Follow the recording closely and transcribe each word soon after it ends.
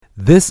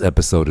This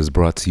episode is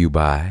brought to you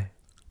by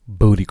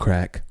Booty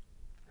crack.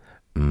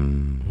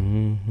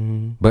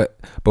 But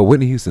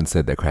Whitney Houston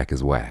said that crack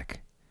is whack.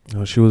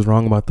 Oh, she was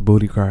wrong about the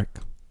booty crack.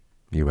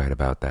 You're right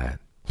about that.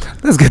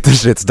 Let's get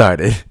this shit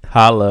started.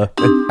 Holla.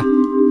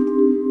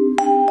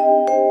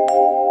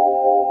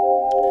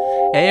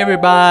 Hey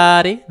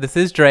everybody, this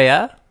is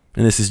DREYA.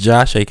 And this is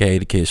Josh, aka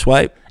the Kid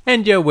Swipe.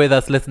 And you're with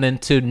us listening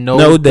to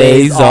No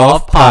Days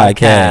Off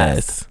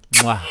Podcast.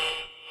 Mwah.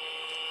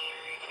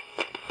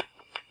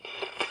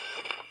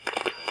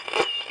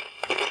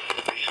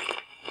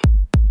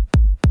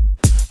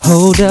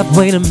 Hold up,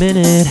 wait a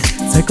minute,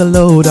 take a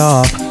load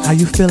off. How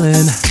you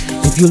feeling?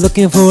 If you're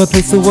looking for a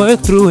place to work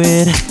through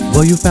it,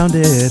 well, you found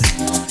it.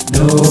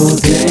 No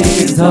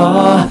days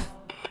off.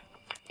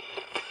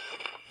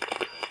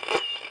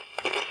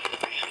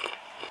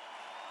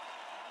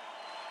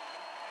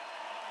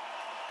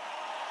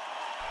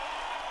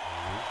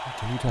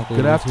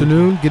 Good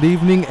afternoon, good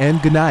evening,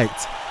 and good night.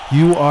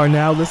 You are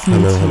now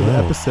listening to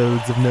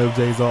episodes of No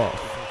Days Off.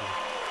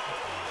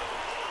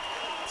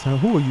 So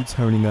who are you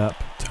turning up?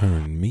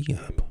 Turn me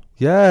up.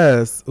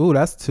 Yes. Ooh,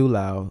 that's too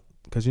loud.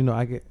 Because, you know,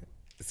 I get...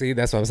 See,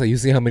 that's what I'm saying. You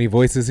see how many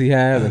voices he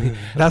has? And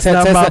That's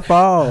not my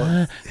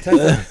fault.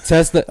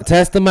 Test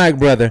the mic,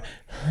 brother.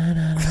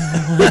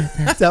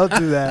 Don't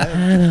do that.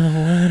 I don't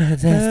want to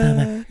test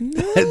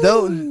them.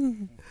 Don't.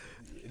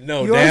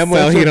 No, You are damn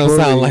well such he a don't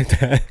bully. sound like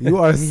that. You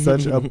are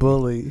such a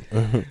bully.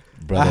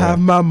 Brother, I have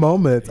my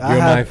moments. you're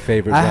my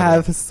favorite I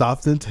brother. have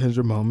soft and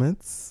tender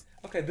moments.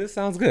 Okay, this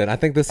sounds good. I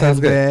think this sounds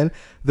And good. then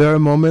there are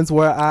moments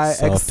where I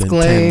Soft and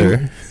exclaim,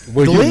 tender.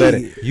 Well,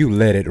 Glee. you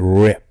let it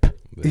rip.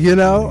 you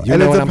know, You and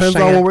know it what I'm depends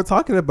on saying? what we're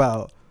talking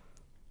about.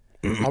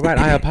 All right,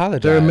 I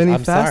apologize. There are many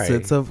I'm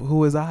facets sorry. of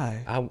who is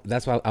I.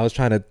 That's why I was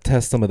trying to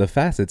test some of the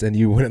facets, and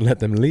you wouldn't let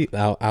them leave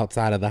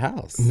outside of the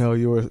house. No,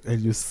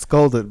 you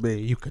scolded me.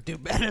 You could do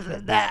better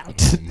than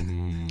that.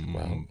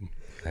 Well,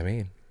 I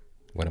mean,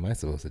 what am I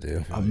supposed to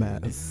do? A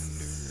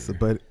mess.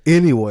 But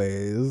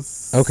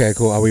anyways. Okay,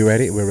 cool. Are we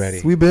ready? We're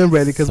ready. We've been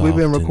ready because we've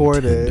been Soft and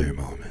recorded. tender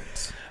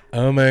moments.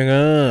 Oh my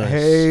gosh.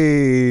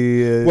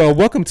 Hey. Well,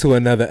 welcome to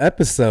another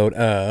episode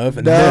of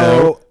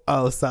no.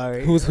 Oh,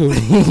 sorry. Who's Who.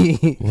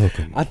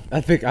 Welcome. I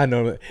think I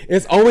know it.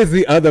 It's always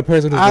the other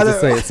person who's I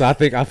supposed to don't- say it, so I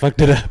think I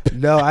fucked it up.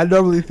 No, I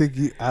normally think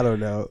I don't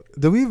know.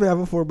 Do we even have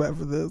a format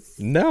for this?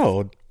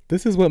 No,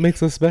 this is what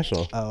makes us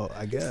special. Oh,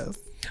 I guess.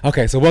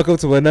 Okay, so welcome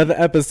to another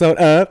episode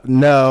of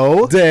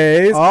No.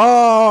 Days.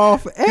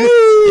 Off.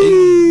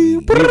 Hey.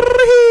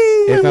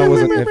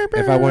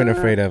 If I weren't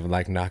afraid of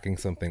like knocking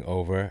something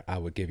over, I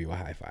would give you a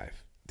high five.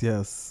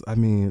 Yes, I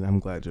mean, I'm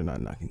glad you're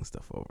not knocking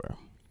stuff over.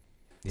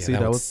 Yeah, See, that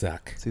that would was-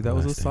 suck. See, that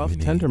was a Last thing soft, we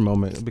need. tender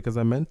moment because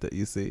I meant it.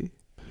 You see,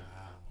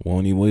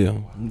 Won't he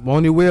will.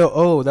 Won't he will?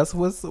 Oh, that's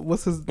what's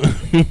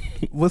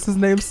his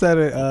name said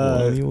it.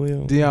 Won't he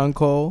will. Dion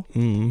Cole.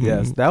 Mhm.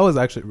 Yes, that was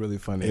actually really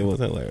funny. It was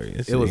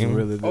hilarious. It was See?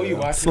 really good. Oh, you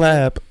watched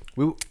Slap.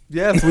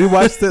 Yes, we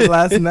watched it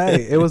last night.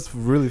 It was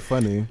really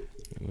funny.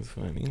 It was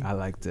funny. I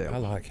liked it. I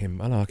like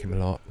him. I like him a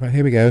lot. Right,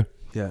 here we go.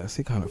 Yes,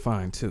 he kind of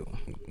fine too.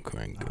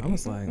 Crank. I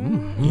was like,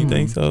 You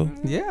think so?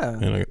 yeah.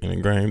 In a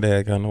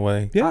granddad kind of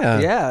way. Yeah.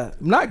 Yeah,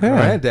 not Yeah.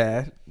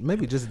 granddad.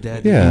 Maybe just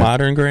daddy. Yeah.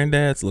 Modern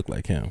granddads look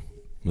like him.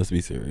 Let's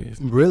be serious.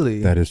 Really?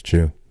 That is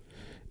true.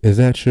 Is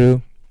that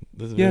true?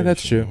 This is Yeah, very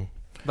that's true.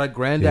 Like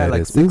granddad, Yeah, it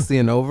like is. 60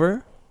 and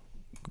over?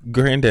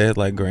 Granddad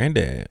like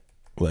granddad.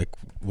 Like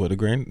what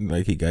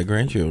like he got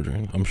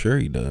grandchildren. I'm sure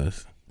he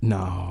does.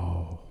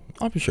 No.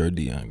 I'm sure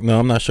Dion. No,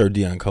 I'm not sure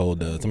Dion Cole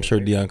does. I'm sure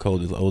Dion Cole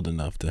is old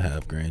enough to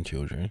have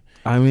grandchildren.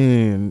 I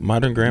mean,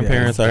 Modern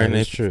grandparents Yes, are in that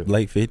their is true.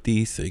 late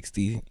 50s,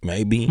 60s,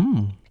 maybe.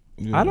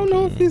 I don't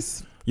know if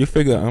he's. You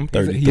figure I'm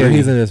 33. Yeah,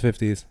 he's in his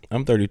 50s.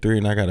 I'm 33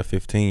 and I got a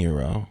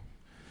 15-year-old.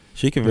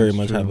 She could very That's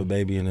much true. have a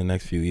baby in the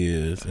next few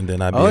years, and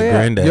then I'd be Oh a yeah,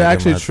 granddad. you're in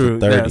actually my true.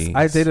 30s. Yes,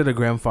 I dated a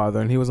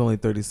grandfather and he was only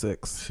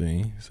 36.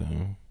 See, so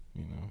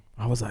you know,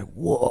 I was like,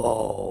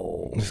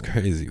 whoa. it's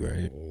crazy,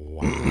 right?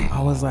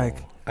 I was like,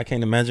 I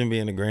can't imagine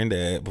being a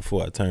granddad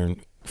before I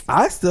turn.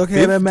 I still can't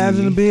 50.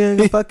 imagine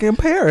being a fucking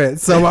parent.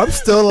 So I'm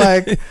still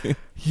like,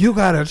 you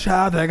got a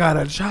child, I got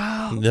a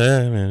child.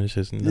 Yeah, man, it's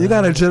just You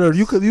got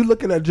a you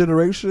looking at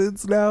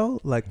generations now?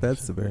 Like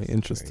that's very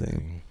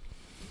interesting.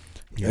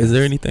 Is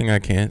there anything I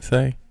can't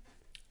say?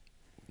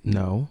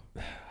 No.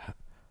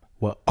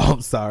 Well,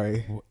 I'm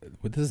sorry.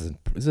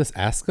 Is this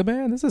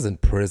Azkaban? This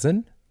isn't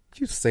prison.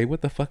 You say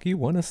what the fuck you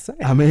want to say.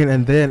 I mean,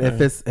 and then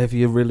if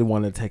you really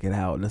want to take it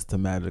out, that's the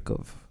magic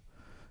of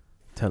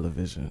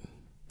television.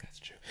 That's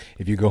true.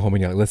 If you go home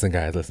and you're like, listen,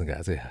 guys.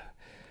 Yeah,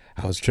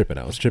 I was tripping.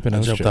 I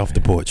Jumped off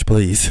the porch,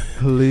 please.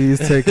 Please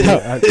take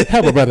it.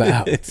 Help a brother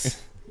out.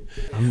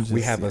 I'm just,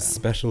 We have a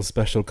special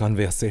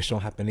conversation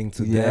happening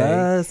today.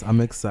 Yes, I'm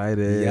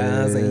excited.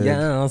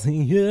 Yes.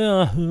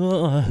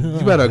 You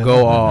better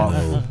go off.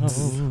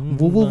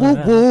 Woo, woo, woo,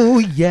 woo.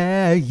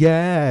 Yeah.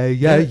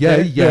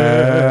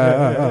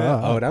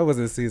 Oh, that was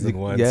in season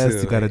 1 Yes, too.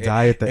 you gotta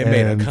die at the it end.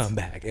 made a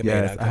comeback.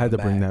 I had to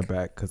bring that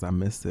back because I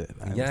missed it.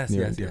 It Yes, was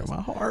near yes, and dear yes. to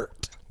my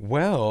heart.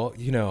 Well,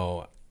 you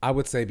know, I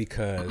would say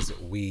because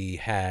we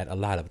had a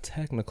lot of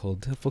technical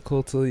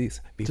difficulties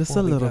before Just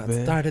a we little got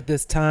bit. started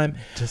this time.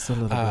 Just a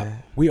little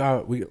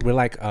bit. We're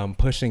like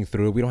pushing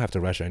through. We don't have to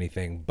rush or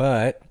anything,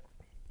 but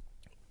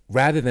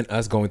rather than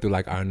us going through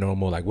like our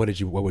normal like what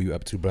were you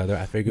up to, brother,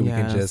 I figured we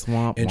can just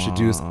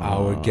introduce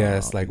our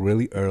guest like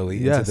really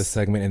early into the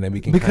segment, and then we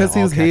can because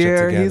kinda all he's catch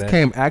here. up He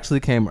together.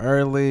 came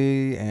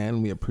early,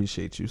 and we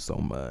appreciate you so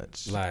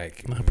much.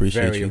 Like I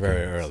appreciate very you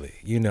very guys. early,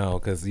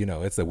 because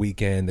it's the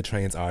weekend, the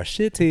trains are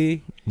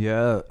shitty,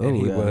 Yeah, and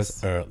he yes.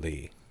 was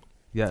early.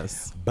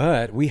 Yes.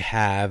 But we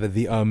have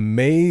the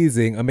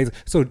amazing.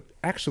 So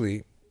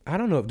actually, I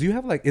don't know. Do you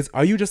have like?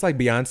 Are you just like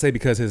Beyonce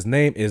because his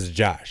name is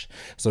Josh?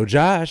 So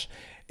Josh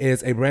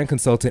is a brand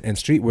consultant and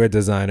streetwear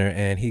designer,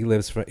 and he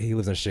lives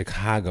in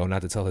Chicago.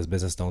 Not to tell his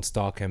business, don't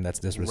stalk him. That's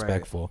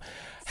disrespectful.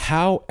 Right.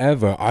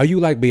 However, are you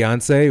like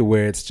Beyonce,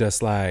 where it's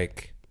just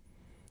like,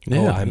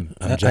 Yeah, I'm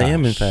Josh. I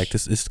am. In fact,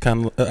 it's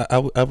kind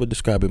of. I would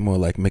describe it more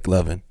like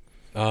McLovin.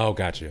 Oh,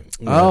 got you.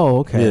 Yeah. Oh,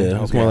 okay.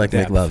 Yeah, it's more like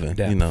Depth. McLovin.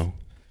 Depth. You know.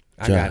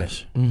 I got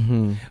it.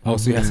 Mm-hmm. Oh,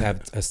 so you have to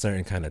have a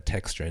certain kind of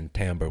texture and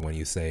timbre when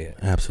you say it.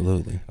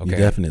 Absolutely. Okay. You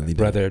definitely do.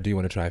 Brother, do you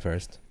want to try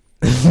first?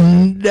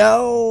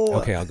 No.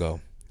 Okay, I'll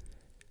go.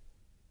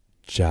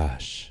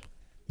 Josh.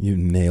 You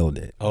nailed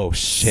it. Oh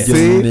shit.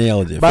 You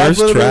nailed it. My First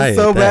brother try is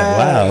at so that.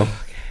 bad.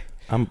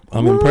 Wow.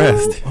 I'm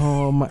impressed.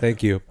 Oh my.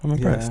 Thank you. I'm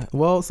impressed. Yeah.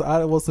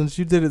 Well, since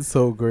you did it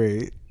so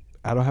great,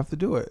 I don't have to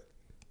do it.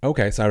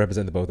 Okay, so I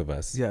represent the both of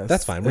us. Yes,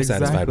 That's fine. We're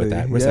satisfied with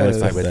that. exactly. We're Yes.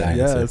 satisfied with that.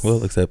 Yes. Answer.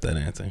 We'll accept that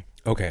answer.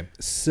 Okay.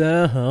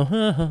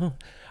 So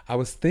I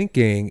was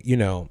thinking,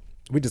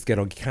 we just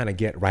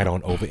get right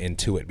on over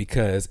into it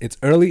because it's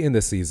early in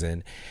the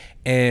season,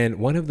 and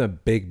one of the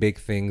big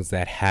things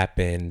that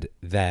happened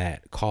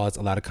that caused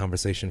a lot of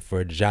conversation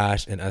for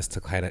Josh and us to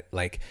kind of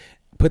like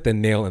put the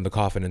nail in the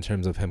coffin in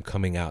terms of him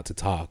coming out to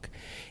talk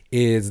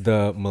is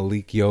the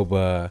Malik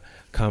Yoba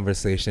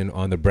conversation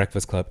on the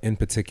Breakfast Club in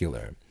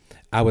particular.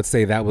 I would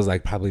say that was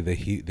like probably the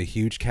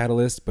huge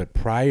catalyst, but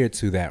prior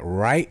to that,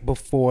 right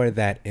before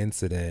that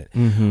incident,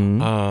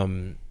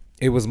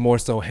 it was more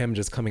so him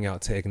just coming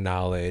out to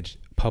acknowledge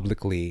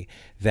publicly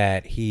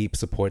that he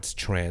supports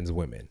trans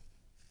women.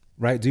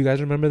 Right? Do you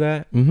guys remember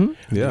that?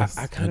 Mm-hmm. Yes.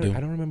 I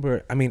don't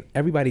remember. I mean,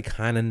 everybody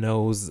kind of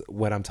knows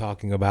what I'm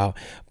talking about,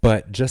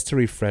 but just to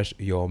refresh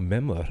your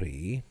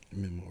memory.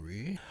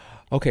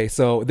 Okay,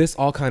 so this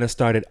all kind of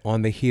started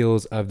on the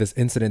heels of this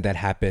incident that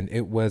happened.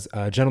 It was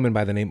a gentleman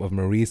by the name of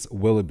Maurice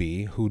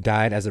Willoughby who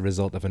died as a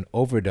result of an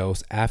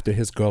overdose after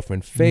his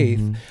girlfriend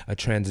Faith, a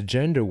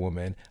transgender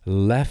woman,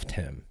 left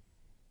him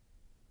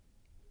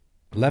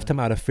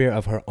out of fear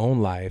of her own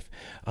life,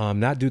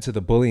 not due to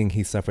the bullying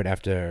he suffered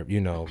after,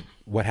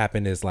 what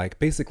happened is like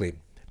basically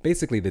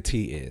the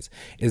tea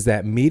is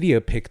that media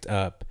picked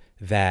up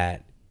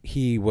that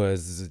he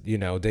was,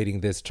 dating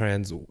this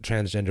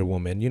transgender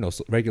woman,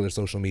 regular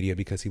social media,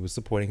 because he was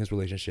supporting his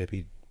relationship.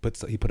 He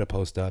put a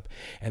post up,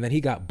 and then he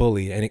got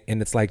bullied,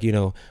 and it's like,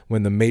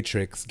 when the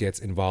Matrix gets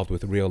involved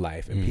with real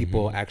life, and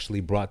people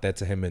actually brought that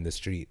to him in the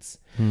streets,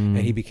 and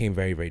he became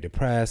very, very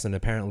depressed, and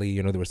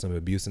apparently, there was some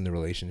abuse in the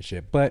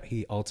relationship, but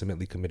he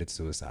ultimately committed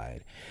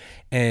suicide.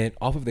 And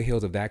off of the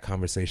heels of that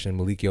conversation,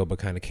 Malik Yoba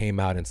kind of came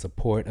out in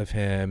support of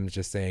him,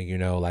 just saying,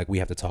 like, we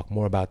have to talk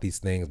more about these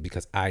things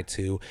because I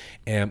too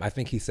am, I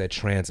think he said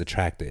trans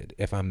attracted,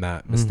 if I'm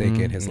not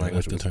mistaken. His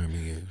language That's was the term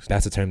he used.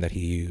 That's the term that he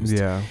used.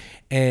 Yeah.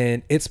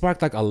 And it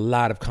sparked like a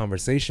lot of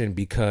conversation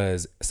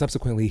because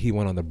subsequently he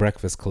went on the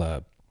Breakfast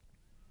Club.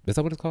 Is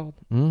that what it's called?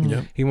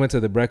 Yep. He went to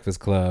the Breakfast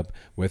Club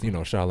with,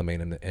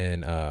 Charlamagne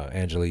and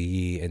Angela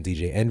Yee and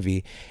DJ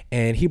Envy.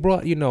 And he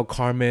brought,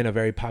 Carmen, a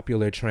very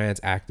popular trans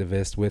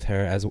activist, with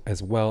her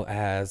as well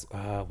as,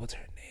 what's her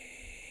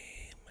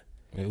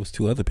name? It was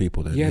two other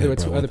people. There were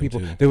two other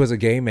people. There was a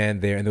gay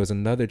man there, and there was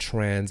another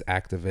trans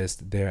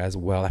activist there as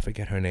well. I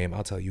forget her name.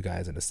 I'll tell you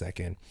guys in a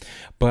second.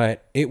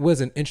 But it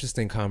was an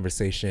interesting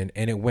conversation,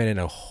 and it went in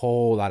a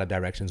whole lot of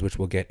directions, which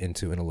we'll get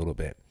into in a little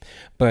bit.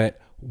 But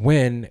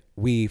when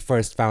we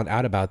first found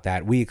out about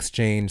that, we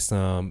exchanged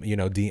some,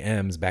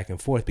 DMs back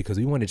and forth because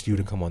we wanted you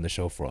to come on the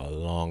show for a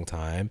long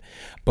time.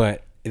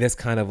 But this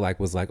kind of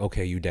was like,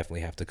 okay, you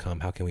definitely have to come.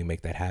 How can we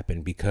make that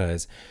happen?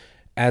 Because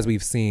as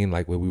we've seen,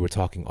 like when we were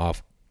talking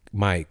off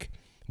mic,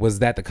 was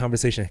that the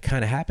conversation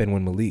kind of happened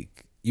when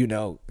Malik,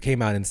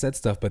 came out and said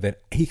stuff, but then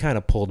he kind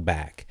of pulled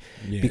back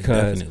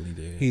because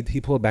definitely did. He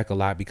pulled back a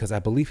lot because I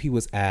believe he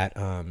was at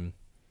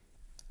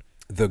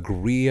the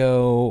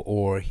DREYA,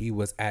 or he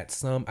was at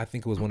I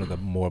think it was one of the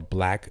more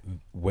black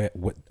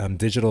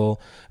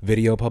digital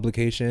video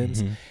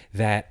publications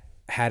that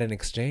had an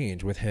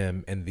exchange with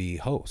him and the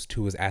host,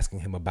 who was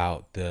asking him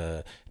about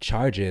the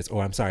charges,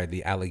 or I'm sorry,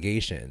 the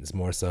allegations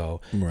more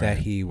so, that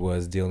he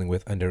was dealing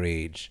with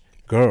underage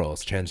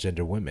girls,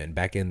 transgender women,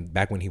 back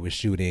when he was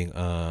shooting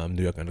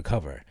New York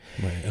Undercover.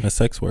 Right, and a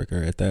sex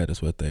worker at that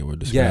is what they were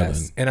describing.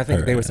 Yes, and I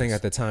think they were saying as.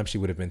 at the time she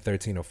would have been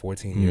 13 or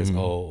 14 years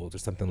old or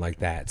something like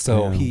that.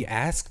 So he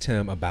asked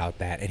him about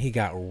that, and he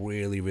got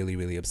really, really,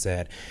 really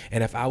upset.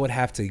 And if I would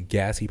have to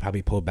guess, he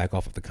probably pulled back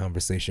off of the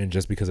conversation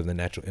just because of the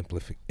natural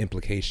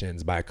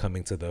implications by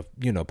coming to the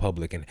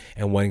public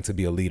and wanting to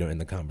be a leader in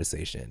the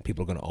conversation.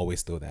 People are going to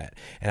always do that,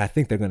 and I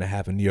think they're going to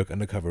have a New York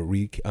Undercover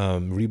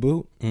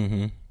reboot.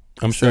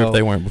 I'm sure if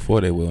they weren't before,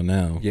 they will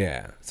now.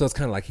 Yeah. So it's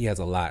kind of like he has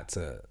a lot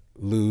to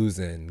lose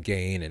and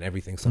gain and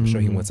everything. So I'm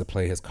sure he wants to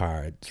play his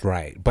cards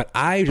right. But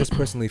I just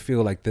personally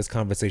feel like this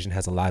conversation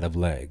has a lot of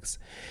legs.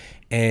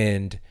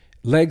 And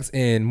legs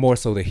in more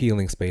so the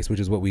healing space, which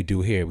is what we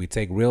do here. We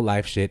take real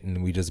life shit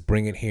and we just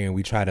bring it here and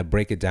we try to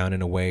break it down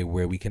in a way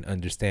where we can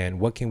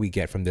understand what can we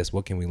get from this,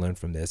 what can we learn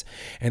from this.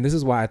 And this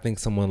is why I think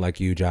someone like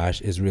you,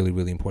 Josh, is really,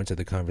 really important to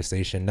the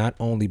conversation, not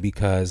only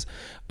because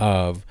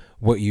of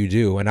what you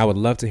do. And I would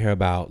love to hear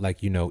about,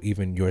 like,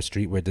 even your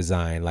streetwear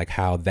design, like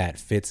how that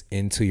fits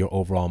into your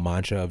overall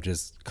mantra of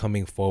just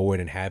coming forward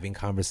and having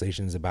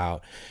conversations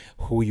about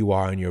who you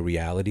are and your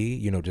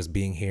reality, just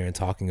being here and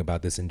talking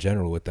about this in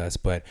general with us.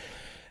 But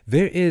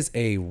there is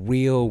a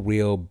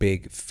real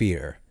big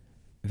fear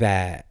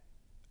that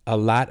a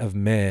lot of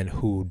men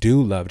who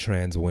do love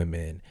trans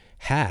women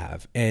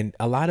have. And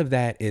a lot of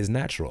that is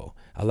natural.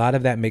 A lot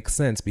of that makes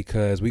sense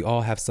because we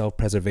all have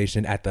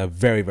self-preservation at the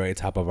very, very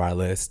top of our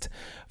list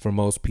for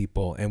most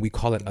people. And we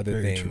call it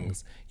other Very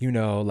things,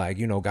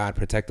 God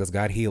protect us,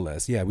 God heal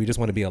us. Yeah, we just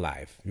want to be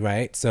alive,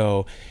 right?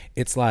 So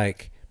it's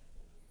like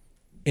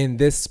in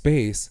this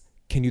space,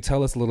 can you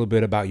tell us a little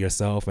bit about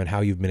yourself and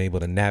how you've been able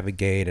to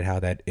navigate and how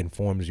that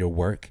informs your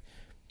work?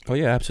 Oh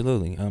yeah,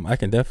 absolutely. I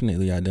can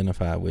definitely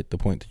identify with the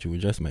point that you were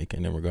just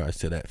making in regards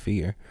to that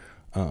fear.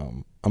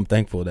 I'm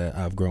thankful that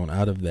I've grown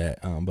out of that,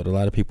 but a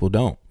lot of people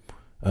don't.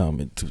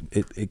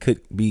 It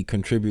could be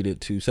contributed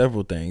to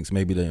several things.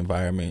 Maybe the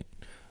environment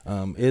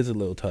is a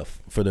little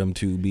tough for them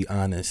to be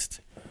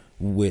honest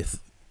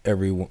with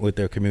everyone, with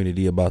their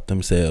community, about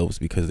themselves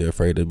because they're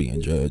afraid of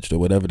being judged or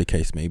whatever the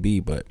case may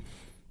be. But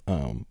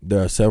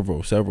there are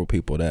several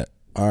people that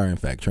are in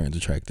fact trans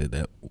attracted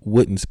that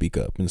wouldn't speak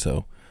up, and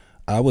so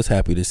I was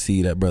happy to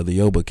see that Brother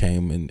Yoba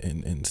came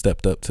and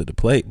stepped up to the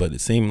plate. But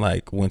it seemed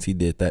like once he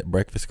did that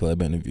Breakfast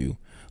Club interview,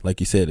 like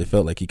you said, it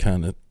felt like he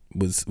kind of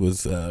was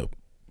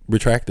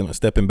retracting or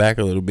stepping back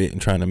a little bit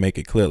and trying to make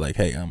it clear, like,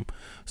 hey, I'm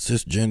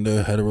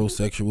cisgender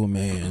heterosexual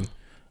man,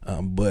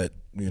 but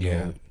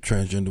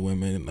transgender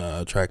women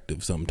are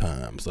attractive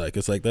sometimes. Like,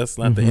 it's like that's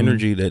not the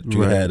energy that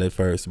you had at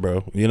first,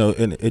 bro.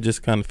 And it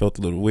just kind of felt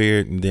a little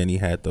weird. And then he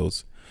had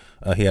those.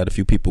 He had a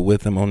few people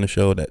with him on the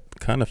show that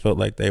kind of felt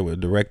like they were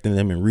directing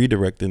them and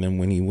redirecting them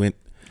when he went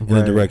in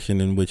a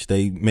direction in which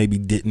they maybe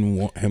didn't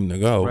want him to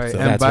go. Right. So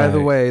And by the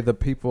way, other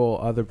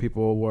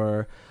people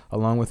were,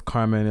 along with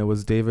Carmen, it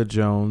was David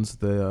Jones.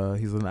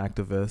 He's an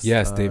activist.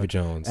 Yes, David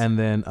Jones. And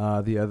then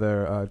the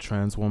other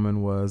trans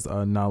woman was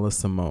Nala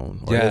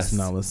Simone. Yes,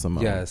 Nala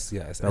Simone. Yes.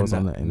 That was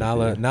on the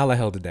interview. Nala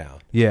held it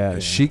down. Yeah,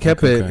 she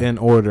kept it in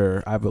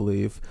order, I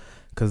believe,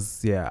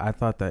 because I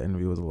thought that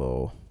interview was a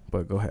little.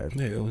 But go ahead.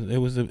 Yeah,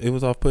 it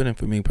was off-putting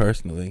for me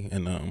personally,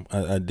 and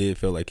I did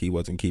feel like he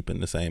wasn't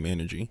keeping the same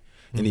energy.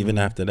 And even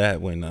after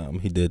that, when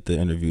he did the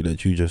interview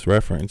that you just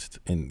referenced,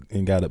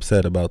 and got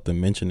upset about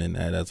them mentioning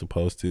that as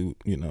opposed to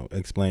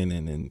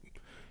explaining and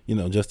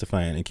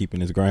justifying and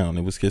keeping his ground,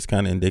 it was just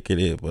kind of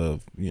indicative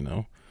of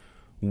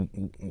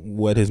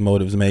what his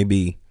motives may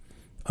be.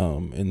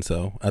 And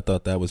so I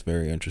thought that was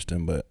very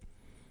interesting, but.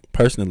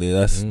 Personally,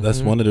 that's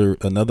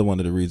another one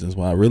of the reasons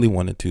why I really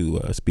wanted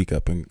to speak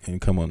up and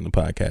come on the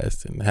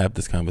podcast and have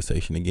this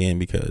conversation again,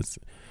 because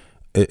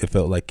it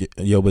felt like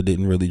Yoba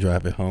didn't really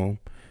drive it home,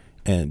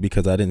 and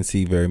because I didn't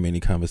see very many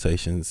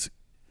conversations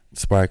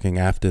sparking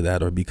after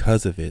that or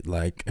because of it,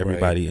 like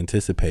everybody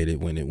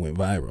anticipated when it went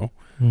viral.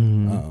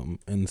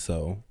 And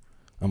so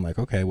I'm like,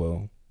 okay,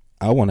 well,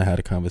 I want to have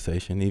a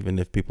conversation, even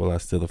if people are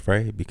still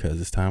afraid, because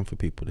it's time for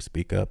people to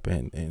speak up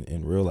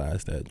and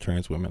realize that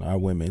trans women are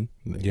women.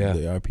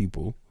 They are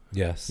people.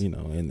 Yes.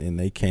 And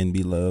they can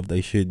be loved. They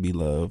should be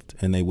loved,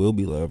 and they will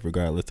be loved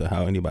regardless of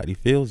how anybody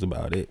feels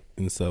about it.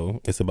 And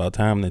so it's about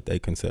time that they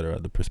consider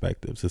other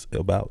perspectives. It's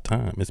about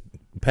time. It's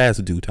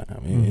past due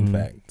time, in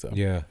fact. So.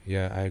 Yeah,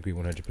 I agree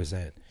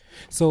 100%.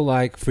 So,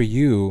 like, for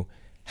you,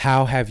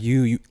 how have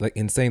you, like,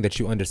 in saying that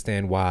you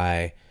understand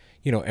why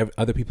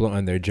other people are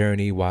on their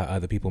journey, why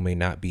other people may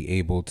not be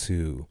able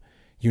to,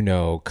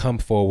 come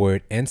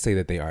forward and say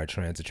that they are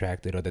trans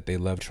attracted or that they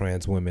love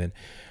trans women.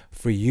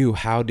 For you,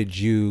 how did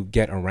you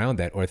get around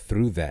that or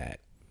through that?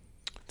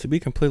 To be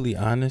completely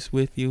honest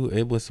with you,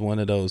 it was one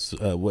of those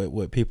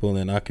what people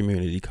in our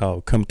community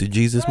call come to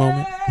Jesus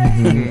moment,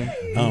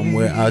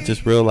 where I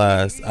just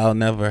realized I'll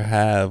never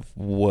have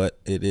what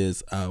it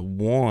is I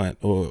want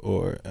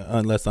or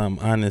unless I'm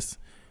honest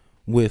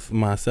with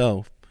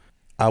myself.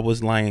 I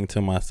was lying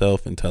to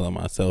myself and telling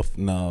myself,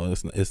 no,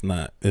 it's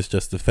not. It's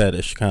just a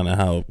fetish, kind of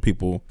how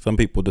some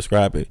people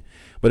describe it.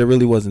 But it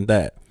really wasn't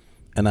that.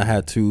 And I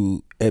had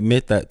to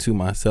admit that to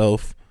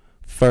myself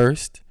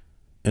first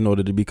in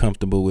order to be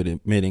comfortable with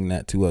admitting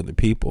that to other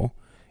people,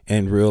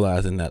 and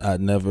realizing that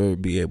I'd never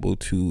be able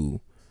to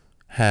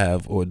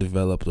have or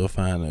develop or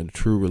find a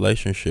true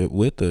relationship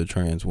with a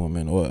trans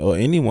woman or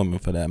any woman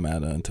for that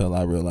matter until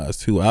I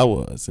realized who I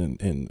was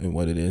and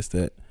what it is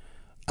that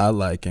I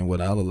like and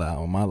what I'll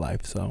allow in my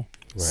life. So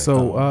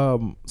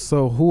right.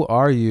 So who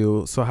are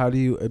you? So how do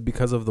you,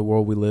 because of the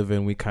world we live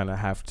in, we kind of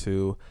have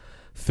to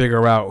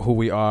figure out who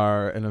we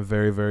are in a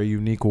very, very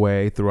unique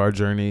way through our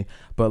journey.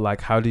 But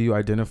like, how do you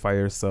identify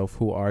yourself?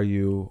 Who are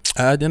you?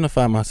 I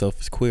identify myself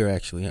as queer,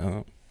 actually.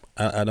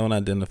 I don't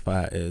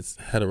identify as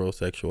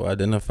heterosexual. I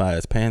identify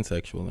as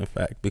pansexual, in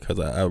fact, because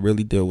I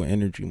really deal with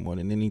energy more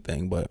than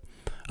anything. But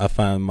I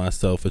find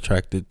myself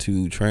attracted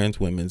to trans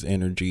women's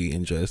energy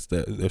and just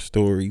their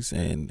stories,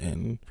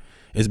 and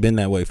it's been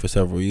that way for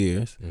several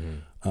years.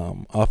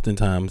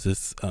 Oftentimes,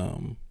 it's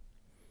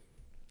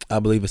I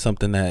believe it's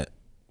something that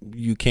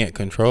you can't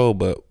control,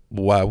 but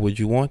why would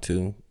you want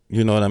to?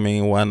 You know what I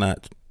mean? Why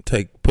not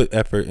put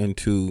effort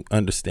into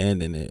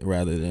understanding it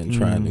rather than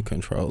trying to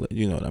control it?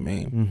 You know what I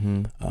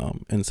mean?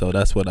 And so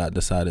that's what I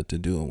decided to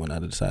do. And when I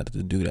decided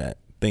to do that,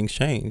 things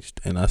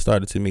changed, and I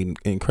started to meet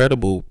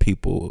incredible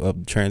people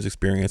of trans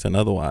experience and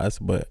otherwise,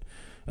 but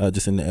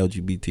just in the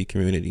LGBT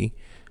community,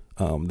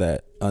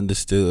 that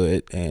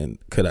understood and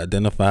could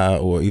identify,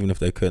 or even if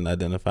they couldn't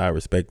identify,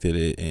 respected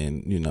it.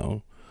 And you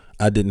know,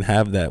 I didn't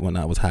have that when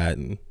I was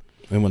hiding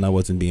and when I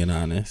wasn't being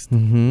honest,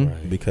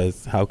 Right.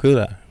 because how could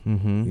I?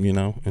 You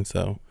know, and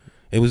so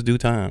it was due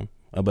time.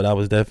 But I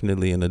was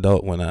definitely an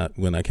adult when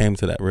I came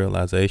to that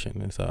realization,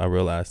 and so I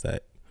realized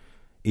that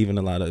even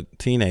a lot of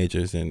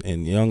teenagers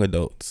and young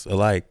adults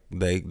alike,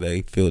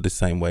 they feel the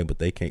same way, but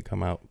they can't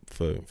come out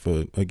for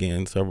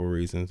again several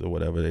reasons or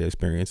whatever their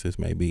experiences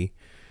may be.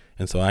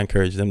 And so I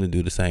encourage them to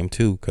do the same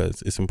too,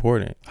 because it's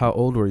important. How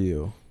old were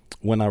you?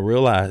 When I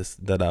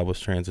realized that I was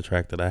trans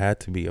attracted, I had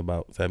to be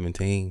about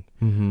 17.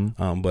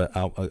 But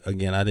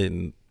I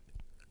didn't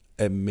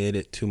admit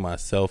it to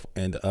myself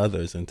and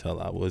others until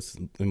I was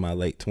in my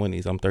late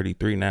 20s. I'm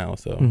 33 now,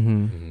 so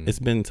it's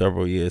been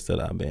several years that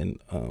I've been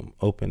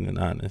open and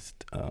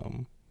honest.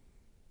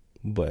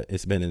 But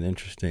it's been an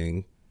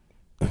interesting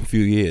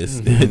few years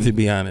to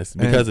be honest,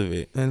 because of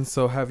it. And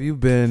so have you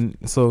been,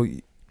 so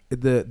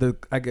the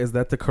I guess, is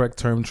that the correct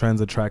term, trans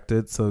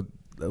attracted? So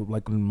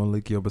like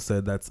Malik Yoba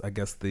said, that's I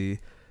guess the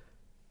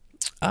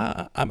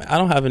I mean, I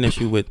don't have an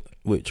issue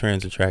with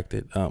trans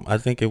attracted. I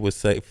think it was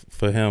safe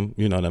for him,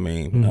 you know what I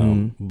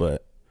mean?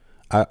 But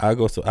I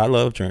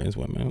love trans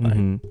women.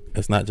 Like,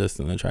 it's not just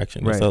an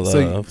attraction, it's a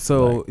love.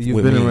 So like,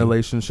 you've been in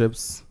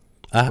relationships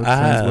with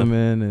trans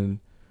women, and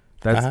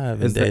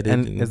that's is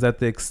that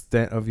the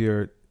extent of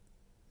your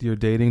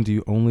dating? Do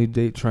you only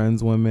date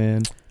trans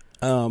women?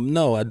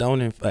 No, I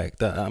don't. In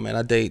fact, I mean,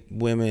 I date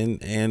women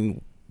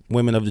and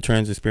women of the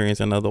trans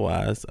experience and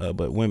otherwise,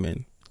 but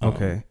women.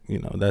 Okay. You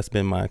know, that's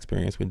been my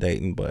experience with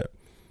dating, but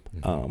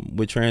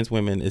with trans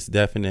women, it's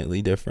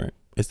definitely different.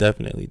 It's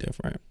definitely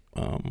different.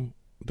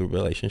 The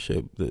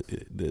relationship,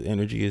 the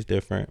energy is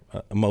different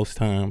most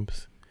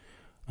times.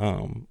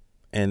 And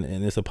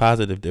it's a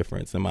positive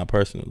difference in my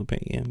personal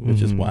opinion,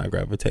 which is why I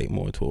gravitate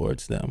more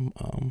towards them.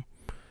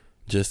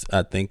 Just,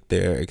 I think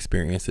their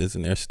experiences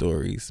and their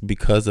stories,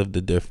 because of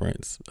the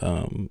difference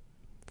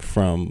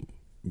from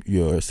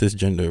your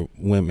cisgender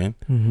women,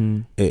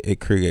 it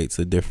creates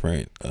a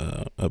different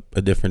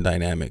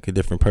dynamic, a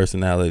different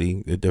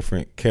personality, a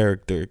different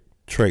character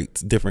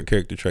traits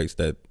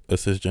that a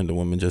cisgender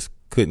woman just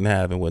couldn't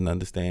have and wouldn't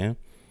understand.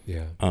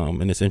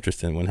 And it's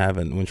interesting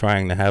when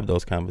trying to have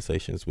those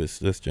conversations with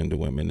cisgender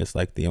women, it's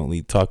like the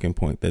only talking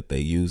point that they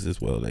use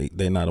is, well,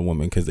 they're not a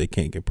woman because they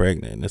can't get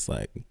pregnant. And it's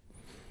like,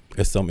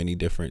 there's so many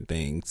different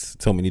things,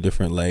 so many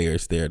different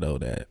layers there though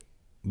that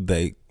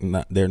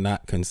they're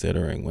not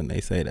considering when they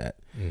say that.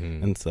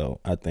 And so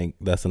I think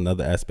that's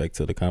another aspect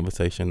to the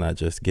conversation, not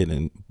just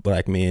getting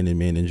black men and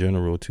men in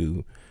general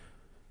to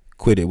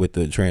quit it with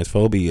the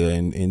transphobia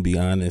and be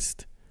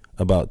honest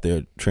about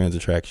their trans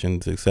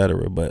attractions,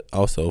 etc., but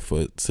also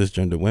for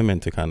cisgender women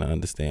to kind of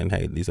understand,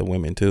 hey, these are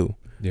women too.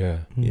 You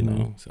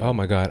know. So. Oh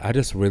my God, I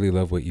just really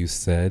love what you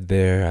said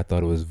there. I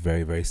thought it was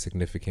very, very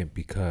significant,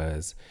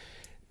 because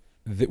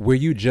where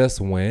you just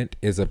went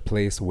is a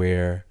place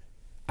where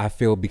I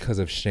feel, because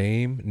of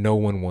shame, no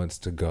one wants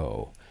to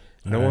go.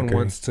 No one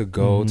wants to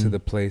go to the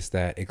place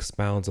that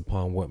expounds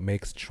upon what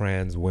makes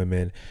trans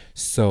women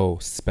so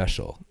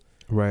special.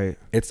 Right.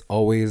 It's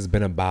always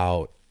been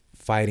about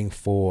fighting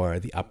for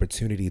the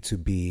opportunity to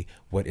be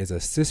what is a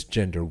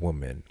cisgender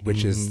woman,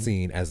 which is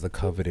seen as the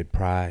coveted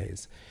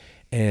prize.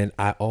 And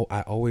I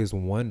always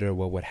wonder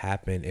what would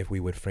happen if we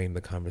would frame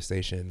the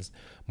conversations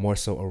more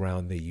so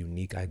around the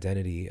unique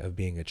identity of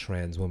being a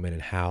trans woman,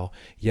 and how,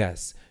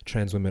 yes,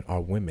 trans women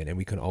are women, and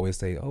we can always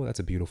say, oh, that's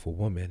a beautiful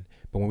woman.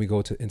 But when we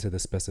go into the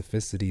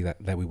specificity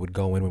that we would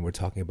go in when we're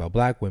talking about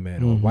black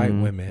women or white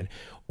women,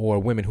 or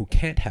women who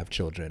can't have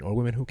children, or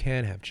women who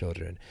can have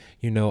children,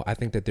 I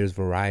think that there's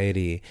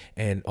variety,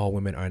 and all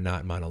women are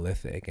not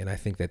monolithic. And I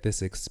think that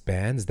this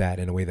expands that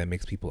in a way that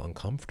makes people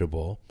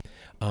uncomfortable.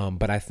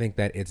 But I think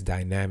that it's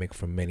dynamic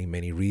for many,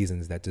 many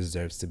reasons that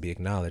deserves to be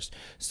acknowledged.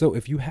 So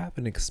if you have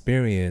an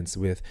experience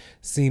with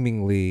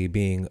seemingly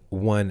being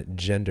one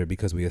gender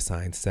because we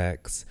assign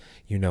sex,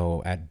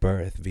 at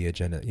birth via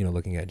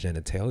looking at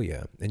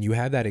genitalia, and you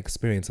have that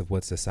experience of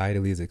what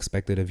societally is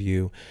expected of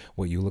you,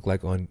 what you look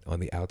like on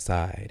the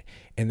outside,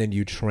 and then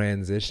you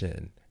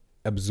transition,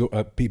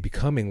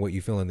 becoming what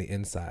you feel on the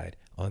inside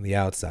on the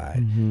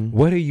outside.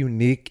 What a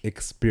unique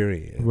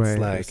experience. Right.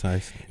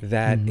 Like,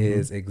 that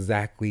is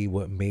exactly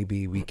what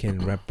maybe we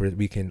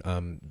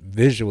can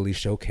visually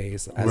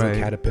showcase as a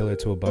caterpillar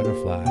to a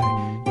butterfly,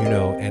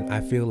 and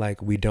I feel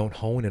like we don't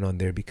hone in on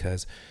there,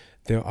 because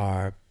there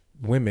are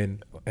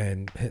women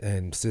and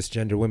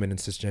cisgender women and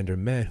cisgender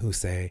men who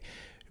say,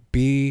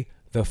 be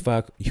the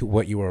fuck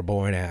what you were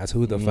born as.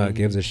 Who the fuck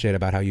gives a shit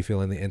about how you feel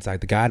on the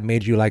inside? The God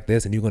made you like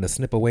this, and you're going to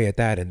snip away at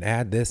that and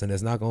add this, and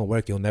it's not going to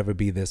work. You'll never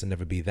be this and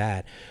never be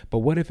that. But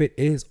what if it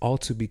is all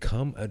to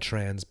become a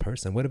trans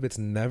person? What if it's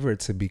never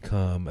to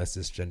become a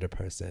cisgender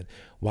person?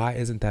 Why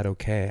isn't that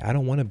okay? I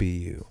don't want to be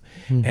you.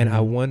 And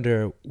I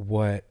wonder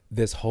what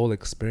this whole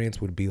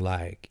experience would be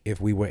like if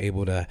we were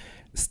able to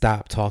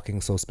stop talking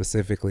so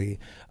specifically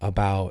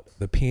about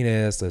the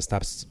penis, or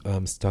stop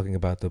talking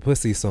about the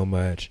pussy so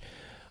much,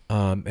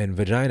 and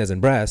vaginas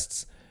and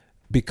breasts,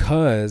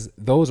 because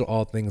those are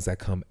all things that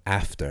come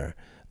after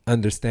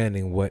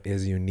understanding what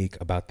is unique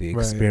about the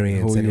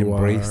experience, and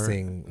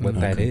embracing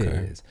what that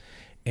is.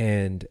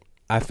 And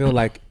I feel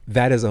like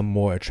that is a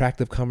more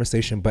attractive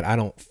conversation, but I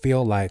don't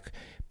feel like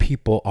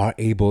people are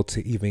able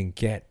to even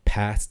get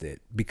past it,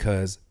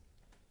 because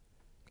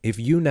if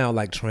you now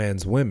like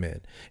trans women,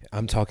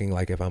 I'm talking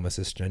like if I'm a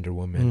cisgender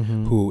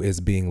woman who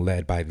is being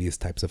led by these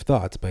types of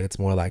thoughts, but it's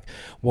more like,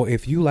 well,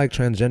 if you like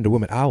transgender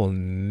women, I will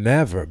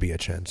never be a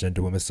transgender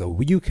woman,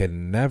 so you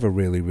can never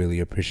really,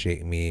 really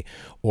appreciate me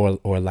or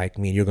like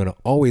me. You're going to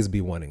always be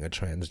wanting a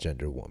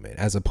transgender woman,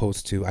 as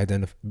opposed to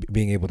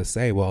being able to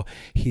say, well,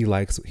 he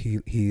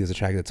is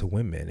attracted to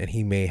women, and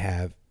he may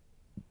have,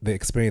 the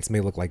experience may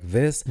look like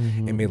this,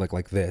 it may look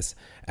like this.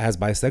 As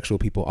bisexual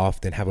people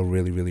often have a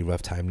really, really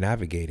rough time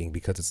navigating,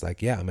 because it's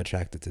like, yeah, I'm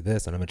attracted to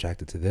this and I'm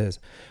attracted to this,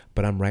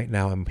 but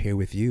I'm here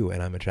with you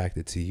and I'm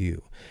attracted to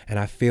you. And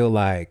I feel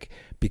like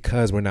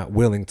because we're not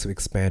willing to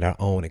expand our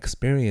own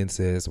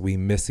experiences, we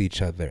miss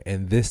each other.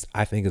 And this,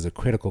 I think, is a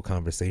critical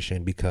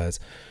conversation, because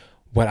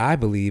what I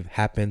believe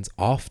happens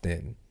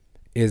often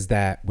is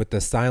that with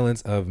the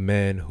silence of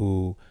men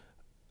who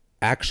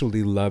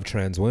actually love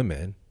trans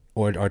women,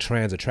 or are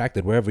trans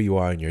attracted, wherever you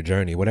are in your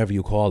journey, whatever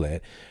you call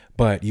it,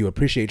 but you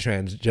appreciate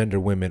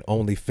transgender women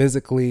only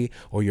physically,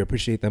 or you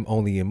appreciate them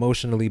only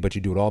emotionally, but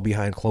you do it all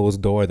behind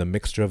closed door, the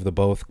mixture of the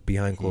both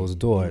behind closed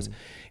doors.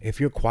 If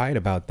you're quiet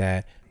about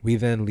that, we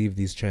then leave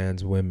these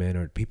trans women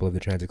or people of the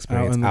trans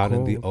experience out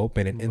in the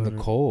open and in the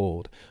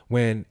cold,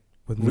 when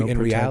with no in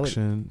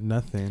protection, reality,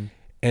 nothing.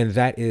 And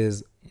that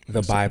is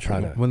the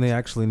byproduct, when they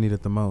actually need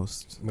it the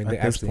most. When they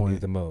actually need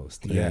it the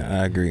most.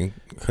 Yeah, I agree,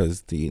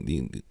 because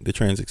the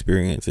trans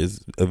experience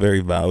is a very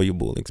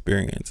valuable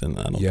experience, and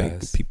I don't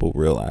think people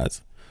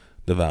realize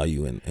the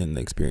value in the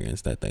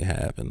experience that they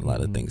have, and a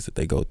lot of things that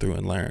they go through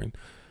and learn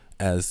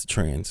as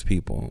trans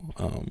people.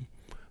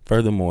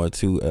 Furthermore,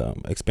 to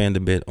expand a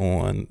bit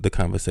on the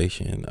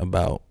conversation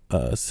about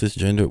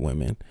cisgender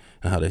women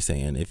and how they're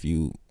saying, if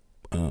you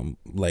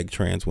like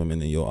trans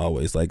women, and you'll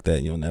always like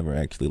that, you'll never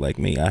actually like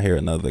me. I hear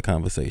another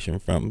conversation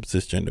from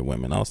cisgender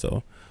women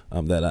also,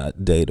 that I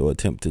date or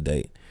attempt to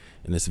date,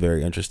 and it's a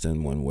very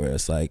interesting one, where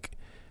it's like,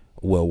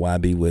 well, why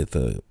be with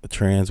a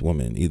trans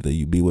woman? Either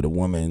you be with a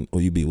woman or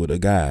you be with a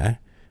guy.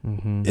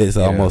 It's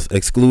almost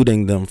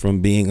excluding them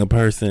from being a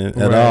person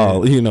at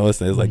all.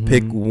 It's like,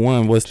 pick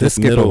one. What's Just this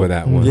skip middle? Over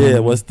that one. Yeah,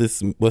 what's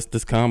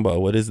this combo?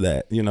 What is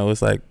that?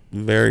 It's like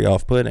very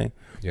off-putting.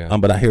 Yeah.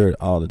 But I hear it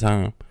all the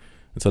time.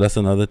 And so that's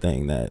another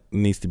thing that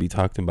needs to be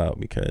talked about,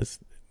 because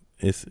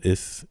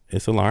it's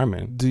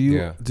alarming. Do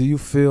you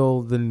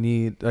feel the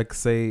need, like,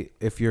 say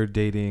if you're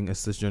dating a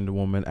cisgender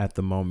woman at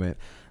the moment,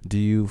 do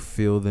you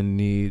feel the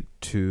need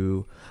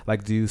to,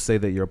 like, do you say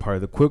that you're a part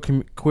of the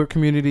queer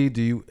community?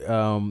 Do you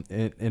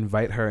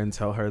invite her and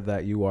tell her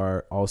that you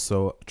are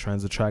also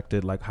trans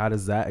attracted? Like, how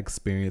does that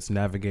experience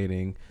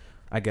navigating,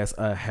 I guess,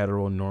 a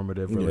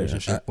heteronormative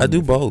relationship? I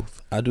do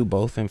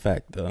both. In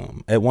fact,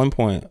 at one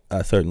point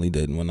I certainly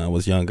did, when I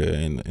was younger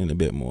and a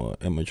bit more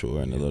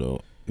immature and a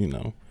little,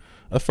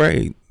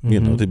 afraid,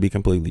 to be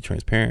completely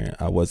transparent.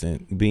 I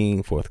wasn't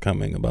being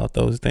forthcoming about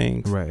those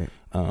things. Right.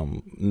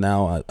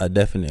 Now I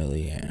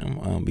definitely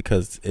am,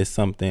 because it's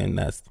something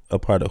that's a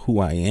part of who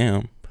I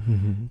am.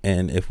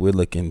 And if we're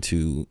looking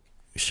to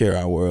share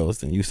our worlds,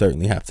 then you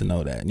certainly have to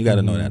know that. And you got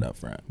to know that up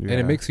front. And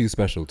it makes you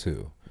special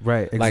too.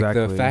 Right,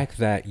 exactly. Like the fact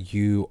that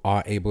you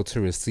are able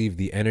to receive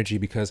the energy,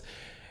 because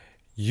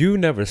you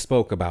never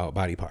spoke about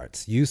body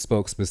parts. You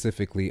spoke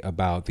specifically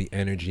about the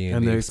energy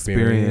and the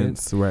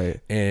experience. Right.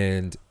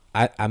 And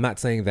I'm not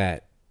saying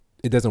that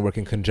it doesn't work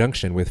in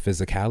conjunction with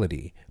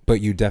physicality, but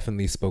you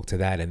definitely spoke to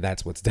that. And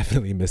that's what's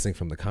definitely missing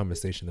from the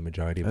conversation the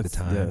majority of the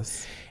time.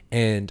 Yes.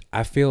 And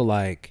I feel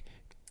like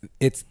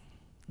it's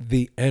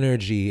the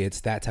energy,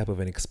 it's that type of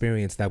an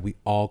experience that we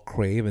all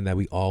crave and that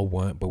we all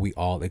want, but we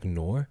all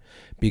ignore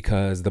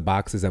because the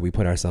boxes that we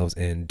put ourselves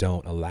in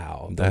don't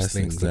allow those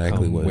things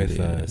exactly to come with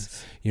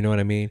us. You know what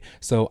I mean?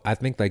 So I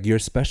think like you're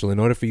special. In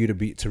order for you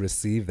to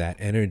receive that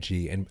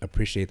energy and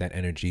appreciate that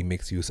energy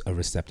makes you a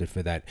receptive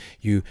for that.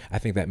 I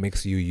think that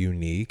makes you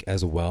unique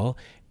as well.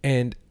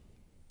 And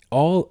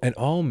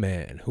all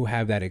men who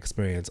have that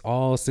experience,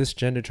 all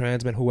cisgender,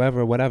 trans men,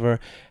 whoever,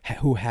 whatever,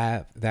 who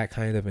have that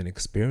kind of an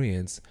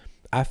experience,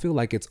 I feel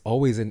like it's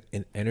always an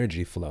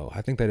energy flow.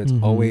 I think that it's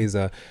always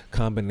a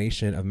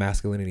combination of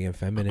masculinity and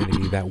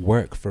femininity that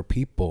work for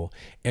people.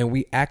 And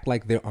we act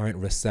like there aren't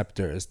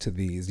receptors to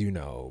these, you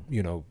know,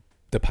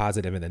 the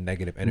positive and the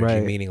negative energy,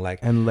 right. Meaning like,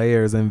 and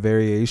layers and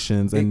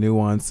variations and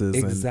nuances.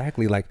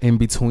 Exactly. And like in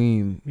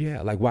between.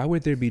 Yeah. Like why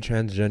would there be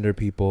transgender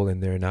people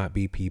and there not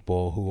be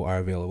people who are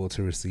available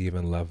to receive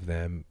and love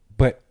them?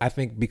 But I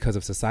think because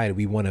of society,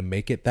 we want to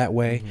make it that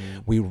way.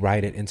 We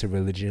write it into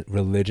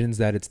religions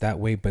that it's that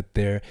way, but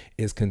there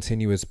is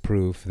continuous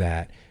proof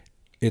that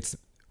it's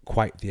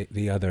quite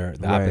the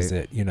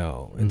opposite, you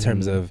know, in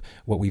terms of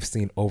what we've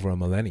seen over a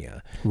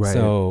millennia. Right.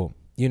 So,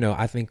 you know,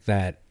 I think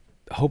that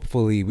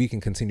hopefully we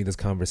can continue this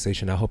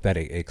conversation. I hope that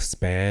it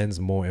expands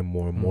more and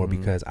more and more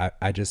because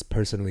I just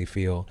personally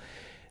feel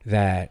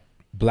that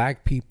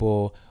Black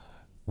people,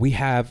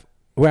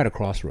 we're at a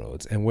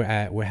crossroads and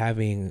we're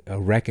having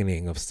a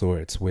reckoning of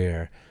sorts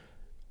where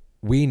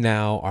we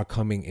now are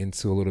coming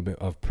into a little bit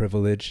of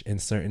privilege in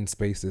certain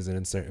spaces and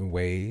in certain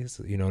ways.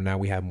 You know, now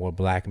we have more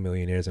Black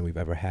millionaires than we've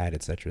ever had,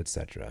 et cetera, et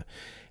cetera.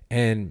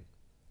 And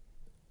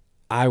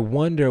I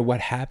wonder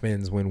what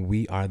happens when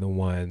we are the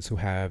ones who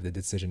have the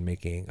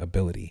decision-making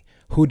ability.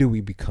 Who do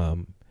we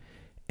become?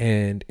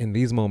 And in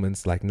these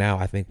moments, like now,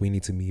 I think we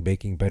need to be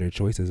making better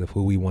choices of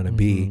who we want to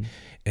be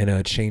in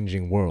a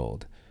changing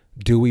world.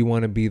 Do we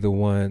want to be the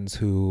ones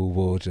who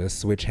will just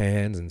switch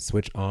hands and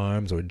switch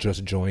arms or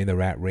just join the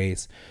rat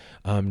race,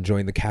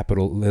 join the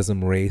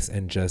capitalism race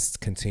and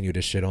just continue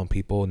to shit on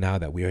people now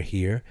that we are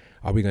here?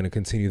 Are we going to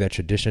continue that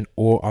tradition,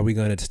 or are we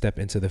going to step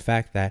into the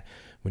fact that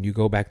when you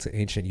go back to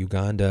ancient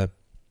Uganda,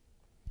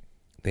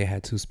 they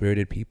had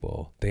two-spirited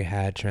people, they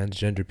had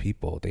transgender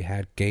people, they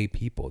had gay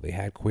people, they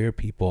had queer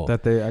people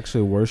that they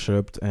actually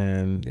worshipped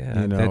and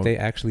that they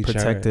actually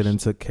protected cherished and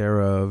took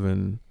care of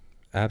and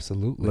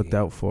absolutely looked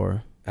out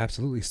for.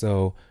 Absolutely.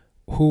 So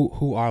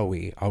who are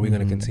we? Are we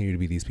going to continue to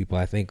be these people?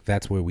 I think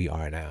that's where we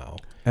are now.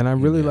 And I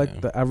really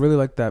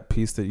like that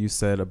piece that you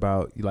said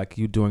about like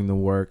you doing the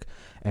work,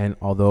 and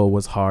although it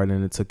was hard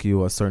and it took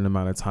you a certain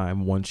amount of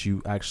time, once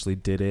you actually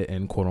did it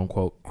and quote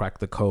unquote cracked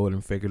the code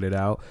and figured it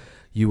out,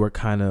 you were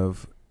kind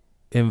of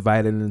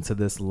invited into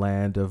this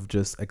land of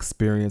just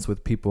experience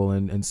with people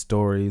and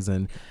stories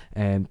and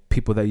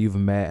people that you've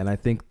met. And I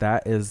think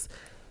that is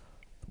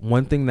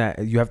one thing that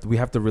we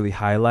have to really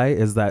highlight,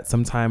 is that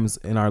sometimes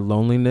in our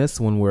loneliness,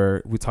 when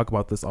we talk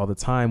about this all the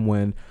time,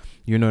 when,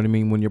 you know what I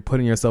mean, when you're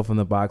putting yourself in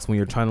the box, when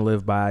you're trying to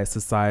live by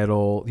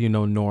societal, you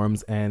know,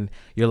 norms, and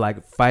you're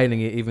like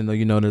fighting it, even though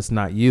you know it's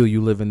not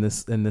you live in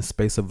this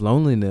space of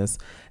loneliness.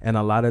 And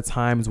a lot of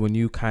times when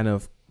you kind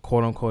of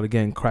quote unquote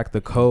again crack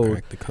the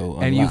code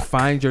and you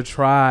find your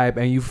tribe,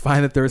 and you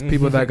find that there's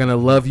people that are going to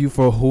love you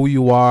for who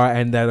you are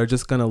and that are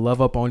just going to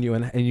love up on you,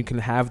 and you can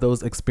have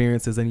those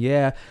experiences.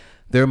 And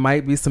there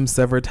might be some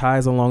severed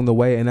ties along the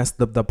way, and that's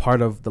the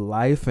part of the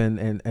life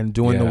and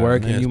doing the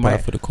work. And you might,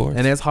 for the course.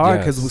 And it's hard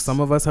because some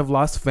of us have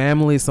lost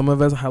family, some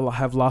of us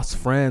have lost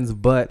friends.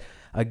 But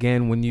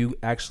again, when you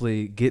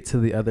actually get to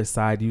the other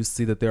side, you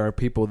see that there are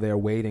people there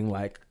waiting,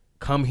 like,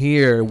 come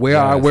here.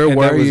 Where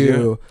were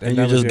you? And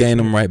you just gain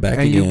them right back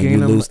again.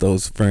 You lose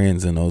those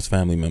friends and those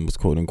family members,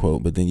 quote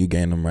unquote, but then you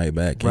gain them right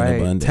back in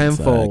abundance.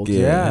 Tenfold.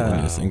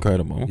 And it's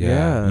incredible.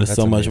 Yeah. There's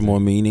so much more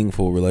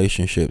meaningful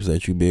relationships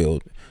that you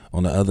build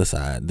on the other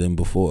side than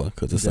before,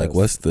 because it's like,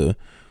 what's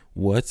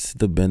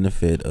the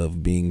benefit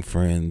of being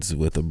friends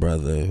with a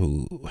brother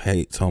who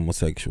hates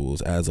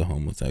homosexuals as a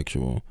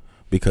homosexual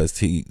because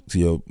he's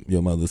your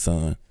mother's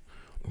son?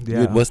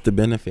 What's the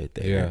benefit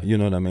there? You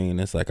know what I mean?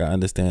 It's like, I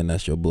understand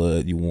that's your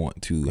blood, you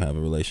want to have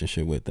a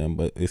relationship with them,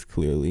 but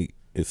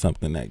it's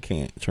something that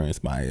can't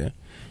transpire.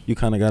 You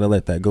kind of got to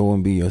let that go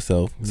and be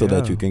yourself, so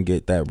that you can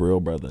get that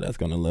real brother that's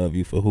going to love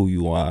you for who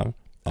you are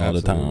all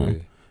the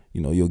time. You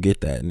know, you'll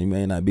get that, and he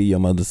may not be your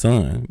mother's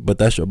son, but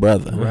that's your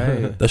brother.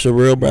 Right. That's your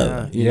real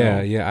brother. Yeah,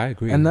 I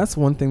agree. And that's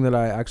one thing that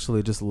I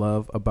actually just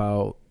love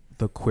about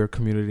the queer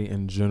community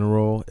in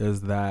general,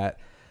 is that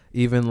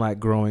even like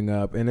growing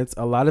up, and it's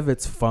a lot of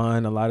it's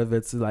fun, a lot of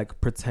it's like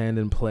pretend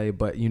and play,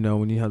 but you know,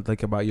 when you have to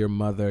think about your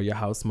mother, your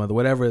house mother,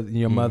 whatever,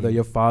 your mother,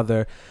 your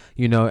father,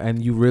 you know,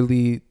 and you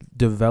really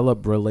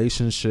develop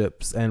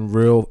relationships and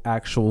real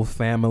actual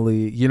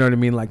family, you know what I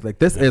mean, like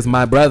this is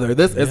my brother,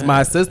 this is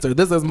my sister,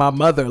 this is my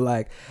mother,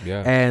 like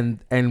and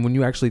when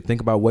you actually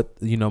think about what,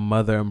 you know,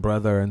 mother and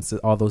brother and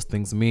all those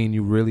things mean,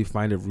 you really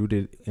find it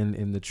rooted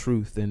in the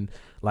truth. And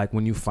like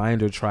when you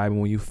find your tribe and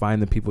when you find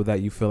the people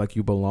that you feel like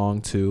you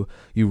belong to,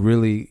 you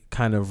really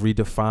kind of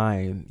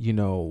redefine, you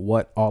know,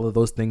 what all of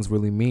those things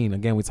really mean.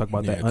 Again, we talk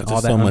about that, all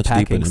that so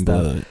unpacking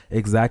stuff. Blood.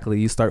 Exactly.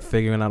 You start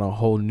figuring out a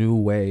whole new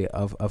way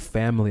of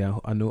family, a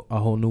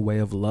whole new way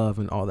of love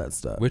and all that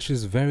stuff. Which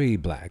is very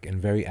Black and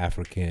very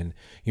African,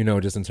 you know,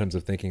 just in terms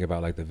of thinking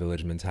about like the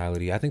village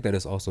mentality. I think that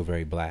is also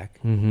very Black.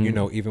 You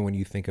know, even when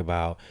you think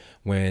about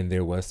when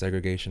there was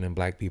segregation and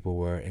Black people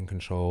were in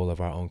control of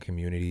our own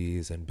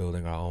communities and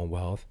building our own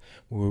wealth,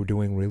 we were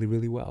doing really,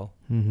 really well.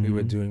 We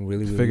were doing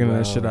really, really figuring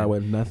well. that shit out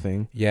with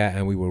nothing. Yeah,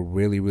 and we were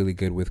really, really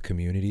good with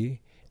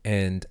community.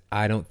 And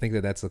I don't think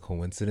that that's a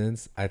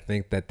coincidence. I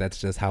think that that's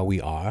just how we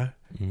are.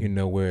 You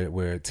know,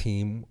 we're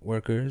team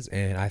workers,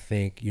 and I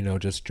think, you know,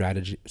 just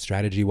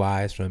strategy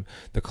wise, from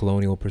the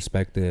colonial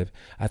perspective,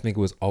 I think it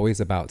was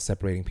always about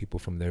separating people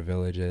from their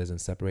villages and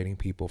separating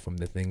people from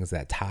the things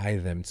that tie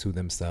them to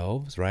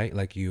themselves, right?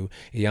 Like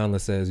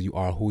Iyanla says, you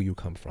are who you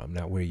come from,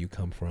 not where you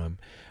come from.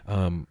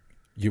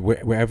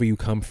 Wherever you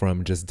come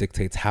from just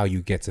dictates how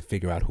you get to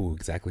figure out who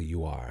exactly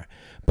you are.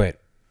 But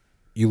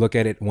you look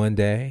at it one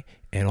day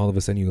and all of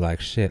a sudden you're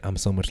like, shit, I'm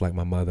so much like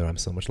my mother, I'm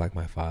so much like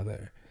my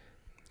father.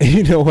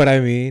 You know what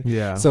I mean?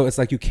 Yeah. So it's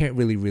like you can't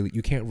really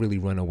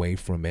run away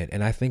from it.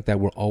 And I think that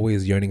we're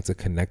always yearning to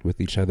connect with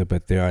each other,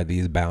 but there are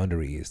these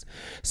boundaries.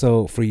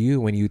 So for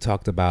you, when you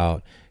talked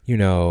about, you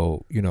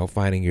know,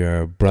 finding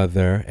your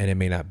brother, and it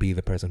may not be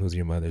the person who's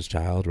your mother's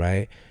child,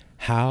 right?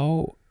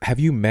 How have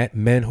you met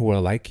men who are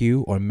like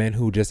you, or men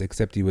who just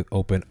accept you with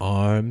open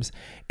arms?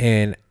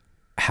 And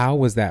how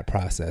was that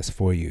process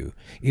for you?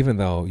 Even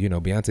though, you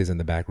know, Beyonce's in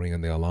the back ringing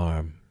the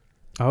alarm.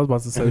 I was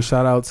about to say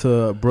shout out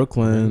to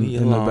Brooklyn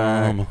in the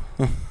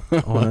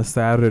back on a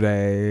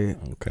Saturday.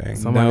 Okay.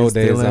 No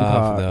days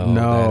off though.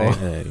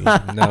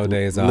 No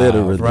days off.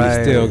 Literally.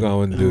 Right. Still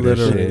going to do this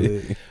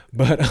shit.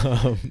 But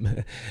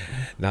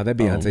now that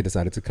Beyonce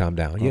decided to calm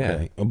down.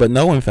 Okay. Yeah. But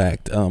no, in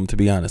fact, to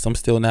be honest, I'm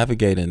still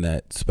navigating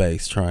that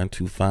space, trying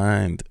to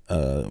find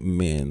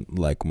men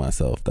like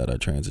myself that are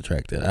trans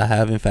attracted. I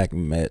have in fact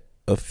met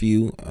a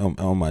few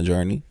on my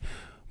journey,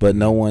 but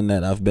no one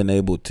that I've been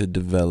able to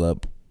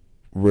develop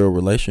real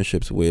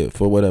relationships with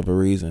for whatever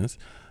reasons.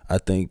 I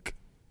think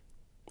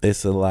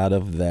it's a lot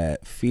of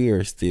that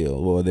fear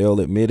still, or they'll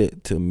admit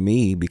it to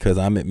me because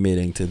I'm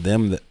admitting to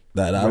them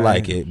that I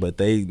like it, but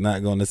they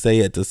not going to say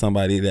it to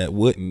somebody that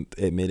wouldn't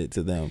admit it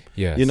to them.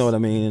 Yeah, you know what I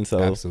mean? And so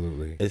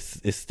absolutely,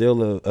 it's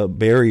still a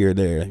barrier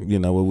there, you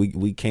know, where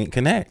we can't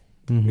connect.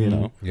 You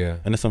know,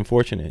 and it's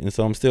unfortunate, and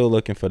so I'm still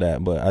looking for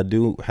that. But I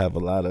do have a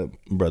lot of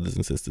brothers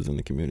and sisters in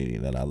the community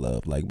that I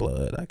love like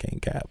blood. I can't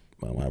cap.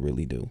 I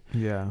really do.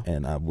 Yeah.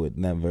 And I would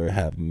never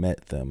have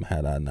met them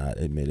had I not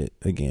admitted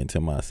again to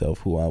myself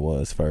who I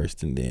was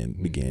first, and then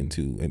began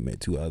to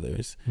admit to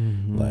others,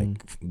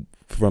 like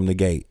from the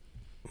gate.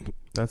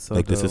 That's so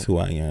like dope. This is who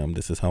I am.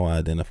 This is how I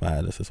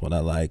identify. This is what I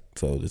like.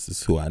 So this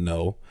is who I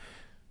know.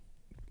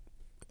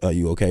 Are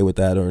you okay with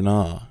that or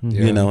not?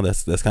 You know,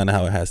 that's kind of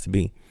how it has to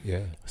be.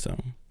 Yeah.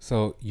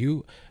 So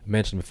you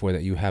mentioned before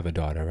that you have a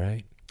daughter,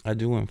 right? I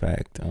do, in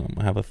fact.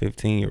 I have a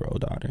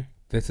 15-year-old daughter.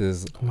 This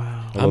is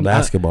a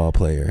basketball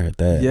player at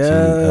that.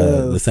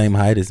 Yeah, the same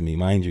height as me,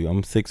 mind you.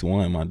 I'm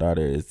 6'1". My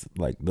daughter is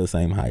like the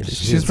same height as me.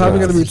 She's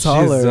probably gonna be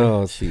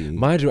taller.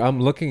 Mind you,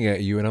 I'm looking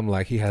at you and I'm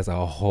like, he has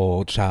a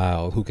whole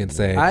child who can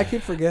say, I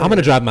keep forgetting. I'm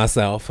gonna drive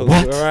myself. What?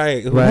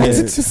 Right. What did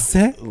you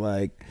say?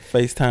 Like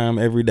FaceTime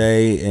every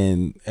day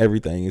and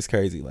everything is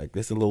crazy. Like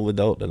this little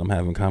adult that I'm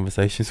having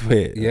conversations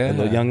with. Yeah, a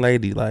little young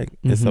lady. Like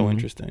it's so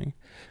interesting.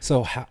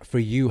 So for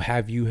you,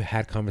 have you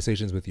had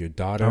conversations with your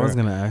daughter? I was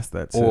going to ask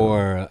that too.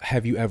 Or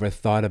have you ever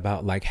thought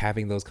about like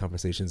having those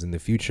conversations in the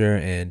future?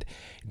 And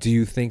do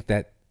you think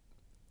that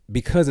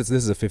because this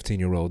is a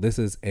 15-year-old, this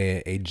is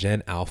a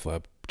Gen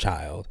Alpha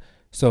child.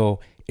 So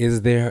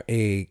is there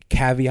a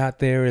caveat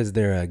there? Is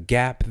there a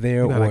gap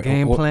there? Or a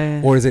game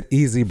plan? Or is it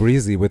easy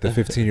breezy with a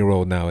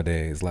 15-year-old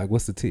nowadays? Like,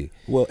 what's the tea?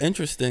 Well,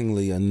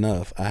 interestingly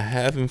enough, I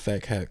have in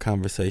fact had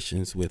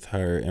conversations with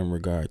her in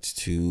regards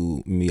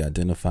to me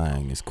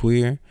identifying as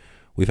queer.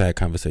 We've had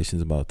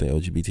conversations about the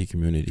LGBT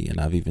community, and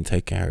I've even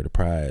taken her to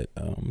Pride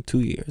 2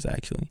 years,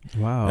 actually.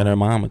 Wow. And her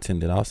mom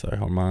attended also.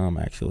 Her mom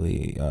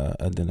actually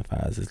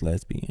identifies as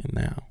lesbian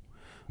now.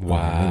 Wow.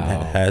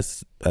 And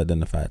has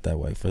identified that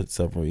way for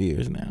several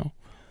years now.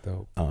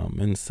 Dope.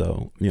 And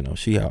so, you know,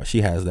 she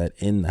has that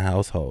in the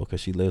household because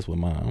she lives with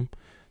mom.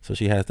 So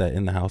she has that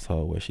in the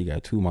household where she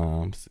got two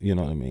moms, you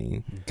know what I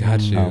mean?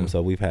 Got you.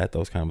 So we've had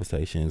those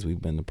conversations.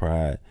 We've been to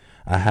Pride.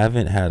 I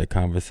haven't had a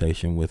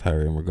conversation with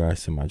her in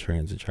regards to my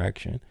trans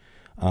attraction.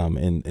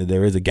 And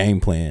there is a game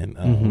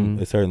plan.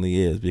 It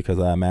certainly is, because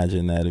I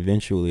imagine that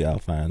eventually I'll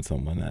find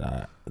someone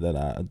that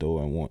I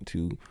adore and want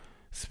to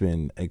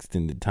spend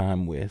extended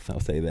time with.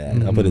 I'll say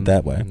that. I'll put it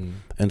that way.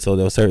 And so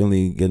they'll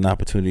certainly get an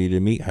opportunity to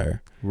meet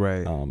her.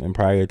 Right. And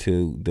prior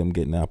to them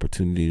getting the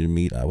opportunity to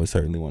meet, I would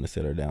certainly want to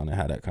sit her down and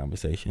have that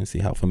conversation, see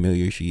how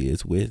familiar she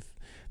is with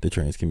the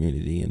trans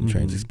community and the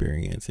trans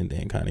experience, and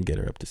then kind of get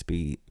her up to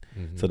speed,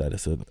 so that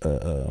it's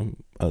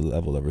a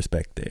level of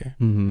respect there.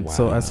 Wow.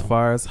 So as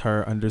far as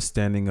her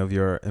understanding of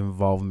your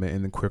involvement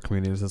in the queer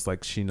community, it's just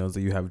like she knows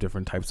that you have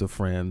different types of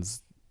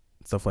friends,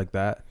 stuff like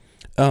that.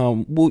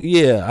 Well,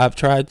 yeah, I've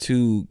tried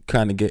to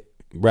kind of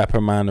wrap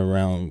her mind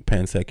around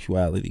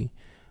pansexuality,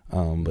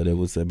 but it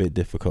was a bit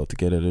difficult to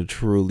get her to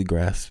truly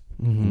grasp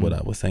what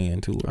I was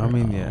saying to her. I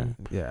mean,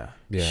 yeah.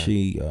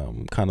 She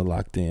kind of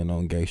locked in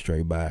on gay,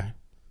 straight, bi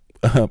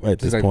at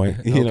this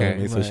point. You know what I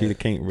mean? So she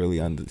can't really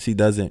she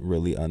doesn't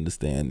really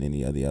understand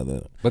any of the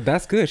other. But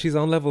that's good. She's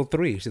on level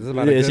 3. She's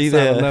about a good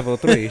solid level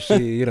 3.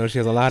 She she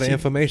has a lot of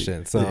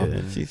information.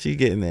 So she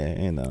getting there.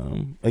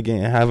 And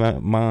again, having a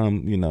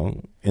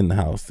mom, in the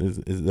house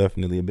is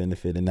definitely a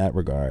benefit in that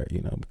regard,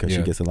 because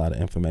she gets a lot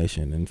of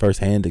information and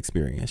firsthand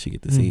experience. She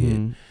get to see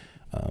it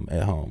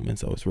at home, and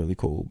so it's really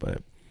cool.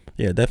 But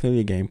yeah, definitely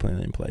a game plan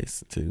in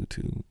place to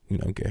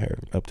get her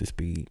up to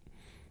speed,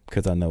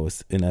 because I know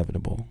it's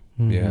inevitable.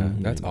 Yeah,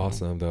 that's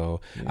awesome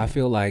though. I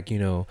feel like,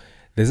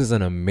 this is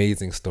an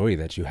amazing story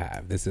that you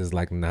have. This is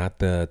like not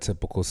the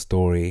typical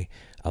story.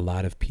 A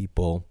lot of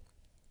people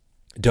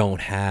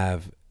don't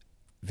have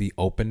the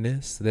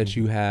openness that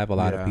you have. A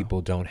lot of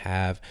people don't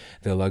have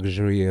the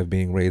luxury of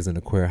being raised in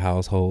a queer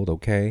household.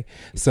 Okay.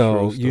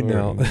 So,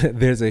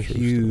 there's a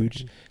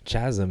huge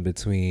chasm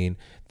between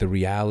the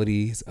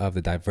realities of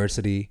the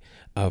diversity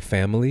of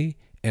family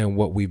and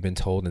what we've been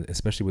told, and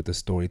especially with the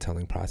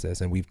storytelling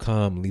process. And we've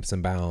come leaps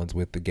and bounds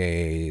with the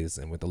gays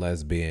and with the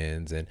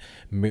lesbians and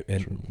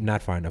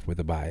not far enough with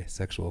the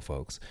bisexual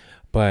folks.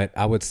 But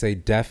I would say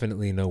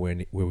definitely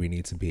nowhere where we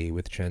need to be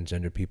with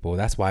transgender people.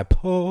 That's why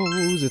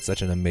Pose, it's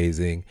such an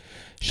amazing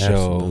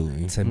show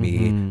to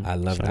me. I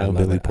love it. I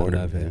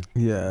love it.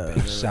 Yeah.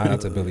 Big shout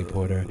out to Billy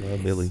Porter.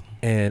 Love Billy.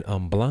 And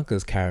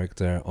Blanca's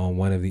character on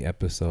one of the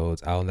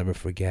episodes, I'll never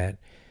forget,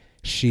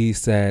 she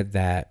said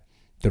that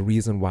the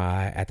reason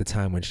why at the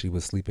time when she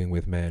was sleeping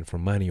with men for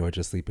money, or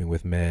just sleeping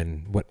with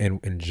men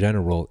in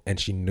general, and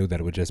she knew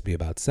that it would just be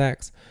about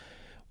sex,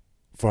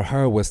 for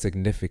her was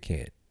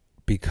significant,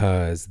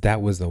 because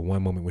that was the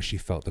one moment where she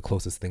felt the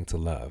closest thing to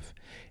love.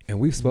 And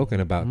we've spoken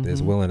about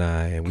this, Will and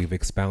I, and we've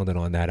expounded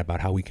on that, about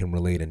how we can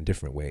relate in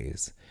different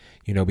ways,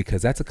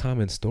 because that's a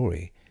common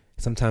story.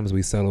 Sometimes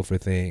we settle for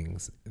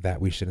things that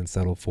we shouldn't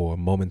settle for,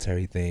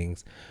 momentary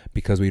things,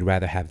 because we'd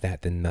rather have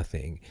that than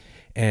nothing.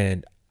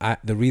 And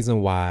the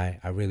reason why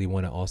I really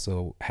want to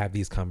also have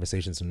these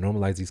conversations and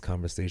normalize these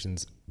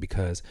conversations,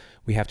 because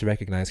we have to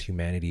recognize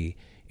humanity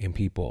in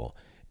people.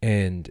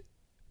 And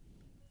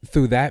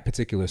through that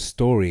particular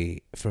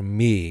story, for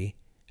me,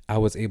 I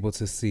was able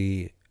to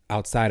see,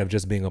 outside of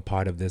just being a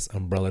part of this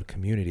umbrella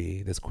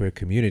community, this queer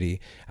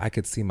community, I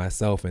could see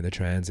myself in the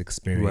trans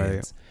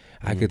experience.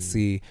 Right. I could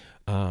see,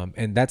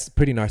 and that's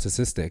pretty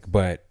narcissistic,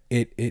 but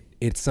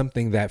it's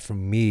something that for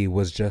me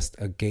was just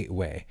a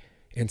gateway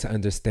into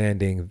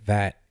understanding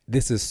that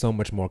this is so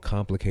much more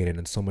complicated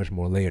and so much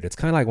more layered. It's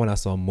kind of like when I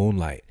saw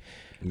Moonlight.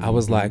 I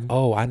was like,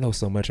 oh, I know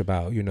so much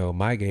about,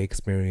 my gay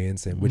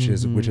experience, and which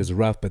is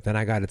rough. But then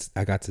I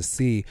got to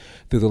see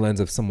through the lens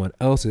of someone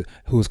else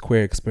whose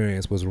queer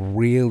experience was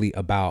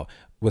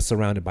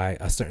surrounded by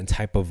a certain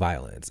type of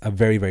violence, a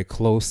very, very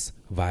close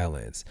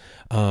violence,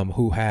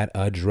 who had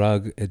a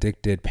drug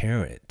addicted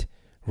parent,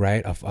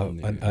 right?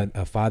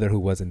 A father who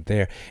wasn't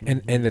there.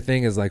 And the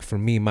thing is, like, for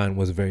me, mine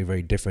was very,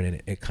 very different.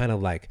 And it kind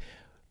of like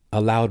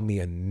allowed me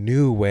a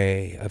new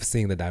way of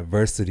seeing the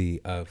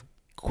diversity of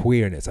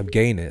queerness, of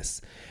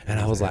gayness. And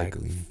I was like,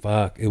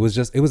 fuck, it was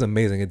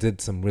amazing. It did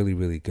some really,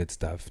 really good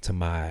stuff to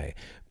my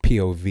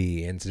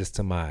POV and just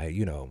to my,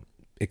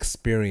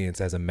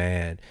 experience as a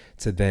man,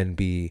 to then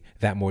be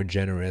that more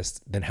generous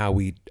than how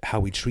we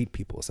treat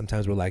people.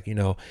 Sometimes we're like,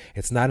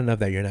 it's not enough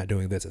that you're not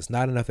doing this. It's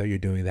not enough that you're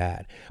doing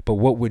that. But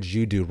what would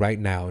you do right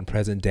now in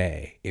present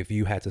day if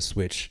you had to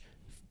switch,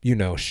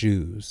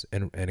 shoes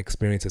and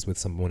experiences with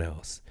someone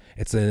else?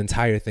 It's an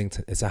entire thing.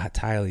 It's an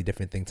entirely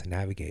different thing to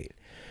navigate.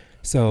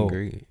 So,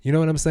 Agreed. You know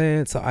what I'm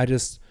saying?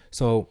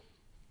 So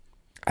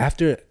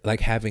after like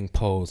having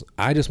Pose,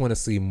 I just want to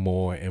see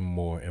more and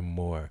more and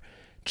more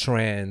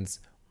trans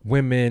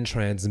women,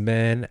 trans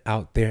men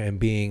out there and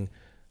being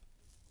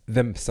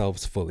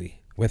themselves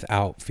fully,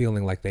 without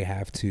feeling like they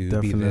have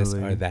to be this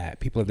or that.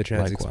 People of the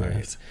trans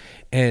experience.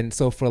 And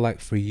so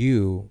for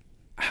you,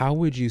 how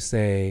would you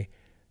say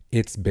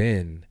it's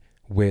been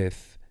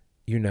with,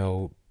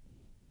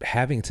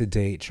 having to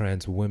date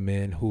trans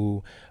women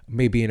who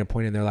may be in a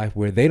point in their life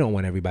where they don't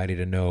want everybody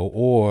to know,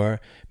 or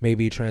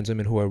maybe trans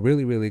women who are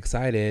really, really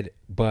excited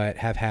but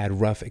have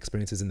had rough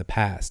experiences in the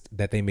past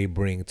that they may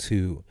bring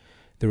to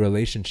the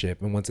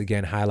relationship, and once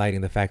again highlighting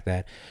the fact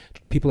that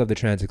people of the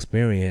trans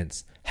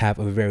experience have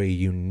a very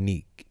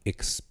unique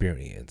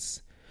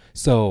experience.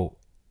 So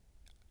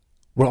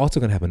we're also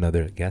going to have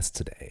another guest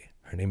today.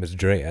 Her name is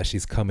DREYA.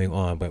 She's coming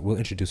on, but we'll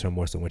introduce her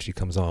more so when she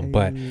comes on.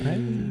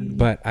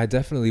 But I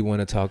definitely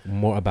want to talk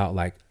more about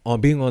like on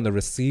being on the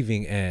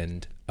receiving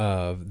end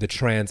of the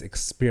trans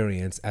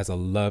experience as a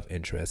love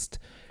interest.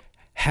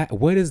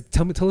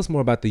 Tell us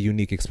more about the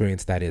unique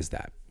experience that is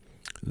that.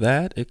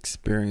 That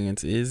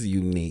experience is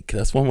unique.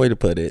 That's one way to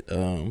put it.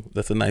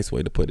 That's a nice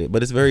way to put it.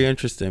 But it's very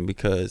interesting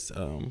because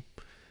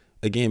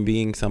again,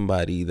 being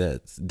somebody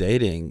that's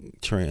dating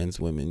trans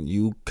women,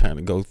 you kind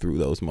of go through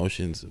those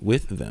motions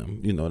with them.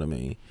 You know what I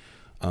mean?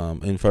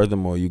 And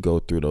furthermore, you go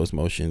through those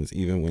motions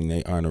even when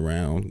they aren't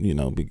around, you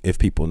know, if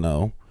people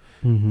know.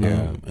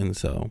 Yeah. And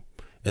so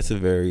it's a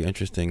very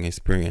interesting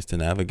experience to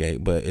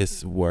navigate, but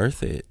it's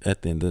worth it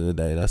at the end of the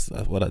day. That's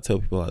what I tell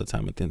people all the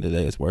time. At the end of the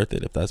day, it's worth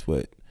it.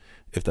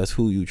 If that's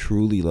who you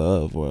truly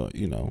love, or,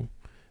 you know,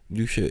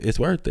 it's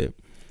worth it.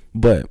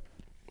 But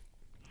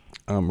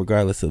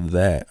regardless of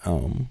that,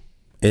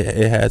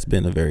 it has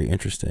been a very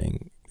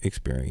interesting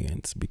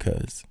experience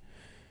because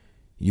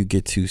you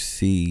get to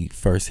see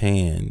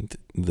firsthand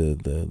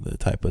the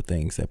type of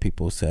things that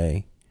people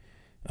say,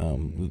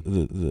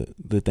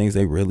 the things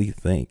they really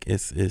think.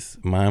 It's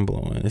mind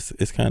blowing.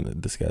 It's kind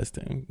of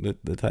disgusting,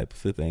 the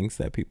types of things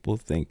that people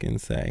think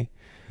and say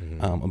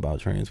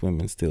about trans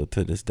women still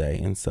to this day.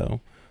 And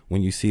so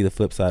when you see the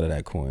flip side of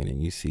that coin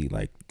and you see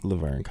like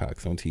Laverne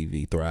Cox on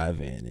TV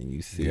thriving, and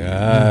you see, you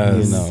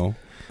know,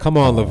 come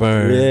on,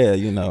 Laverne. Yeah,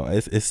 you know,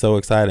 it's so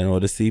exciting.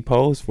 Or to see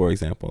Pose, for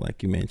example,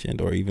 like you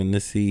mentioned, or even to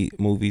see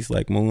movies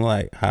like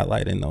Moonlight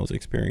highlighting those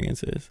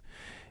experiences.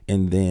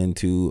 And then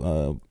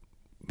to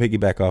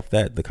piggyback off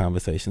that, the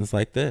conversations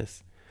like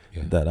this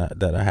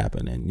that are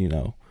happening, you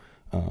know,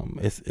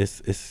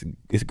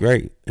 it's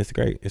great. It's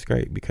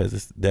great because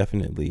it's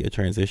definitely a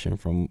transition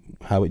from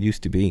how it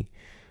used to be.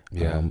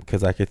 Yeah,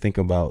 because I could think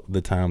about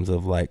the times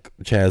of like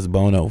Chaz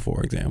Bono,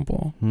 for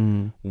example,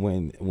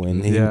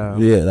 when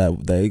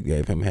they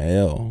gave him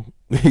hell.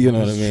 You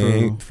know what I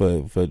mean?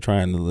 For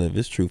trying to live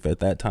his truth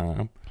at that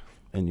time.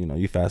 And you know,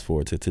 you fast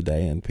forward to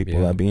today, and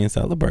people are being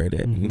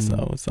celebrated, and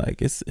so it's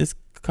like it's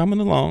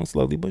coming along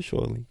slowly but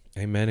surely.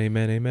 Amen,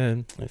 amen,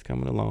 amen. It's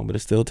coming along, but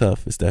it's still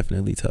tough. It's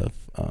definitely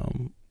tough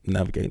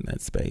navigating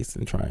that space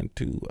and trying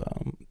to,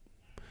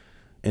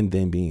 and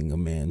then being a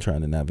man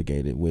trying to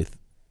navigate it with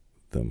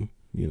them.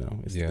 You know,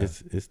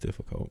 it's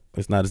difficult.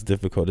 It's not as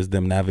difficult as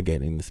them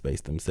navigating the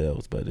space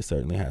themselves, but it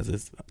certainly has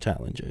its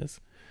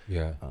challenges.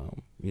 Yeah.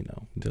 You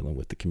know, dealing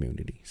with the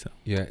community. So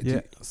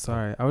yeah.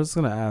 Sorry, I was just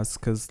gonna ask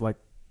because like,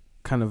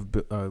 kind of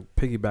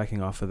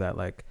piggybacking off of that,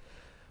 like,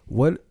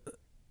 what,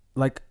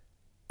 like,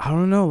 I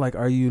don't know, like,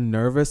 are you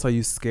nervous? Are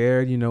you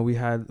scared? You know, we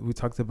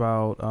talked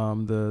about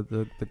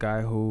the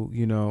guy who,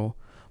 you know,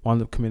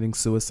 wound up committing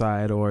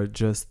suicide, or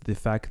just the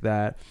fact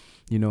that,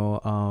 you know,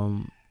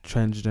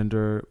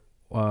 transgender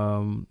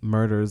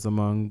murders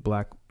among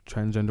Black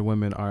transgender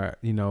women are,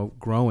 you know,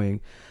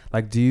 growing.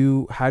 Like,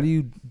 how do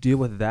you deal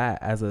with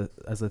that as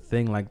a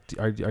thing? Like,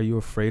 are you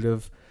afraid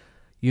of,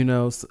 you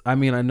know, I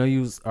mean, I know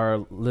you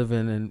are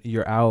living and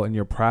you're out and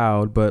you're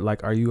proud, but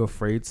like, are you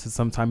afraid to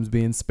sometimes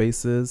be in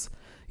spaces,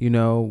 you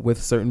know, with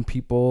certain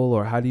people?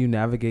 Or how do you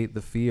navigate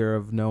the fear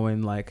of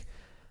knowing like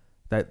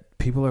that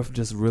people are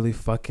just really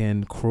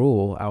fucking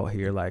cruel out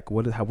here? Like,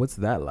 what's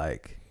that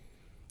like?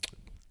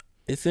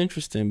 It's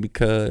interesting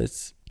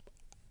because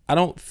I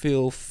don't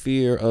feel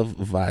fear of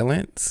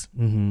violence,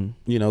 you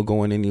know,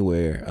 going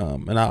anywhere.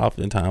 And I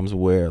oftentimes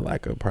wear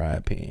like a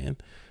pride pin.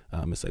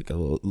 It's like a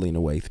little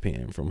Lena Waithe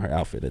pin from her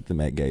outfit at the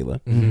Met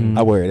Gala.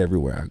 I wear it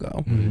everywhere I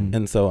go.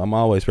 And so I'm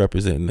always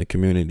representing the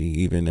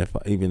community, even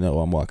though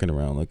I'm walking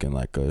around looking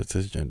like a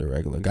cisgender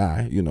regular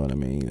guy. You know what I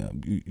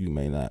mean? You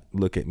may not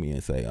look at me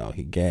and say, oh,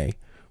 he gay.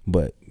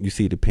 But you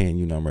see the pin,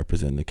 you know, I'm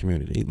representing the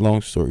community.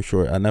 Long story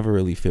short, I never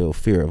really feel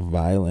fear of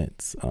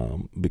violence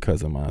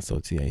because of my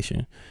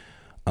association.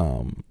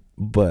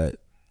 But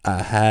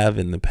I have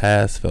in the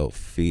past felt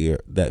fear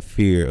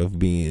of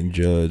being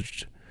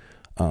judged,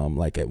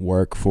 like at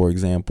work, for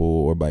example,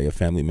 or by your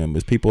family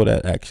members, people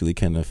that actually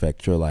can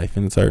affect your life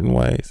in certain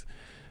ways.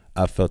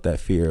 I felt that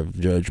fear of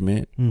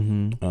judgment.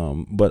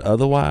 But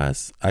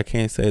otherwise, I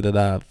can't say that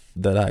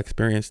I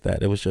experienced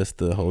that. It was just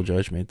the whole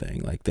judgment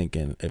thing, like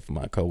thinking if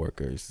my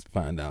coworkers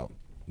find out,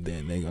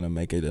 then they're gonna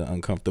make it an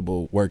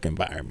uncomfortable work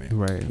environment.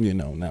 Right. You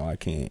know, now I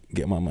can't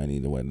get my money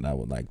the way that I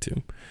would like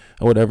to,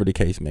 or whatever the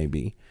case may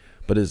be.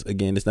 But it's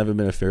never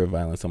been a fear of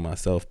violence on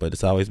myself, but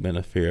it's always been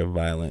a fear of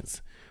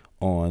violence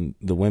on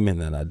the women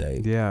that I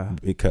date. Yeah.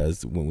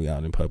 Because when we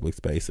out in public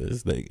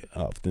spaces,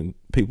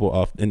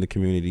 people in the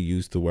community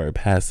use the word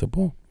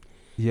passable.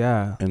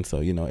 Yeah. And so,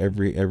 you know,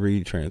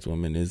 every trans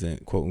woman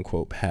isn't quote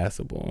unquote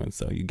passable. And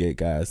so you get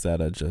guys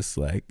that are just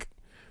like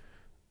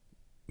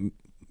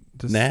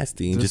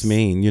nasty and just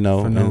mean, you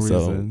know. And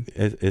so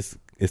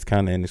it's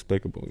kind of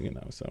inexplicable, you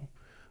know. So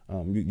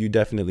You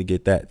definitely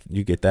get that.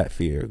 You get that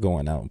fear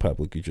going out in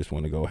public. You just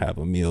want to go have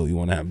a meal. You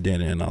want to have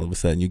dinner, and all of a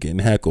sudden you're getting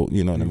heckled.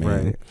 You know what I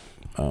mean?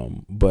 Right.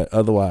 But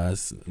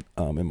otherwise,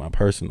 in my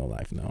personal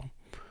life, no.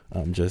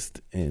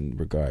 Just in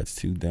regards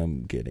to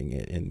them getting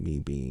it and me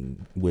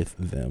being with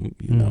them,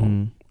 you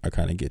know, I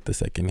kind of get the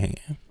second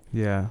hand.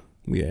 Yeah.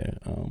 Yeah.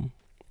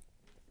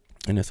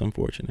 And it's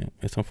unfortunate.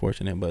 It's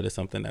unfortunate, but it's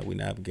something that we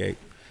navigate.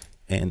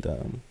 And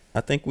I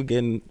think we're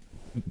getting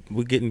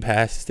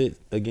past it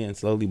again,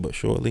 slowly but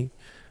surely.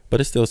 But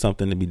it's still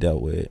something to be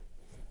dealt with.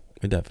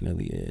 It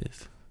definitely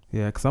is.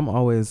 Yeah, because I'm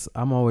always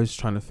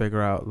trying to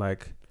figure out,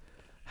 like,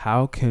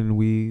 how can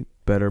we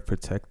better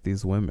protect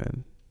these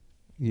women,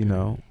 you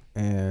know?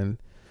 And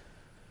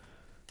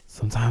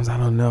sometimes I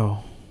don't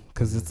know,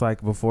 because it's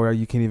like before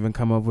you can even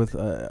come up with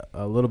a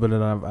little bit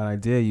of an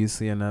idea, you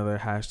see another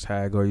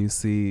hashtag or you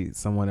see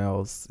someone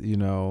else, you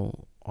know,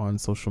 on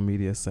social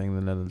media saying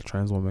that another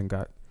trans woman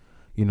got,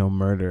 you know,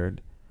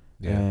 murdered.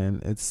 Yeah.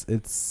 And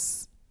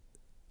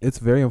it's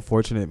very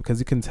unfortunate because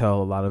you can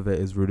tell a lot of it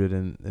is rooted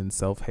in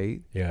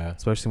self-hate. Yeah.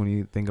 Especially when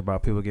you think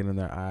about people getting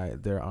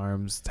their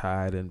arms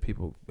tied and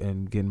people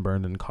and getting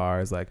burned in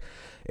cars. Like,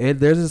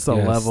 there's just a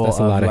level of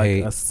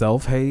like a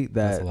self-hate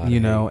that, you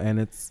know, and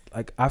it's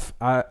like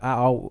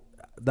I'll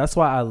that's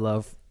why I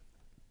love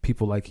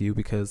people like you,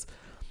 because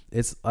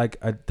it's like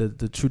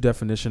the true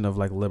definition of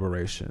like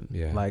liberation.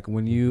 Yeah. Like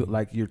when you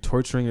like you're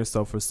torturing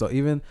yourself for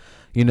even,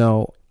 you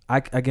know, I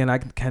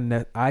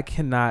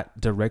cannot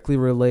directly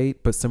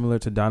relate, but similar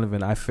to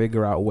Donovan, I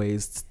figure out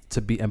ways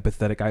to be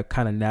empathetic. I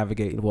kind of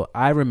navigate. Well,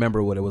 I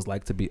remember what it was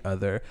like to be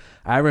other.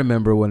 I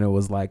remember when it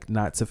was like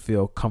not to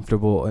feel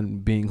comfortable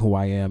in being who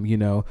I am, you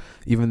know,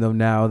 even though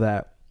now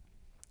that,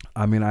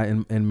 I mean,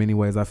 in many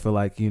ways, I feel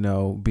like, you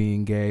know,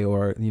 being gay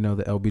or, you know,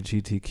 the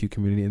LGBTQ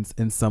community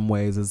in some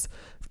ways is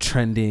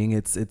trending.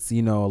 It's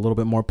you know, a little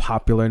bit more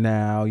popular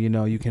now, you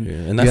know, you can,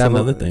 and that's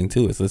another thing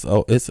too. It's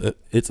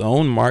its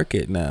own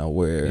market now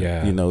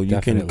where, you know, you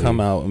can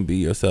come out and be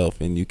yourself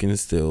and you can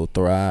still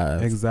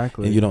thrive.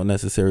 Exactly. And you don't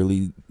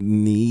necessarily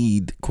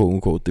need, quote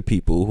unquote, the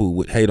people who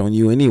would hate on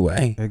you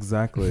anyway.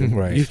 Exactly.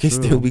 Right. You can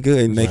still be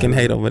good and they can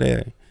hate over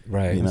there.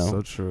 Right. You know?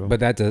 So true.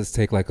 But that does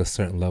take like a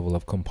certain level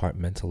of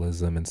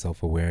compartmentalism and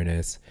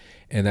self-awareness.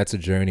 And that's a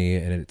journey,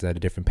 and it's at a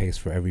different pace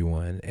for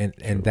everyone.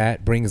 And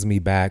that brings me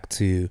back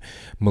to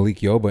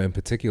Malik Yoba in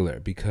particular,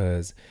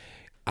 because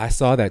I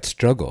saw that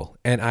struggle.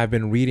 And I've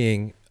been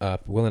reading,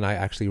 Will and I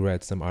actually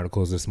read some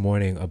articles this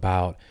morning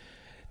about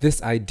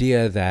this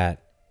idea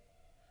that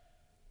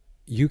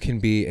you can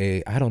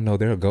be I don't know,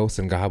 there are ghosts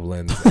and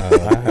goblins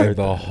in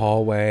the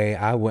hallway.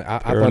 I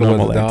thought it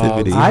was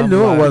dogs. I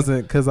knew it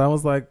wasn't, because I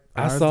was like,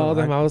 I saw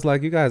them. I was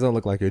like, you guys don't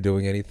look like you're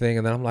doing anything.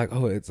 And then I'm like,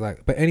 oh, it's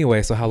like, but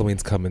anyway, so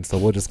Halloween's coming. So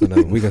we're just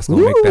gonna make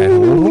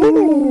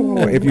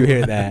that, if you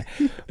hear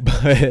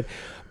that.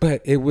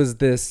 But it was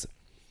this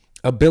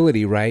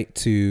ability, right,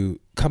 to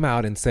come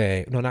out and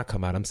say, no, not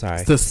come out, I'm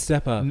sorry, to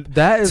step up.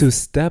 That is to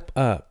step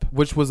up,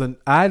 which was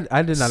I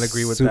did not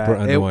agree with that. Super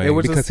annoying, it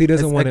was because he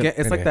doesn't want to.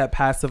 It's like that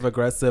passive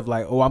aggressive,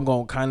 like, oh, I'm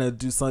gonna kind of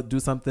do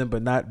something,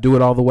 but not do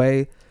it all the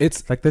way.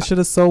 It's like this shit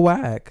is so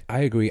whack. I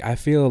agree. I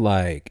feel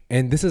like,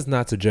 and this is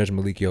not to judge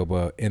Malik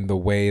Yoba in the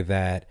way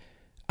that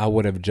I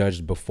would have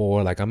judged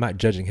before. Like, I'm not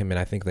judging him, and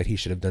I think that he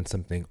should have done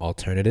something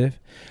alternative.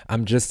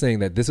 I'm just saying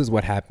that this is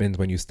what happens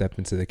when you step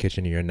into the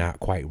kitchen and you're not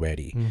quite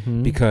ready,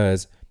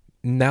 because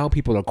now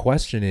people are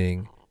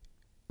questioning,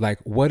 like,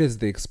 what is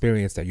the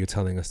experience that you're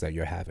telling us that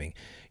you're having?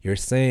 You're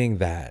saying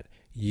that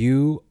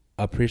you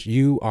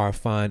are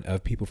fond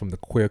of people from the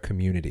queer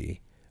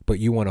community, but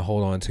you want to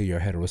hold on to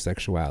your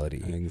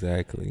heterosexuality.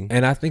 Exactly.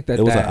 And I think that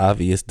it was an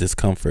obvious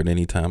discomfort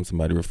anytime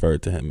somebody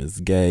referred to him as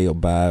gay or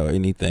bi or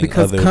anything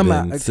other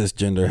than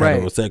cisgender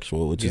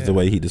heterosexual, which is the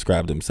way he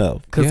described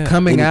himself. Because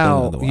coming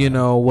out, you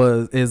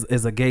know,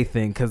 is a gay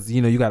thing, because,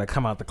 you know, you got to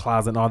come out the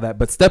closet and all that.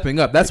 But stepping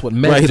up, that's what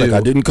men do. Like,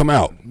 I didn't come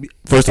out.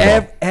 First of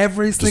all,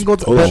 every single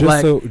time,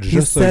 like,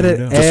 he said it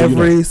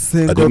every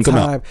single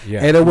time,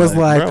 and it was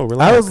like,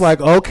 I was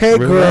like, okay,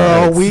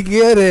 girl, we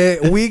get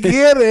it,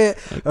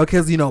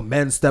 because, you know,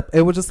 men step.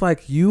 It was just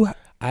like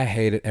I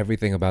hated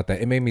everything about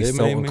that. It made me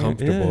so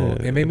uncomfortable.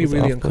 It made me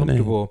really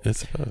uncomfortable.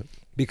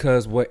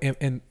 Because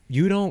and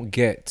you don't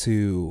get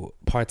to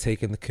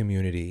partake in the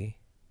community.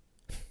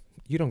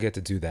 You don't get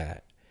to do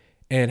that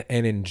and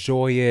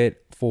enjoy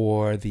it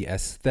for the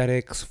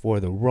aesthetics,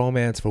 for the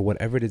romance, for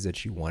whatever it is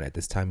that you want at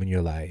this time in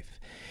your life,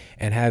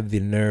 and have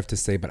the nerve to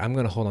say, but I'm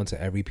going to hold on to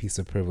every piece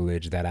of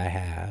privilege that I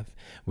have,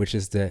 which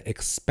is to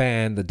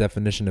expand the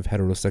definition of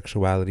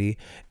heterosexuality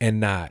and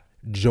not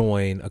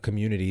join a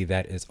community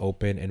that is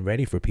open and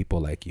ready for people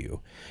like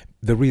you.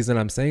 The reason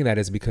I'm saying that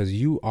is because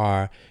you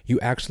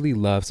actually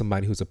love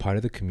somebody who's a part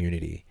of the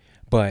community.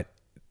 But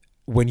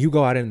when you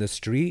go out in the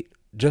street,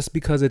 just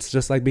because it's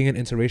just like being an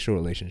interracial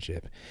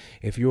relationship,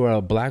 if you are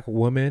a black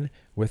woman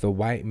with a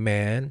white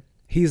man,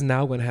 he's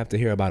now going to have to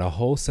hear about a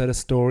whole set of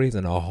stories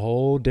and a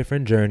whole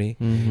different journey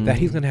that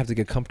he's going to have to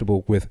get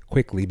comfortable with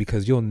quickly,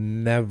 because you'll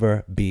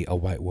never be a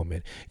white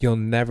woman. You'll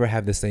never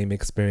have the same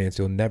experience.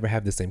 You'll never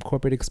have the same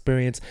corporate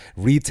experience,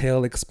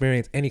 retail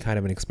experience, any kind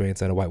of an experience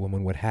that a white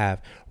woman would have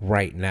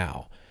right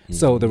now.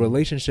 So the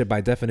relationship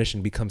by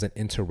definition becomes an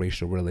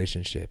interracial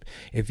relationship.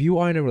 If you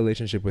are in a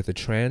relationship with a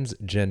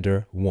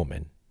transgender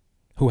woman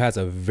who has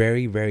a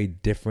very, very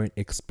different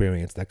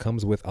experience that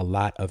comes with a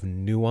lot of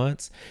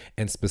nuance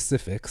and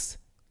specifics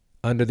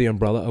under the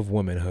umbrella of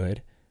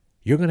womanhood,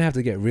 you're going to have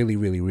to get really,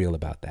 really real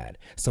about that.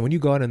 So when you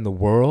go out in the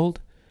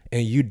world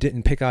and you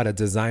didn't pick out a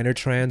designer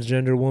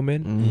transgender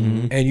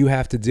woman and you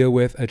have to deal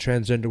with a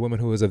transgender woman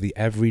who is of the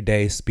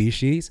everyday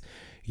species,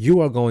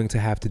 you are going to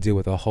have to deal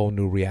with a whole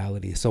new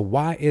reality. So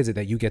why is it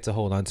that you get to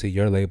hold on to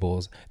your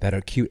labels that are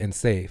cute and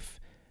safe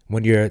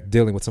when you're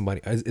dealing with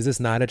somebody? Is this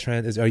not a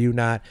trans? Are you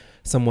not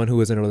someone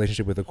who is in a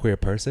relationship with a queer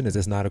person? Is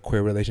this not a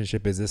queer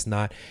relationship? Is this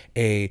not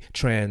a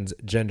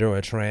transgender or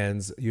a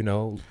trans,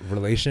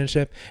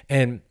 relationship?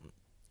 And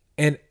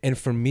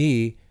for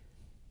me,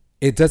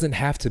 it doesn't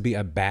have to be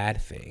a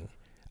bad thing.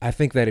 I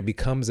think that it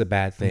becomes a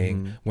bad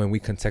thing when we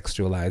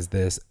contextualize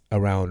this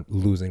around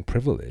losing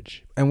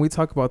privilege. And we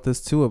talk about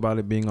this too, about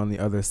it being on the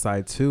other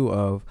side too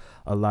of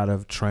a lot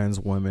of trans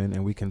women,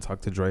 and we can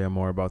talk to DREYA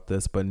more about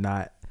this, but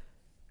not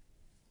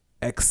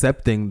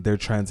accepting their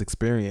trans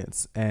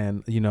experience.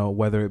 And,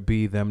 whether it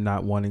be them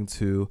not wanting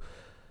to,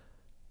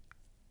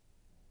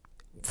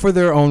 for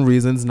their own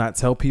reasons, not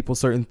tell people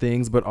certain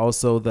things, but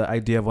also the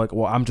idea of like,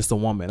 well, I'm just a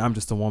woman.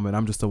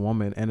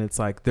 And it's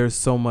like, there's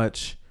so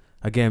much,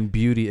 again,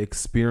 beauty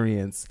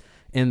experience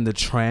in the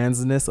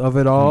transness of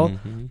it all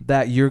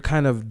that you're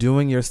kind of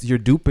you're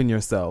duping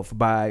yourself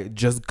by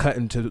just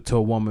cutting to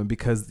a woman,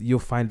 because you'll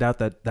find out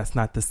that that's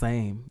not the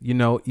same.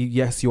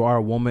 Yes, you are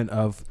a woman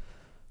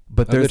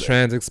but there's the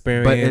trans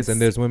experience,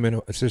 and there's women,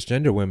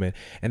 cisgender women,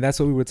 and that's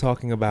what we were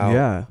talking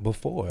about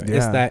before.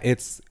 Yeah.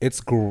 It's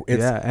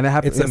and it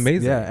happens. It's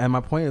amazing. Yeah, and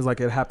my point is,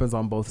 like, it happens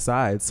on both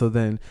sides. So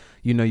then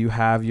you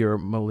have your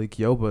Malik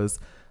Yobas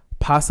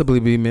possibly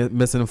be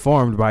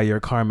misinformed by your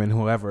Carmen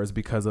whoever's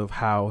because of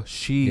how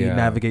she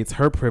navigates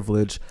her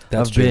privilege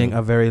of being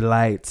a very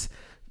light,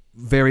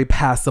 very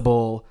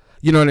passable.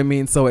 You know what I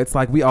mean? So it's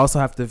like we also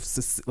have to,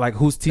 like,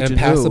 who's teaching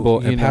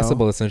passable, who? And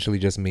passable essentially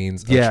just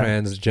means a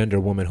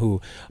transgender woman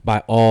who,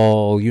 by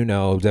all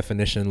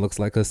definition, looks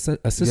like a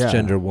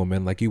cisgender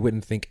woman. Like, you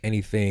wouldn't think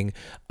anything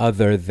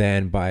other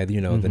than by the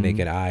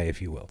naked eye,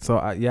 if you will. So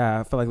I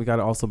feel like we got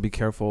to also be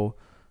careful,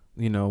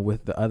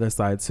 with the other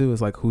side too.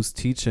 Is like, who's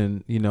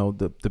teaching?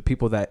 The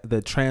people that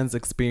the trans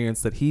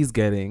experience that he's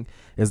getting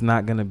is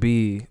not going to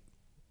be,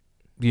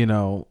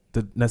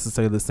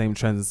 necessarily the same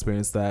trans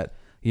experience that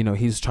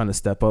he's trying to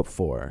step up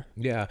for.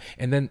 Yeah.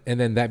 And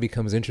then that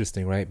becomes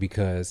interesting, right?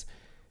 Because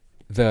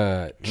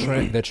that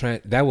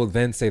will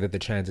then say that the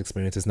trans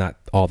experience is not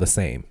all the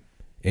same.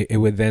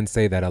 It would then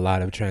say that a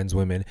lot of trans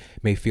women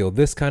may feel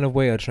this kind of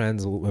way,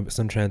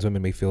 some trans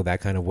women may feel that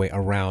kind of way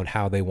around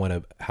how they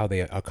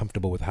are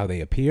comfortable with how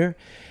they appear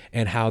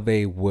and how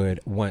they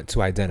would want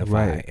to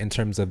identify in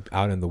terms of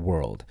out in the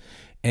world.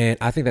 And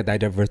I think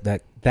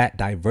that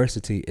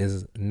diversity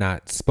is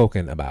not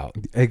spoken about.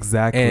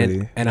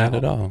 Exactly. And not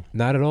at all.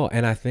 Not at all.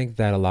 And I think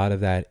that a lot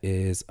of that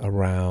is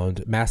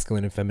around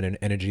masculine and feminine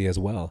energy as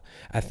well.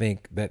 I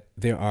think that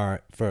there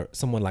are, for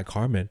someone like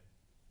Carmen,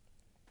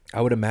 I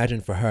would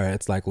imagine for her,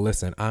 it's like,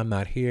 listen, I'm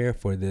not here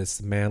for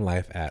this man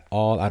life at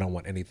all. I don't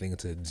want anything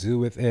to do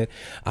with it.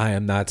 I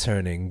am not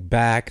turning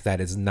back. That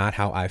is not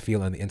how I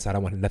feel on the inside. I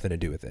want nothing to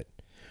do with it.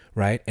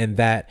 Right. And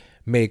that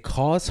may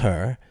cause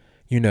her,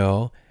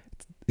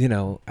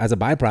 as a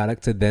byproduct,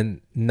 to then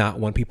not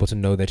want people to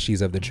know that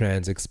she's of the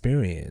trans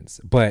experience.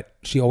 But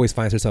she always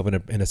finds herself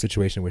in a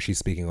situation where she's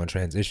speaking on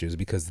trans issues,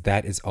 because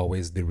that is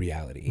always the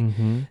reality.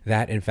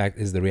 That, in fact,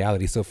 is the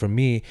reality. So for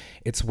me,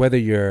 it's whether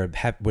you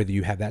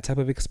have that type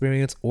of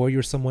experience or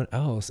you're someone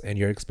else, and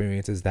your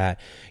experience is that,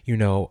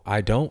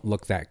 I don't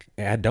look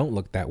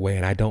that way,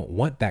 and I don't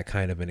want that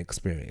kind of an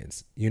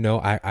experience.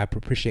 I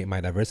appreciate my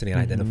diversity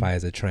and identify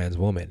as a trans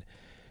woman.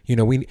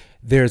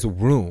 There's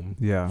room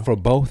for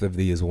both of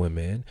these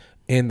women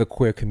in the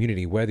queer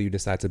community. Whether you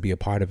decide to be a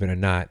part of it or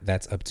not,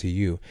 that's up to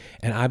you.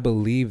 And I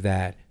believe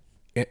that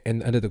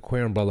and under the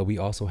queer umbrella, we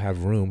also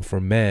have room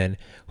for men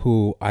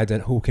who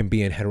can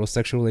be in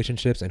heterosexual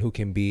relationships and who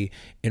can be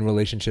in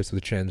relationships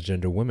with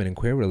transgender women in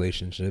queer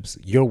relationships.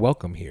 You're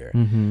welcome here.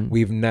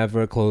 We've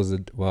never closed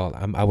it. Well,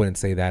 I wouldn't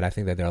say that. I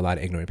think that there are a lot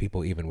of ignorant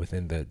people even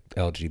within the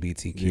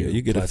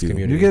LGBTQ plus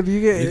community. You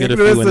get a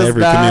few in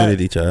every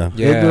community, child.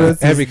 Yeah,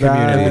 every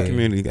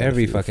community,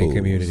 every fucking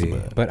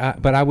community.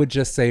 But I would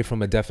just say,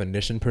 from a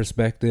definition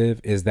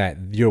perspective, is that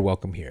you're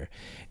welcome here.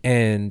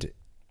 And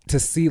to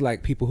see,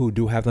 like, people who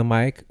do have the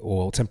mic,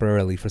 or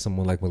temporarily for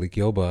someone like Malik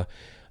Yoba,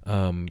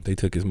 they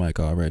took his mic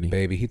already.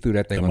 Baby, he threw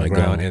that thing on the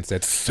ground and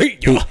said, "See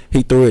ya."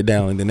 He threw it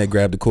down, and then they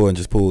grabbed the cord and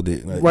just pulled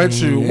it. Like, what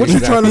you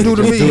trying to do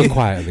to me? Do it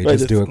quietly.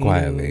 Just do it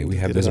quietly. We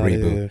have this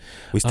reboot.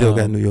 We still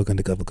got New York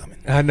Undercover coming.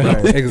 I know,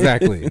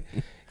 exactly.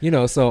 You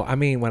know, so I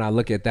mean, when I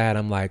look at that,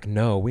 I'm like,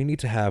 no, we need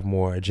to have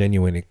more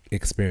genuine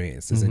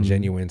experiences and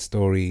genuine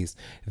stories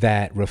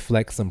that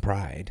reflect some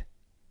pride.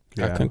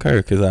 I concur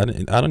because I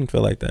didn't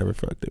feel like that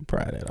reflected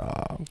pride at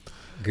all.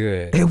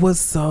 Good. It was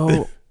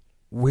so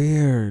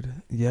weird.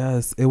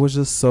 Yes, it was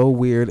just so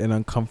weird and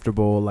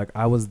uncomfortable. Like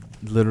I was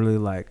literally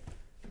like,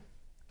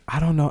 I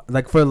don't know.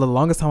 Like for the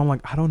longest time, I'm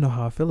like, I don't know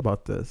how I feel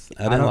about this.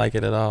 I didn't like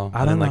it at all.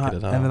 I didn't like like it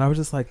at all. And then I was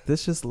just like,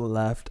 this just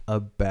left a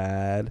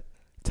bad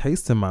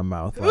taste in my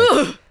mouth.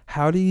 Like,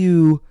 how do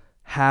you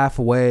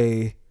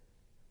halfway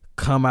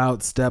come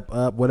out, step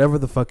up, whatever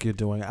the fuck you're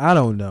doing? I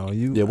don't know.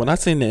 When I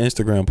seen the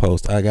Instagram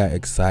post, I got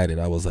excited.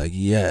 I was like,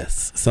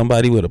 yes,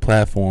 somebody with a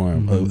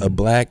platform, a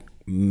black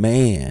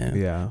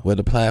man with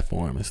a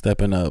platform is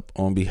stepping up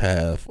on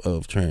behalf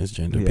of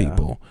transgender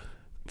people.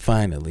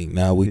 Finally,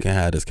 now we can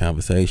have this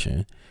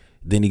conversation.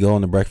 Then he go on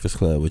the Breakfast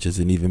Club, which is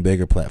an even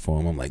bigger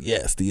platform. I'm like,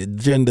 yes, the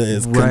agenda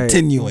is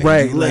continuing.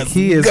 Right, like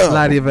he is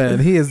not even.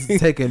 He is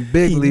taking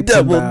big leaps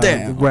and bounds.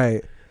 Down.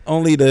 Right.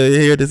 Only to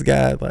hear this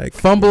guy like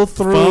fumble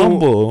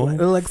through.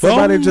 Like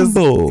somebody just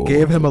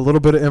gave him a little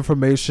bit of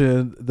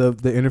information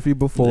the interview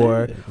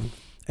before. Yeah.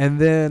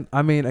 And then,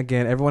 I mean,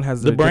 again, everyone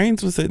has the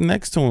brains was sitting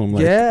next to him,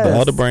 like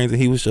all the brains,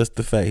 and he was just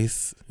the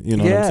face. You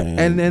know what I'm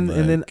saying? And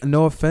then,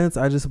 no offense,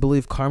 I just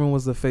believe Carmen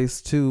was the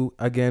face too.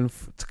 Again,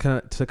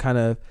 to kind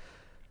of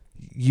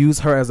use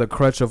her as a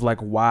crutch of like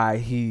why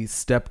he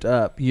stepped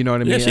up. You know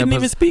what I mean? Yeah, she didn't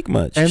even speak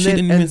much. And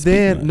then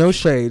no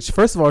shade.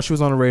 First of all, she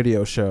was on a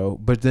radio show,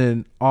 but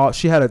then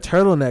she had a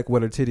turtleneck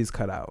with her titties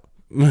cut out.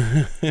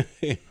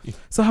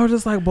 So I was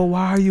just like, but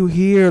why are you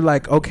here?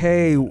 Like,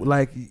 okay,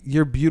 like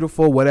you're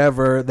beautiful,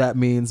 whatever that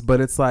means,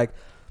 but it's like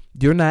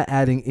you're not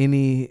adding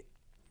anything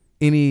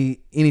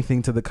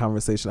to the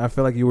conversation. I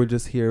feel like you were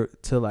just here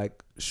to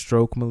like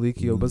stroke Malik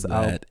Yoba's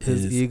out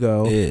his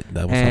ego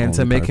and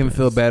to make him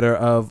feel better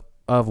of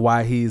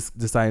why he's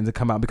deciding to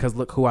come out, because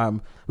look who I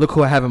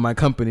have in my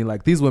company.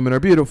 Like, these women are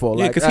beautiful.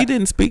 Yeah, because he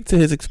didn't speak to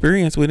his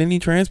experience with any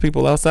trans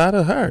people outside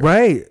of her.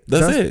 Right.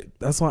 That's it.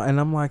 That's why. And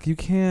I'm like, you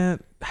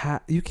can't.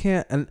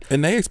 And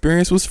their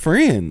experience was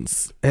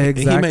friends.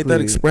 Exactly. And he made that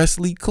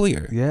expressly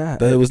clear. Yeah.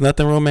 That there was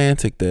nothing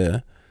romantic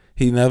there.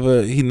 He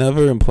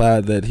never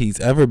implied that he's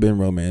ever been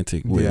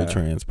romantic with a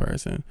trans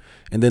person.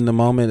 And then the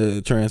moment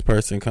a trans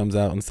person comes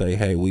out and say,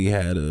 hey, we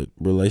had a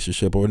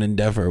relationship or an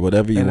endeavor,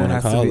 whatever you want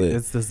to call it.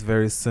 It's this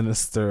very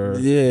sinister.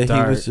 Yeah,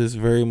 dark. He was just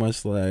very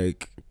much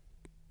like,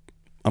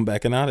 I'm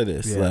backing out of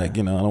this. Yeah. Like,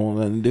 I don't want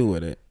nothing to do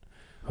with it.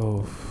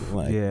 Oh,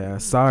 like, yeah.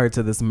 Sorry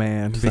to this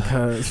man,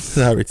 because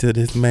sorry to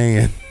this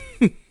man.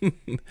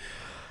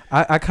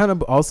 I kind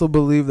of also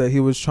believe that he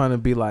was trying to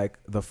be like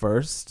the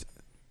first.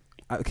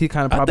 He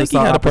kind of probably saw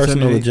he had a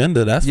personal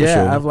agenda. That's for sure.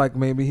 Yeah, I've like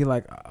maybe he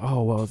like,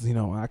 oh well,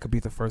 I could be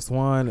the first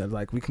one, and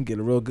like we can get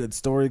a real good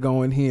story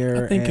going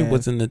here. I think it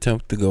was an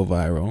attempt to go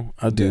viral.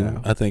 I do. Yeah.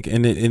 I think,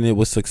 and it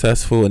was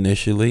successful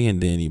initially,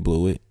 and then he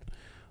blew it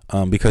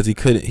because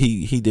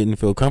he didn't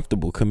feel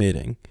comfortable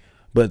committing.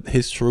 But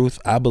his truth,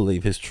 I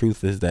believe, is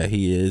that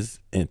he is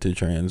into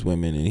trans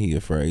women, and he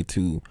afraid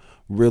to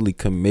really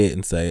commit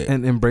and say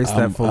and embrace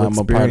that full experience.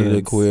 I'm a part of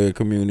the queer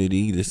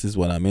community. This is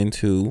what I'm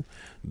into.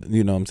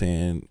 You know what I'm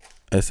saying?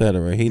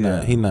 Etc. He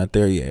not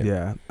there yet.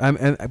 Yeah,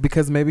 and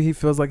because maybe he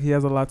feels like he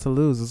has a lot to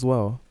lose as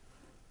well.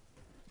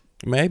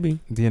 Maybe.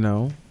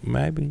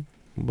 Maybe,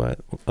 but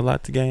a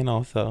lot to gain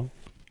also.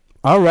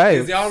 All right,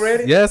 is y'all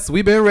ready? Yes,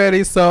 we've been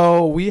ready.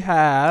 So we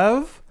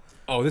have.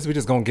 Oh, we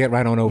just gonna get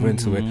right on over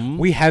into it.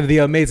 We have the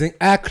amazing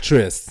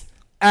actress,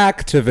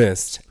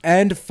 activist,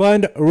 and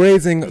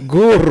fundraising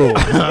guru,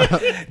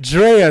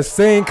 DREYA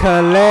Singh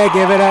Khaled.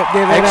 Give it up,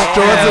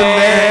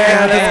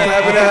 extraordinaire. Let's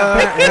clap it up.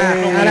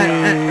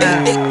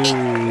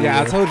 Yeah,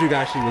 I told you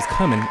guys she was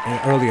coming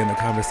early in the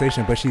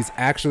conversation, but she's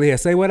actually here.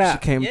 Say what up.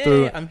 She came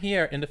through. I'm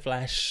here in the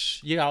flesh.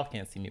 You all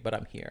can't see me, but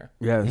I'm here.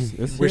 Yes,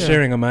 we're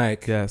sharing a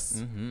mic.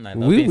 Yes, I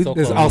love being so close.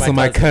 This is also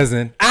my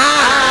cousin. Hey,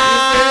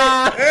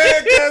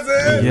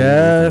 cousin.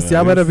 Yes,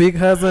 y'all better be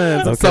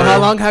cousins. Okay. So how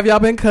long have y'all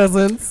been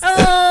cousins?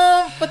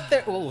 But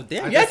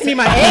damn, you asked me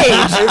my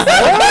age.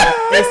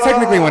 It's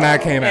technically when I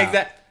came out.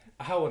 Exactly.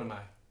 How old am I?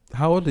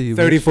 How old are you?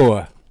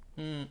 34.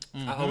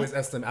 I always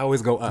estimate. I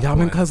always go up. Y'all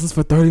been cousins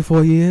for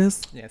 34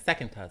 years? Yeah,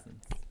 second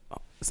cousins.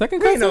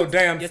 Second cousin? No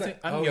damn.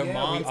 I'm your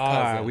mom's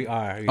cousin. We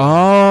are.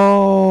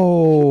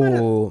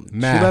 Oh,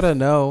 math. You better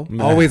know.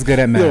 Math. Always good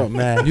at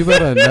math. You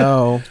better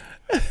know.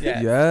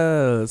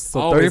 Yes.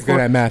 So always 34,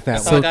 good at math. That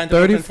so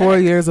 34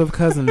 years of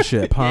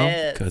cousinship, huh?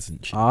 Yes.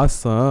 Cousinship.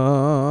 Awesome.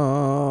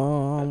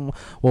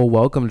 Well,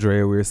 welcome,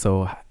 DREYA. We're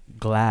so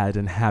glad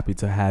and happy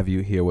to have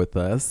you here with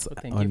us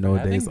on No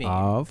Days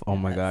Off. Oh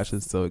my gosh,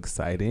 it's so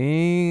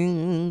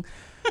exciting.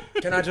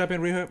 Can I jump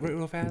in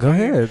real fast? Go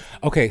ahead.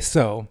 Okay,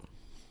 so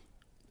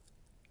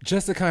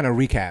just to kind of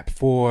recap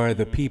for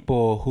the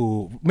people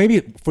who, maybe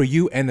for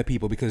you and the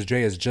people, because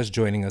DREYA is just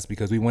joining us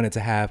because we wanted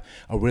to have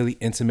a really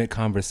intimate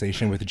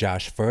conversation with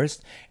Josh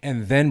first,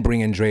 and then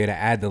bring in DREYA to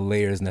add the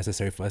layers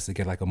necessary for us to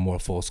get like a more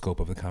full scope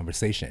of the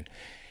conversation.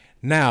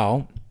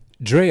 Now,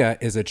 DREYA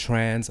is a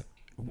trans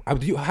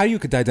how you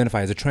could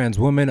identify as a trans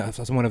woman, as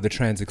someone of the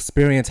trans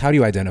experience? How do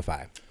you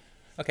identify?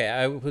 Okay,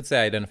 I would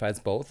say I identify as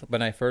both.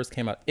 When I first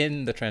came out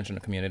in the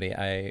transgender community,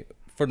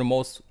 for the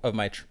most of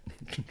my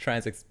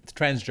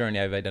trans journey,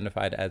 I've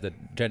identified as a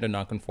gender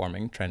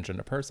nonconforming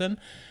transgender person.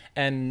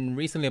 And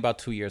recently, about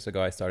 2 years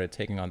ago, I started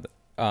taking on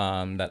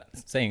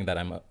saying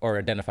that or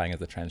identifying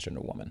as a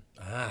transgender woman.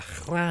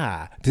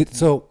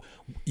 So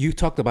you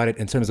talked about it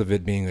in terms of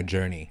it being a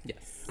journey.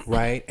 Yes.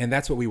 Right? And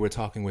that's what we were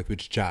talking with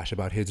Josh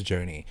about his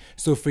journey.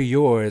 So for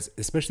yours,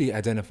 especially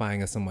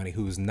identifying as somebody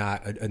who's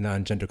not a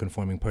non-gender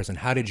conforming person,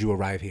 how did you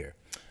arrive here?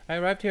 I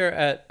arrived here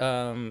at,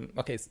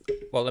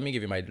 well, let me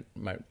give you my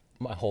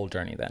whole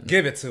journey then.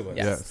 Give it to us.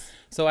 Yes.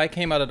 So I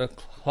came out of the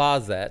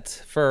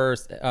closet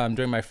first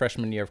during my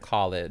freshman year of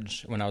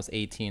college when I was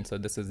 18. So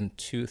this is in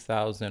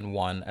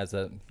 2001 as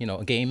a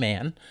gay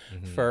man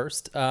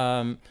first.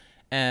 And,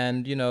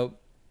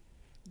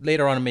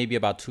 later on, maybe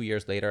about 2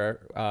 years later,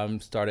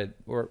 started,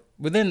 or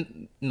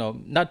within,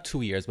 not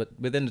 2 years, but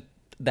within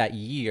that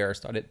year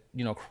started,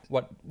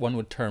 what one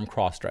would term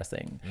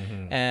cross-dressing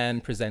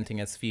and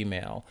presenting as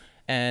female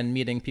and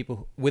meeting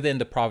people within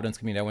the Providence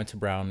community. I went to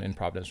Brown in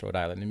Providence, Rhode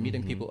Island, and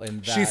meeting people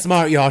in that. She's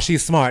smart, y'all.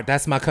 She's smart.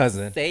 That's my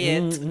cousin. Say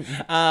it.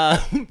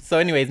 So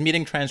anyways,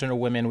 meeting transgender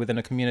women within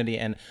a community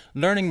and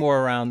learning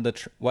more around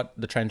what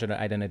the transgender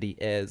identity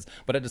is,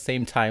 but at the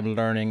same time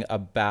learning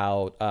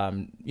about,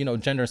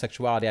 gender and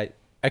sexuality.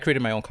 I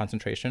created my own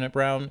concentration at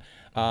Brown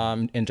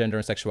in gender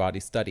and sexuality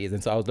studies.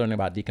 And so I was learning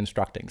about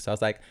deconstructing. So I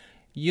was like,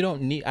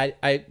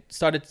 I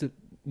started to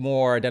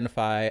more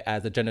identify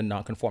as a gender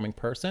nonconforming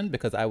person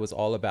because I was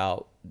all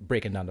about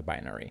breaking down the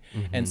binary.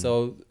 And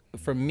so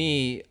for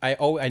me,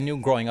 I knew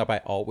growing up, I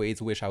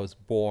always wish I was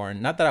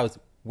born, not that I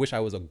wish I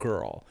was a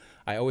girl.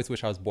 I always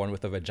wish I was born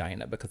with a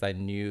vagina because I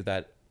knew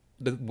that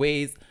the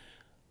ways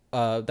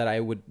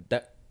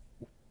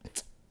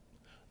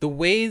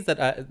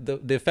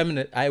the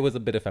effeminate, I was a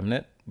bit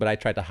effeminate, but I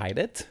tried to hide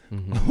it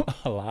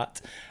a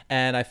lot.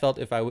 And I felt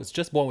if I was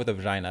just born with a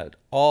vagina,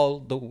 all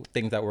the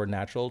things that were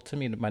natural to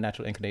me, my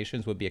natural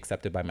inclinations would be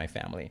accepted by my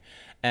family.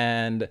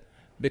 And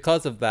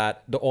because of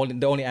that, the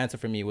only answer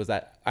for me was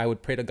that I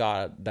would pray to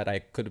God that I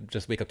could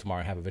just wake up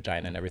tomorrow and have a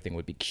vagina and everything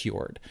would be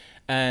cured.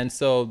 And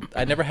so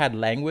I never had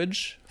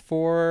language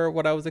for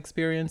what I was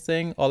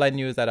experiencing. All I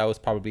knew is that I was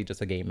probably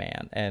just a gay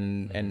man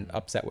and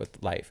upset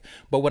with life.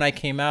 But when I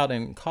came out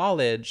in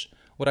college,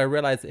 what I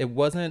realized, it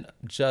wasn't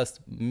just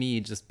me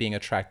just being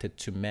attracted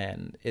to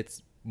men.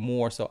 It's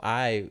more so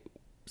I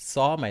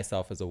saw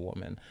myself as a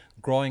woman.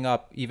 Growing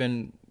up,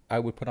 even I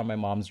would put on my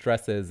mom's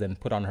dresses and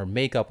put on her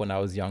makeup when I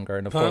was younger.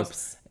 And of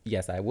course,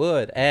 yes, I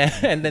would.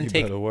 And then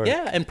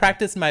and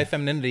practice my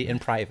femininity in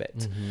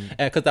private.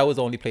 Because that was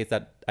the only place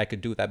that I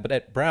could do that. But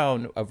at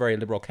Brown, a very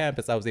liberal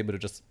campus, I was able to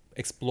just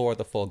explore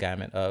the full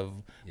gamut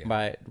of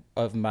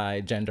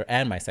my gender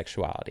and my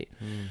sexuality.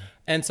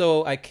 And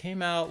so I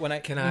came out when I...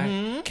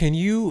 Can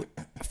you,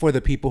 for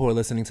the people who are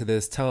listening to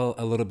this, tell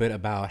a little bit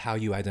about how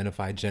you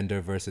identify gender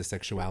versus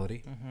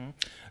sexuality?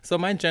 So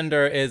my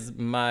gender is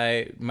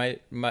my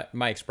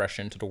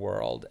expression to the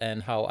world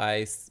and how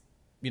I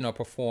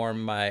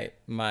perform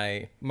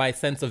my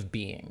sense of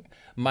being.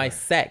 My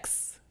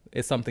sex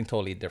is something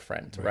totally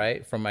different,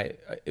 right? From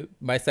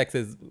my sex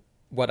is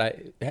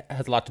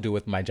has a lot to do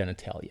with my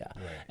genitalia.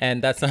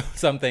 And that's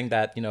something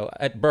that,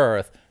 at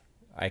birth,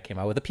 I came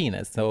out with a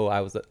penis. So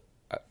I was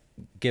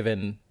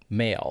given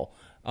male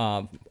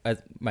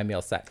as my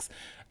male sex.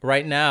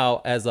 Right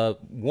now, as a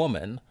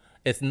woman,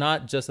 it's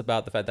not just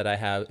about the fact that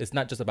it's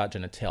not just about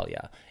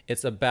genitalia.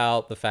 It's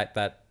about the fact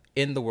that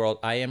in the world,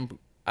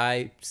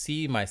 I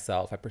see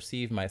myself, I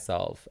perceive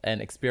myself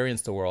and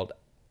experience the world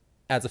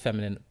as a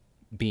feminine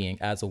being,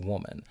 as a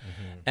woman.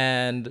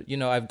 And,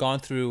 I've gone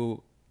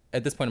through,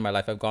 at this point in my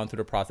life, I've gone through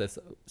the process,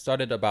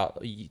 started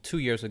about 2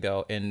 years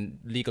ago in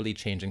legally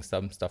changing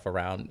some stuff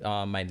around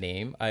my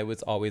name. I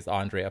was always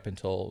Andre up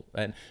until,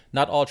 and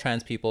not all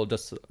trans people,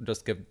 just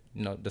give,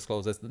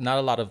 disclose this, not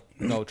a lot of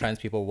trans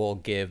people will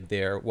give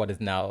what is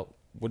now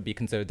would be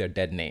considered their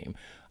dead name.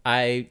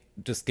 I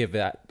just give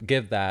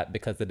that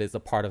because it is a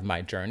part of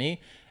my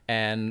journey,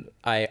 and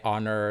I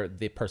honor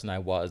the person I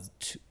was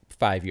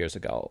 5 years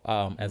ago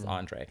as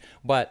Andre.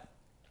 But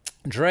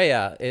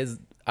DREYA is,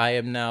 I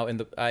am now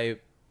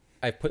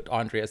I put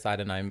Andre aside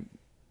and I'm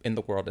in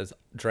the world as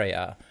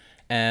DREYA,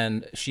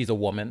 and she's a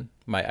woman.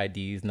 My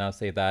IDs now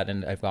say that,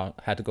 and I've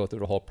had to go through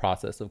the whole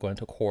process of going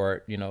to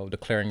court,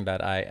 declaring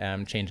that I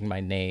am changing my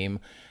name,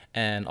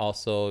 and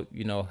also,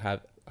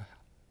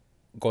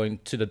 going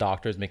to the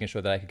doctors, making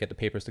sure that I could get the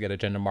papers to get a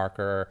gender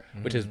marker,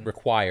 which is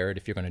required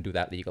if you're going to do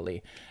that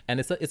legally.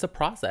 And it's a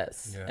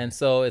process. Yeah. And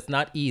so it's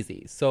not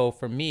easy. So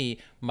for me,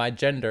 my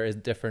gender is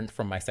different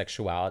from my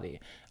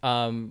sexuality.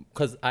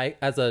 Because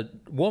as a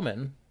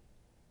woman,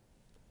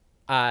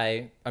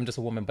 I'm just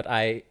a woman, but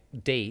I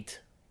date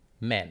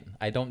men.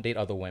 I don't date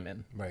other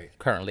women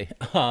currently.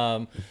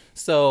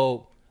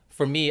 So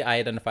for me, I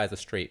identify as a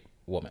straight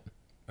woman.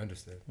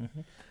 Understood.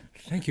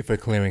 Thank you for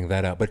clearing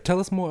that up. But tell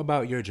us more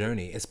about your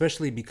journey,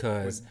 especially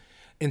because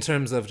in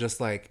terms of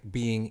just like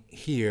being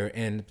here,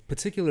 and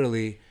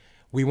particularly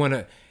we want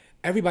to.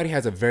 Everybody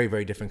has a very,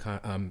 very different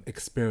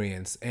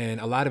experience, and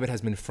a lot of it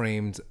has been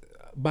framed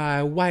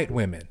by white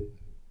women,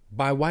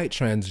 by white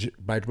trans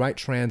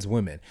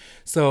women.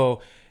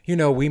 So, you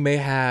know, we may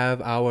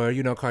have our,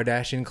 you know,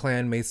 Kardashian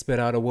clan may spit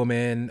out a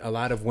woman, a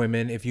lot of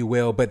women, if you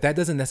will, but that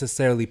doesn't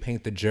necessarily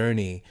paint the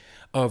journey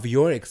of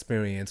your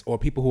experience, or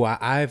people who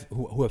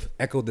who have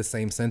echoed the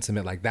same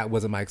sentiment. Like, that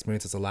wasn't my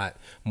experience. It's a lot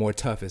more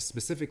tough,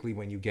 specifically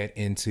when you get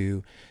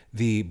into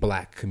the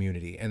Black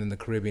community and then the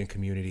Caribbean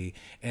community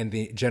and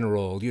the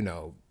general, you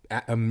know,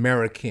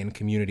 American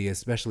community,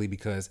 especially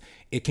because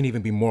it can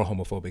even be more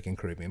homophobic in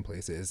Caribbean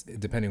places,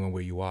 depending on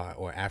where you are,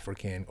 or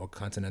African or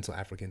continental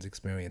Africans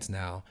experience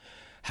now.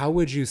 How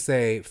would you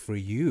say for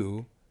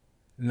you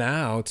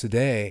now,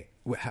 today,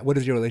 what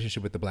is your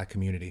relationship with the Black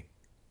community?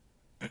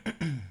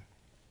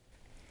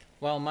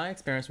 Well, my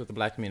experience with the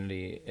Black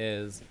community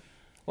is,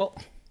 well,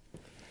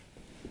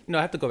 no,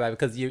 I have to go back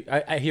because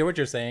I hear what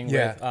you're saying.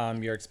 Yeah.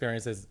 With your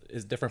experience is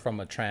different from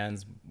a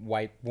trans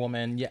white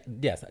woman. Yeah,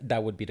 yes,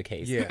 that would be the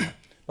case. Yeah.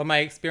 But my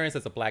experience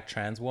as a Black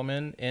trans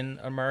woman in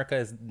America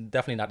is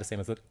definitely not the same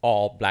as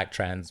all Black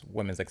trans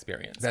women's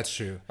experience. That's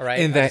true. All right.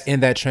 In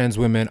that trans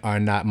women are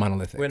not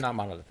monolithic. We're not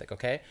monolithic,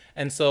 okay?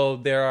 And so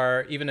there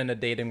are, even in the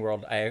dating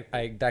world,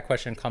 I that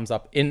question comes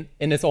up in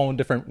its own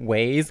different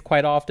ways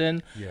quite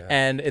often. Yeah.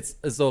 And it's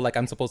as though like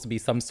I'm supposed to be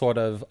some sort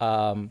of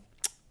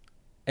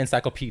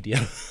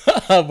encyclopedia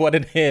of what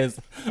it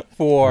is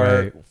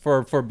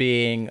for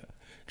being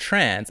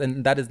trans,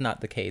 and that is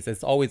not the case.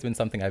 It's always been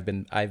something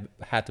I've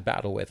had to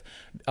battle with,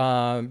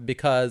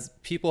 because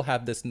people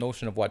have this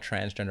notion of what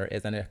transgender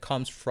is, and it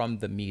comes from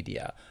the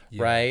media,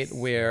 right?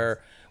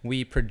 Where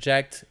we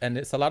project, and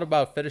it's a lot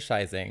about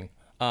fetishizing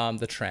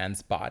the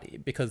trans body,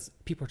 because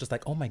people are just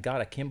like, oh my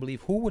God, I can't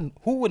believe who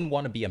wouldn't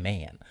want to be a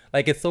man?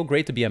 Like, it's so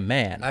great to be a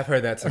man. I've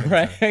heard that too.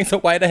 Right? So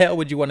why the hell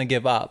would you want to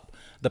give up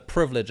the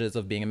privileges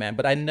of being a man?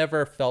 But I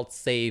never felt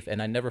safe,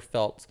 and I never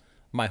felt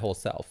my whole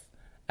self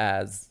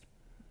as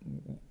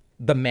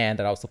the man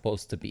that I was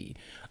supposed to be.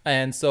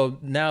 And so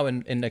now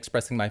in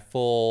expressing my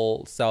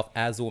full self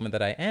as the woman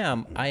that I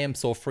am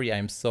so free. I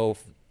am so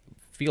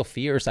feel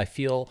fierce. I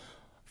feel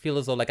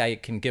as though like I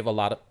can give a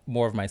lot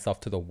more of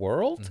myself to the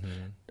world.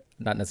 Mm-hmm.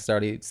 Not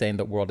necessarily saying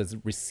the world is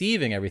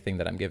receiving everything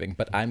that I'm giving,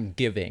 but I'm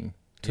giving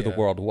to the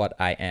world what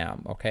I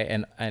am,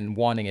 okay? And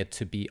wanting it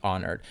to be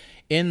honored.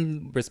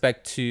 In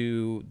respect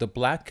to the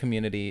Black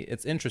community,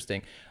 it's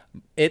interesting.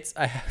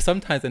 I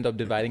sometimes end up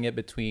dividing it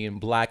between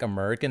Black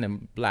American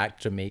and Black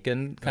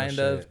Jamaican kind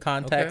of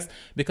context,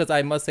 because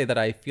I must say that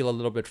I feel a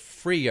little bit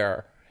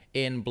freer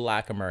in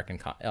Black American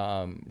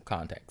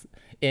context.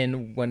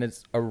 When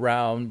it's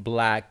around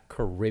Black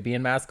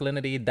Caribbean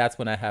masculinity, that's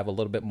when I have a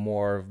little bit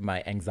more of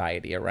my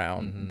anxiety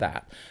around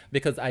that,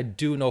 because I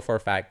do know for a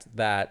fact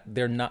that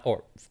they're not,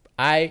 or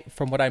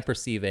from what I'm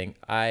perceiving,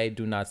 I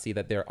do not see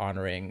that they're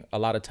honoring a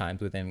lot of times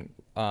within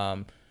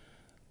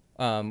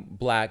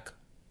Black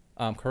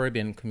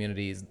Caribbean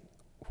communities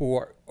who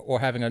are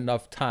having a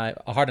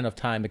hard enough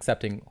time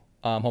accepting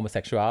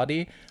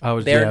homosexuality. I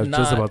was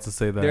just about to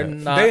say that. They're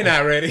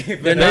not ready.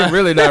 They're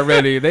really not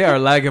ready. They are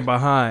lagging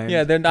behind.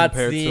 Yeah, they're not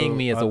seeing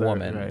me as a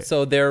woman. Right.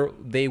 So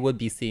they would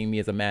be seeing me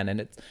as a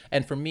man.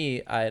 And for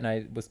me,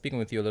 I was speaking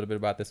with you a little bit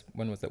about this,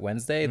 when was it,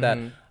 Wednesday, that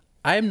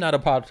I'm not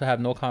about to have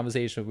no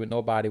conversation with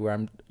nobody where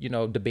I'm,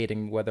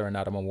 debating whether or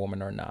not I'm a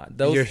woman or not.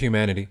 Your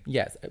humanity.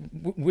 Yes.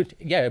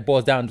 It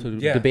boils down to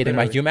debating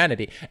my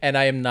humanity. And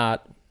I am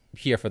not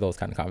here for those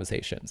kind of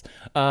conversations.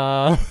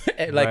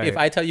 If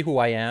I tell you who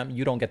I am,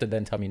 you don't get to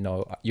then tell me,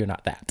 no, you're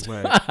not that.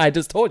 Right. I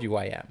just told you who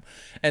I am.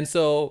 And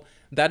so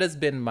that has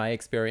been my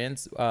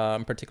experience,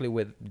 particularly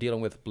with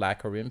dealing with Black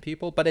Korean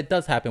people, but it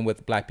does happen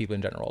with Black people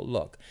in general.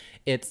 Look,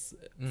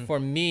 for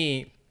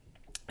me,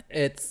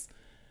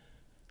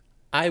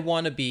 I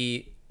want to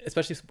be,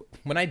 especially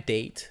when I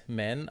date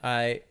men,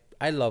 I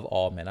love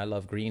all men. I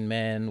love green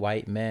men,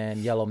 white men,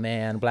 yellow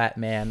man, Black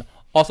man,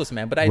 all sorts of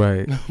men. But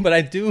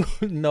I do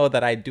know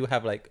that I do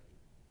have like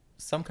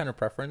some kind of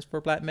preference for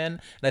Black men.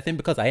 And I think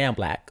because I am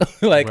Black,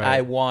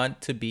 I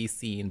want to be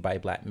seen by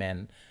Black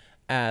men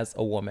as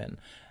a woman.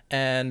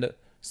 And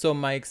so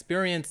my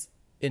experience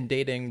in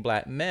dating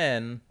Black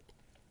men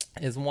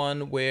is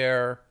one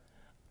where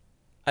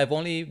I've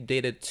only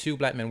dated 2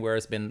 Black men where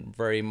it's been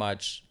very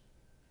much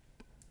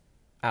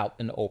out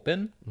in the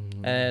open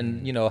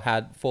and,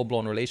 had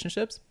full-blown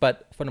relationships.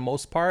 But for the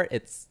most part,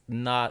 it's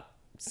not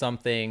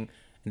something,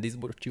 and these are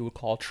what you would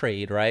call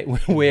trade, right?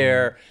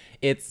 Where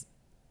it's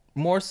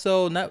more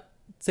so, not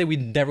say we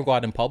never go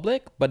out in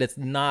public, but it's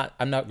not,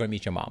 I'm not going to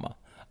meet your mama.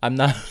 I'm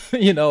not,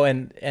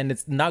 and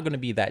it's not going to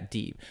be that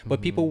deep.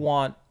 But people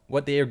want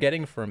what they are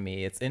getting from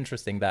me. It's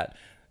interesting that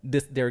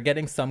they're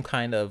getting some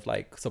kind of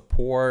like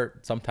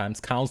support, sometimes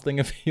counseling,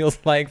 it feels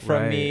like,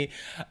 from me.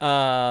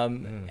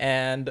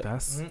 And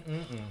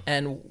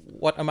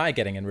what am I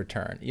getting in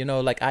return?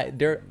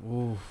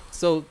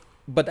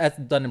 But that's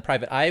done in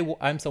private.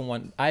 I'm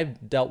someone,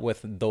 I've dealt with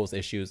those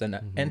issues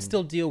and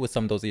still deal with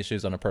some of those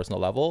issues on a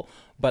personal level.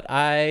 But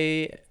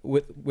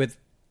with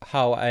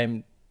how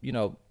I'm,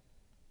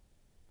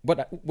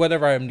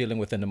 whatever I'm dealing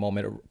with in the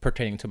moment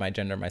pertaining to my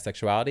gender, my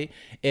sexuality,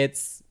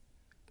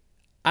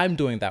 I'm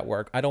doing that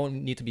work. I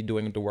don't need to be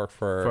doing the work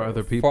for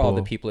other people. For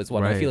other people as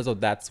well. Right. I feel as though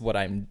that's what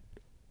I'm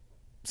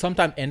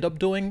sometimes end up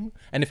doing.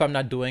 And if I'm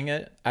not doing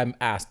it, I'm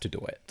asked to do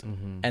it.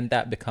 And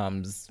that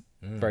becomes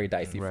very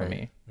dicey for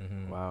me.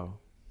 Wow.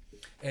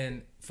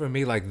 And for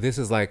me, like, this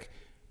is like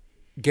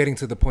getting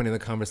to the point in the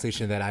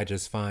conversation that I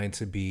just find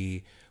to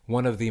be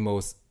one of the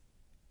most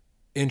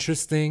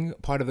interesting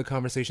part of the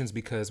conversations,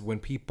 because when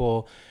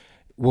people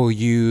will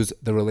use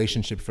the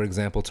relationship, for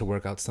example, to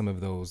work out some of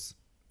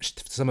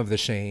the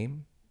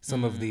shame,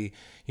 some of the,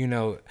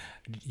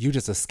 you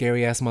just a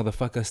scary ass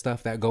motherfucker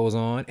stuff that goes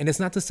on. And it's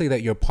not to say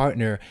that your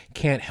partner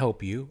can't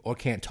help you or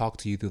can't talk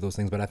to you through those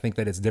things, but I think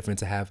that it's different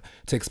to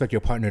expect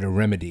your partner to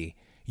remedy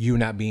you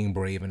not being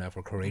brave enough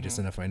or courageous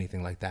enough or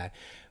anything like that.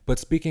 But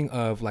speaking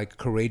of like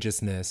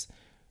courageousness,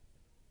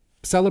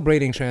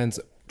 celebrating trans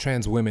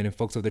women and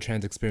folks of the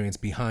trans experience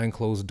behind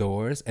closed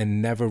doors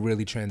and never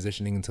really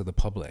transitioning into the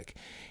public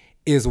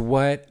is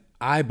what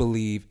I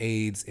believe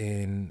aids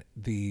in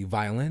the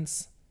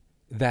violence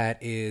that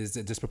is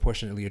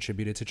disproportionately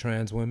attributed to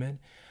trans women.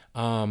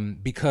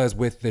 Because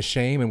with the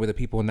shame and with the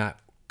people not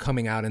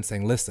coming out and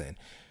saying, listen,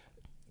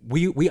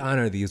 we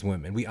honor these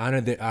women. We honor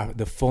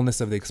the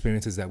fullness of the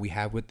experiences that we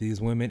have with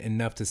these women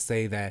enough to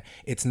say that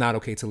it's not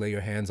okay to lay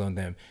your hands on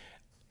them.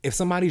 If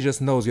somebody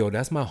just knows, yo,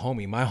 that's my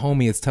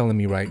homie is telling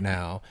me right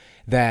now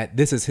that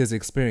this is his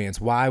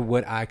experience, why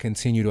would I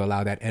continue to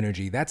allow that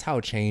energy? That's how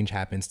change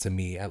happens to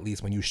me, at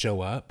least when you show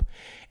up.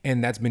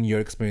 And that's been your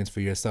experience for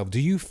yourself. Do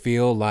you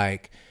feel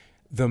like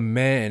the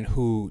men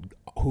who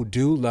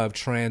do love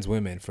trans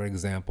women, for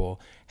example,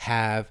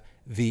 have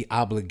the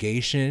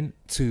obligation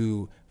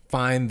to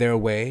find their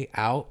way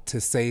out,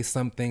 to say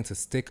something, to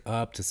stick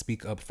up, to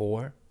speak up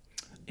for?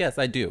 Yes,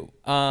 I do.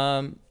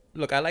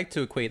 Look, I like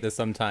to equate this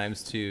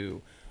sometimes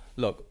to,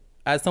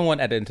 as someone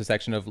at the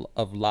intersection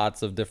of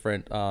lots of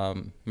different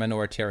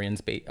minoritarian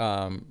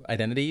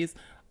identities,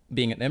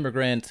 being an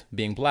immigrant,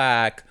 being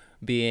Black,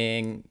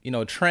 being,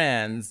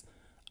 trans,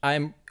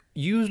 I'm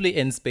usually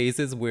in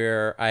spaces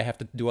where I have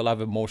to do a lot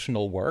of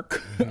emotional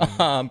work,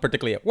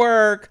 particularly at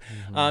work,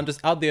 just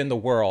out there in the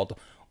world.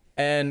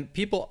 And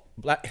people,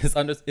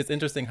 it's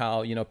interesting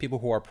how, people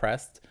who are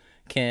oppressed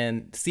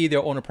can see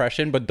their own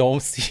oppression, but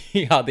don't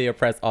see how they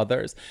oppress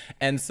others.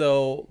 And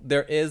so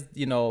there is,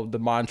 the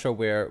mantra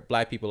where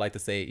Black people like to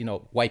say,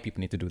 white people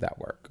need to do that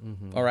work.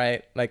 All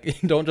right. Like,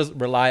 don't just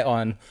rely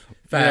on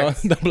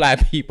the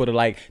Black people to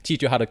like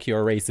teach you how to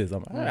cure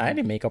racism. I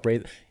didn't make up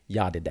racism.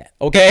 Y'all did that.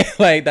 Okay.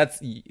 Like,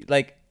 that's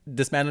like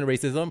dismantling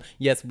racism.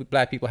 Yes,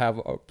 Black people have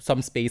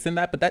some space in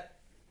that, but that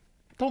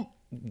don't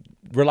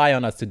rely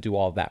on us to do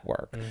all that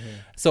work.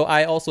 So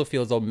I also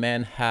feel as though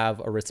men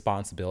have a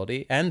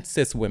responsibility, and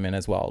cis women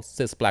as well,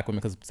 cis Black women,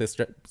 because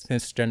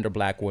cisgender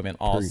Black women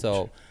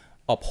also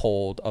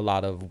uphold a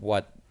lot of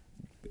what,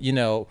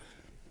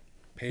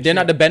 they're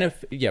not the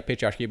benefit,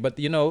 patriarchy, but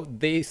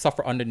they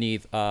suffer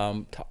underneath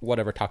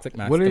whatever toxic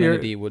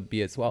masculinity would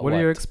be as well. What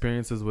are your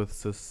experiences with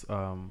cis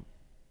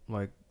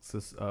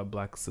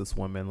Black cis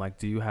women? Like,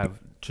 do you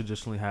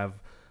traditionally have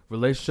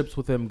relationships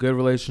with them, good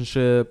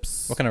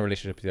relationships? What kind of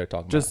relationships are you talking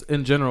about? Just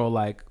in general,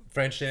 like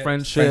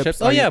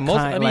friendships. Oh yeah,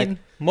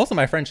 most of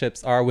my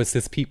friendships are with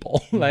cis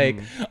people.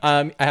 Like,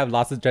 I have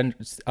lots of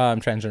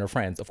transgender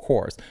friends, of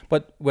course.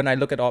 But when I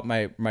look at all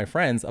my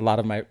friends, a lot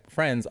of my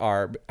friends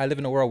I live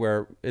in a world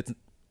where it's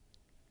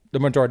the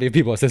majority of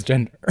people are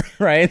cisgender,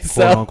 right?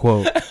 Quote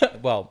unquote.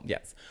 Well,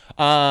 yes.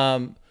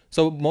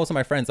 So most of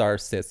my friends are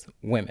cis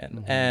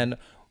women, and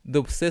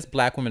the cis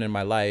Black women in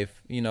my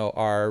life,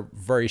 are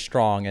very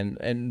strong.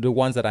 And the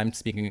ones that I'm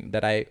speaking,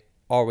 that I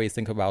always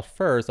think about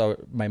first, are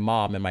my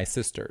mom and my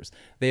sisters.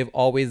 They've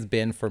always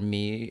been for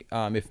me.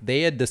 If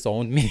they had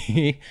disowned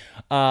me,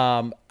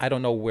 I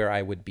don't know where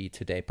I would be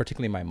today,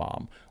 particularly my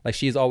mom. Like,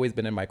 she's always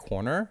been in my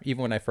corner.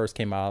 Even when I first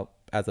came out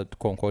as a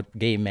quote unquote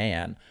gay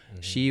man,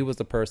 she was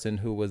the person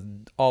who was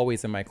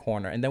always in my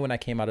corner. And then when I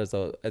came out as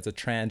a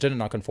transgender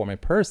non-conforming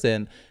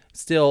person,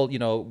 still,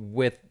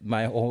 with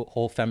my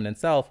whole feminine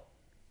self,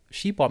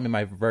 she bought me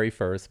my very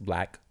first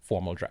Black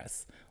formal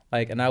dress.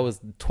 Like, and I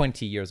was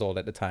 20 years old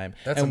at the time.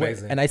 That's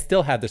amazing. And I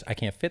still have this, I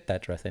can't fit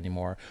that dress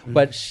anymore,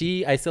 but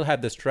I still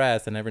have this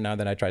dress, and every now and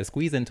then I try to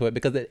squeeze into it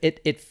because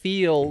it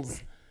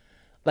feels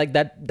like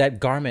that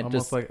garment.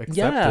 Almost just like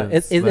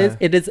acceptance.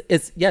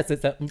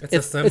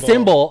 It's a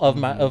symbol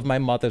of my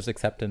mother's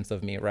acceptance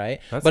of me, right?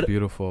 That's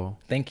beautiful.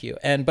 Thank you.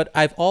 But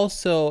I've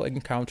also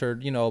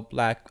encountered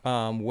Black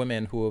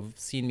women who have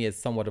seen me as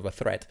somewhat of a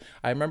threat.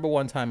 I remember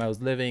one time I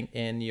was living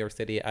in New York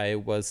City. I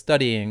was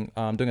studying,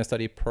 doing a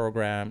study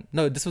program.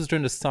 No, this was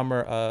during the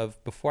summer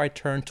before I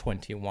turned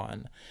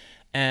 21,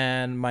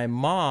 and my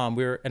mom,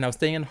 I was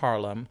staying in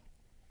Harlem,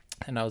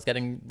 and I was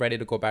getting ready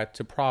to go back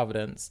to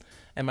Providence.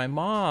 And my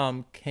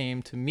mom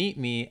came to meet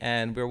me,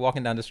 and we were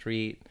walking down the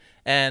street.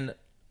 And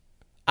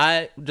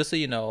just so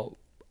you know,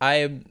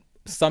 I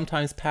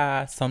sometimes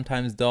pass,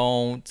 sometimes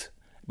don't,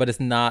 but it's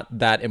not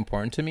that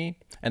important to me.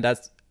 And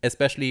that's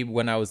especially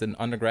when I was in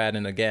undergrad,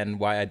 and again,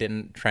 why I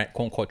didn't quote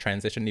unquote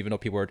transition, even though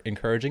people were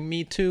encouraging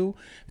me to,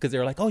 because they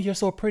were like, "Oh, you're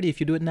so pretty. If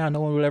you do it now,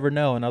 no one will ever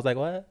know." And I was like,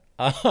 "What?"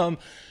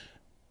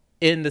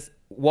 In this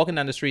walking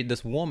down the street,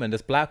 this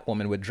black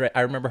woman with dread,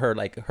 I remember her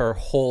like her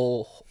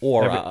whole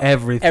aura,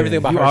 everything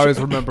about her. You always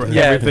remember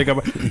everything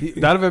about.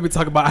 Not even me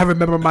talking about. I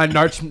remember my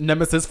arch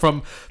nemesis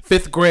from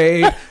 5th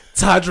grade,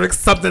 Todrick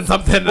something.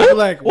 I'm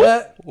like,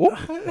 what?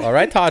 All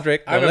right, Todrick.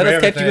 Well, let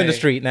us catch you in the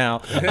street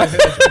now.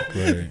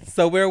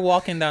 So we're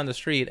walking down the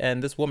street,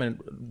 and this woman,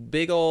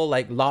 big old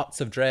like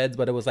lots of dreads,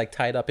 but it was like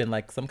tied up in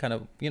like some kind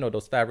of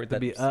those fabric that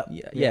be up.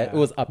 Yeah, it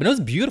was up, and it was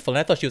beautiful. And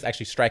I thought she was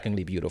actually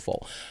strikingly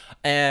beautiful.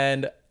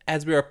 And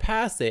as we were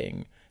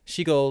passing,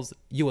 she goes,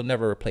 "You will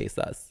never replace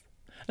us."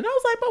 And I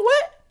was like, "But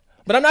what?"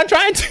 But I'm not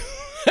trying to.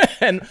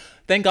 And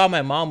thank God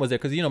my mom was there,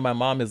 because my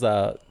mom is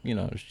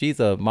she's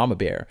a mama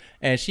bear,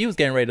 and she was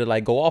getting ready to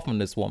like go off on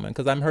this woman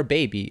because I'm her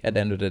baby at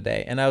the end of the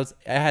day. And I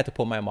had to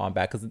pull my mom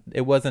back because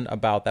it wasn't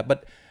about that,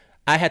 but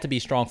I had to be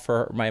strong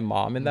for my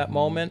mom in that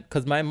moment,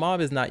 because my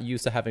mom is not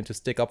used to having to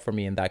stick up for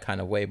me in that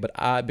kind of way. But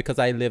because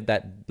I lived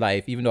that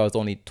life, even though I was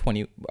only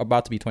 20,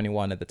 about to be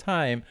 21 at the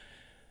time,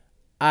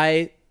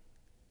 I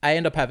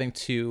end up having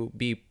to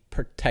be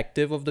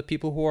protective of the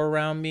people who are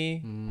around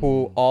me,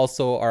 who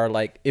also are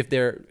like,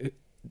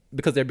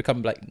 because they're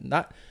become like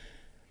not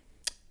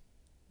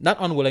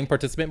unwilling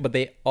participant, but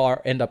they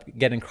end up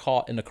getting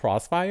caught in the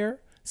crossfire.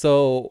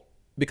 So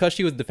because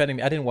she was defending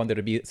me, I didn't want there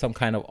to be some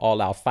kind of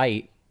all-out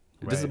fight.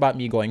 Right. This is about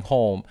me going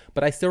home,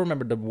 but I still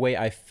remember the way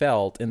I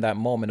felt in that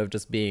moment of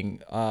just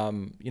being,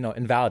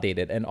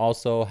 invalidated, and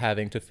also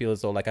having to feel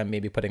as though like I'm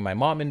maybe putting my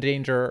mom in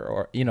danger,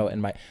 or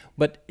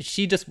but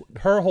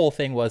her whole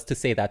thing was to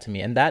say that to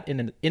me, and that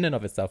in and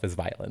of itself is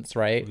violence,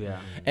 right?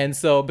 Yeah. And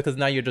so because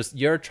now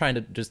you're trying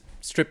to just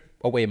strip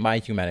away my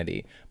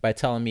humanity by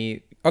telling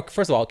me,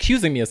 first of all,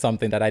 accusing me of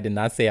something that I did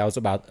not say I was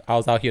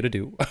out here to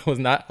do. I was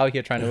not out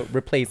here trying to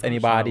replace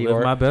anybody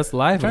or my best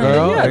life,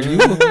 girl.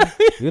 Yeah.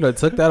 You done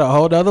took that a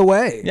whole other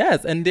way.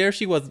 Yes, and there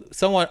she was,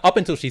 someone up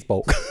until she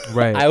spoke.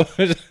 Right. I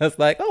was just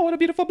like, oh, what a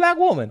beautiful black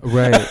woman.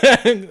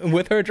 Right.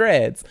 With her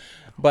dreads.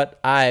 But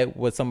I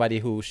was somebody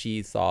who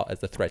she saw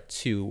as a threat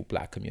to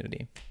black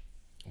community.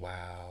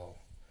 Wow.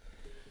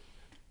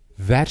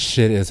 That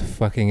shit is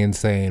fucking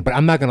insane. But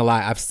I'm not gonna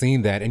lie, I've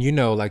seen that, and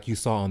like you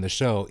saw on the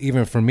show,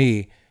 even for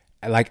me,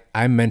 like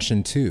I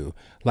mentioned too,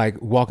 like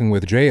walking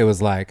with DREYA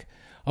was like,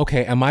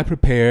 okay, am I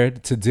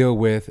prepared to deal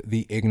with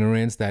the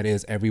ignorance that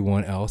is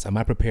everyone else? Am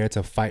I prepared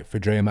to fight for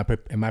DREYA?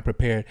 Am I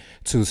prepared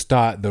to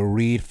start the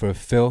read for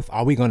filth?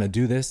 Are we gonna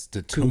do this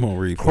to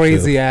two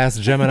crazy ass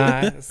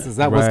Geminis? Is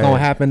that what's gonna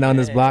happen down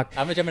this block?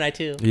 I'm a Gemini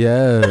too.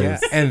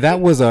 Yes. Yeah. And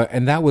that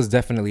was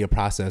definitely a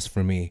process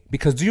for me,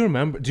 because do you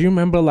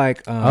remember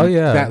like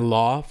that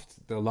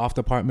the loft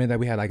apartment that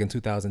we had like in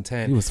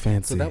 2010? It was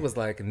fancy. So that was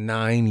like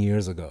 9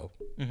 years ago.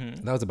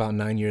 Mm-hmm. That was about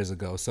 9 years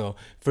ago. So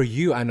for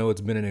you, I know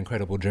it's been an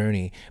incredible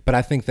journey, but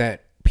I think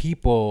that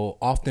people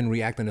often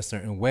react in a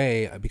certain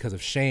way because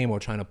of shame or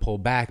trying to pull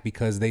back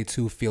because they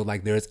too feel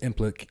like there's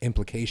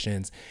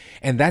implications.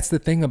 And that's the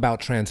thing about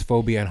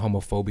transphobia and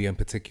homophobia in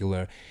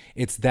particular.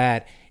 It's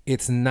that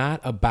it's not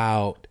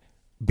about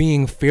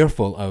being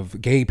fearful of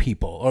gay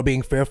people or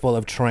being fearful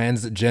of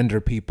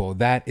transgender people.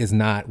 That is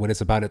not what it's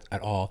about at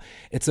all.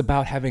 It's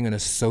about having an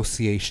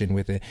association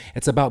with it.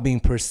 It's about being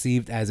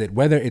perceived as it,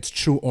 whether it's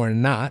true or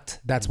not.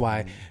 That's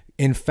why,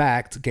 in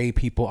fact, gay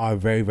people are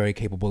very, very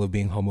capable of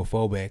being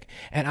homophobic.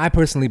 And I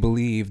personally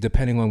believe,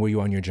 depending on where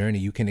you are on your journey,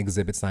 you can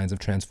exhibit signs of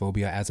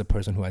transphobia as a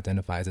person who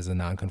identifies as a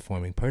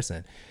non-conforming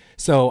person.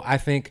 So I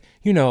think,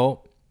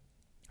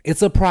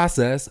 it's a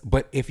process,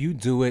 but if you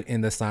do it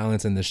in the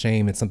silence and the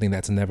shame, it's something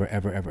that's never,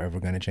 ever, ever, ever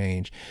going to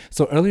change.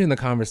 So earlier in the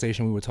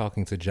conversation, we were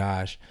talking to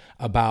Josh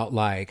about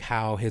like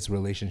how his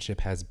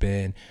relationship has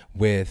been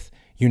with,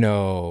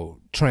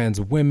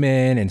 trans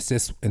women and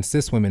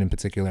cis women in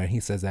particular. And he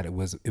says that it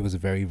was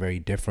very, very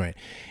different.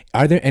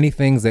 Are there any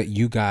things that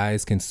you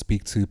guys can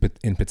speak to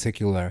in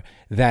particular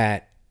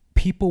that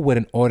people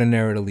wouldn't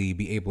ordinarily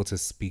be able to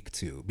speak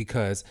to?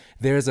 Because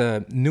there's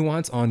a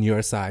nuance on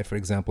your side, for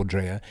example,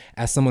 DREYA,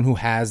 as someone who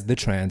has the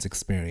trans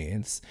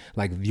experience.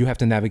 Like, you have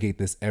to navigate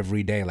this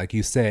every day. Like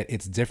you said,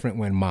 it's different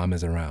when mom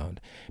is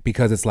around,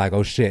 because it's like,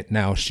 oh shit,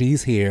 now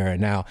she's here,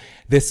 and now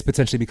this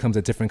potentially becomes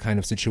a different kind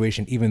of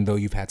situation, even though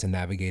you've had to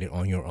navigate it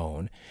on your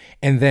own.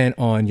 And then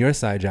on your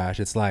side, Josh,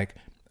 it's like,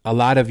 a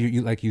lot of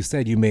you, like you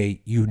said,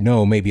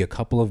 maybe a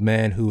couple of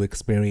men who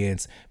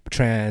experience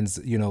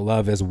trans,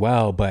 love as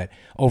well. But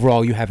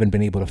overall, you haven't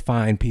been able to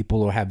find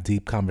people or have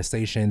deep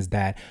conversations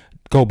that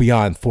go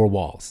beyond four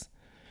walls.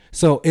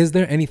 So is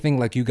there anything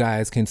like you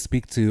guys can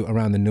speak to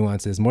around the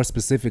nuances, more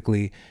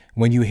specifically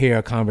when you hear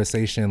a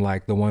conversation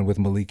like the one with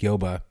Malik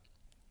Yoba,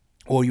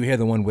 or you hear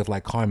the one with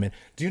like Carmen?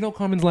 Do you know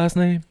Carmen's last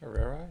name?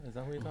 Herrera? Is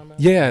that what you're talking about?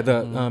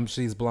 Yeah,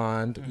 she's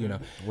blonde,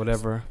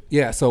 whatever.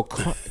 Yeah, so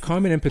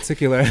Carmen in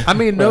particular. I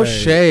mean, no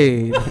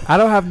shade. I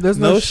don't have. There's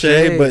no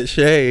shade, but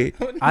shade.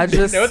 I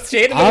just no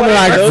shade. I'm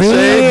like, no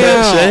shade,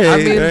 but shade.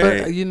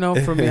 I mean,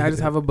 but for me, I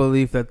just have a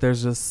belief that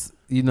there's just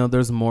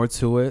there's more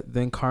to it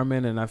than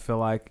Carmen, and I feel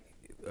like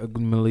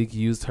Malik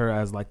used her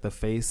as like the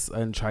face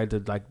and tried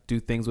to like do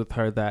things with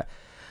her that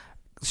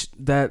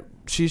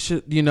she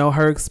should,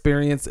 her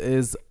experience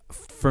is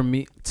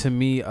to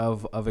me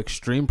of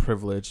extreme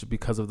privilege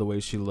because of the way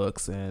she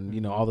looks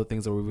and all the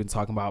things that we've been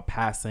talking about,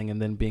 passing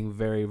and then being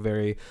very,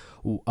 very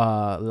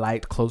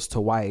light, close to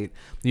white,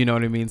 you know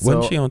what I mean?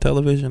 Wasn't she on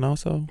television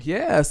also?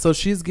 Yeah, so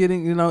she's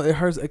getting,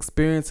 her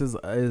experience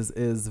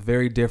is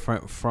very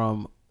different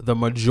from the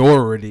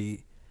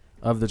majority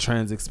of the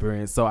trans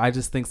experience. So I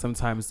just think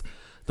sometimes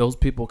those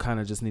people kind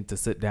of just need to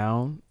sit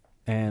down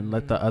and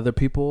let the other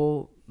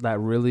people that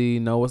really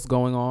know what's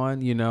going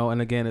on,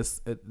 and again,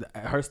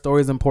 her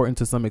story is important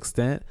to some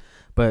extent,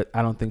 but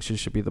I don't think she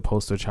should be the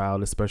poster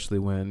child, especially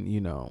when,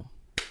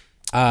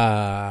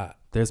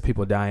 there's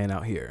people dying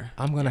out here.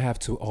 I'm going to have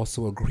to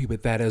also agree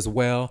with that as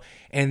well.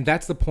 And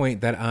that's the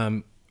point that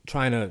I'm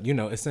trying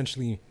to,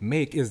 essentially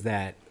make, is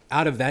that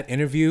out of that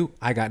interview,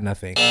 I got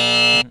nothing.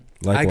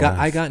 Likewise.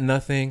 I got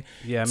nothing.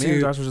 Yeah, me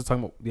and Josh were just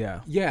talking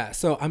about, Yeah,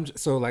 so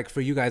like for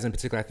you guys in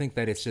particular, I think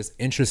that it's just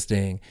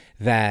interesting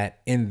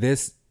that in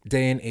this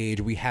day and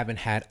age we haven't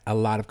had a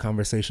lot of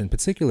conversation,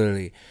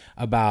 particularly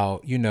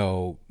about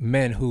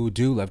men who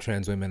do love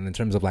trans women, in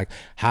terms of like,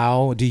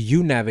 how do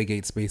you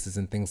navigate spaces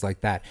and things like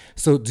that.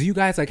 So do you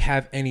guys like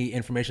have any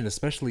information,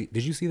 especially,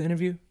 did you see the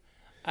interview?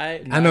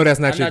 I know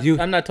that's not you.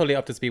 I'm not totally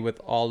up to speed with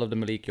all of the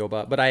Malik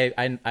Yoba, but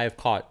I've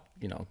caught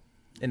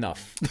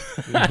enough.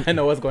 I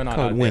know what's going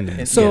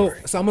on. So I'm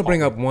gonna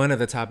bring up one of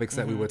the topics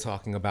that we were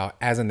talking about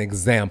as an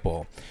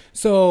example.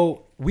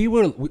 So we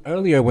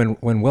earlier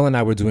when Will and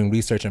I were doing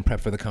research and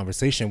prep for the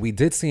conversation, we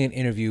did see an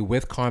interview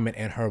with Carmen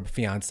and her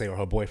fiance or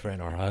her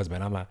boyfriend or her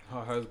husband.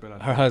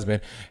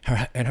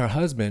 Her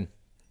husband,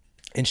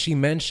 and she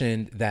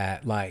mentioned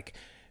that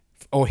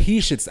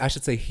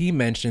he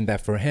mentioned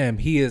that for him,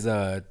 he is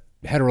a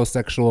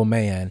heterosexual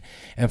man,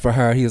 and for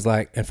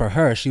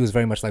her she was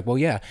very much like, well,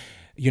 yeah,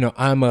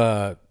 I'm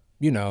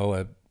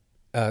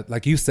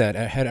like you said,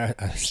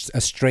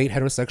 a straight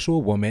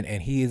heterosexual woman,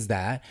 and he is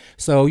that.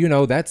 So,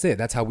 that's it.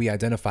 That's how we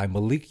identify.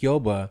 Malik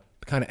Yoba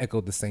kind of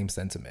echoed the same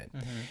sentiment.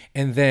 Mm-hmm.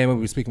 And then when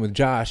we were speaking with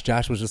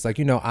Josh was just like,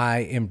 I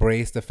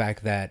embrace the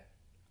fact that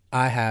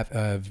I have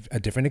a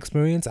different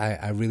experience.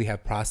 I really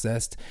have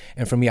processed.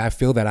 And for me, I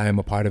feel that I am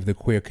a part of the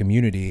queer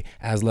community.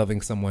 As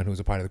loving someone who's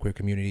a part of the queer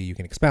community, you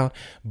can expound.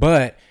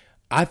 But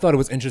I thought it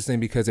was interesting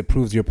because it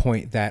proves your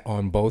point that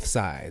on both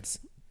sides,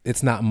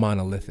 it's not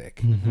monolithic.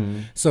 Mm-hmm.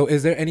 So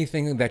is there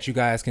anything that you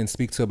guys can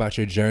speak to about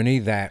your journey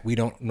that we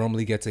don't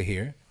normally get to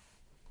hear?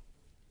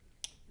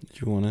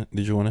 Did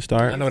you want to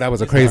start? I know that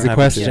was a crazy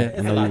question.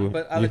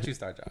 But I'll let you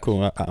start, Josh.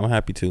 Cool. I'm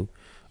happy to.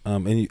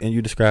 And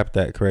you described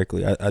that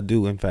correctly. I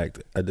do, in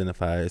fact,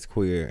 identify as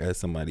queer, as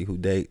somebody who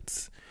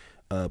dates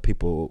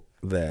people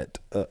that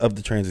of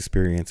the trans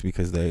experience,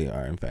 because they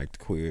are in fact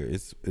queer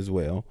as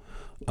well.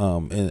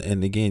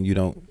 And again,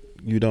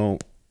 you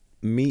don't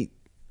meet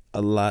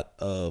a lot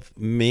of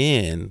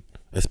men,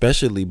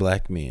 especially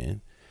black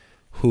men,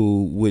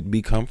 who would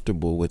be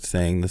comfortable with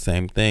saying the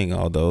same thing,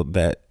 although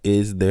that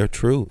is their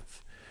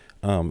truth.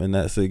 And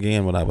that's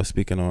again what I was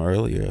speaking on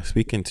earlier,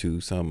 speaking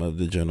to some of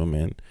the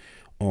gentlemen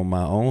on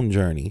my own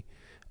journey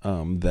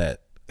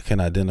that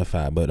can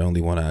identify but only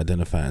want to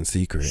identify in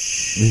secret.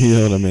 You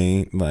know what I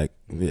mean? Like,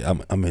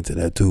 I'm into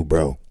that too,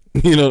 bro.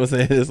 You know what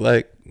I'm saying? It's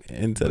like,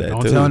 into that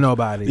don't too. Don't tell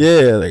nobody.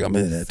 Yeah, like, I'm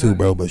into that too,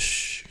 bro, but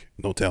shh,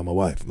 don't tell my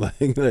wife.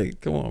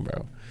 Like come on,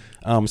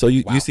 bro. So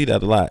you see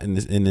that a lot in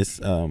this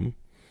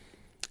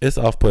it's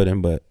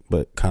off-putting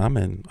but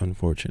common,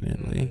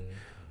 unfortunately.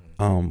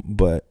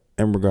 But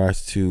in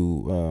regards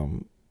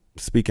to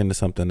speaking to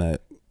something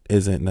that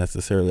isn't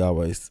necessarily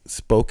always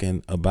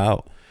spoken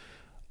about,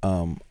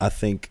 I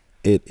think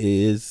it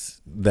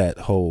is that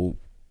whole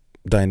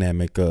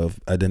dynamic of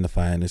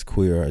identifying as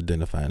queer or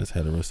identifying as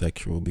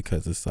heterosexual,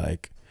 because it's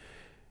like,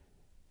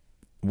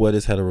 what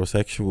is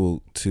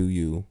heterosexual to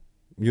you?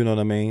 You know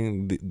what I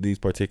mean? These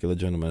particular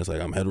gentlemen, it's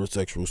like, I'm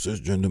heterosexual,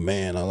 cisgender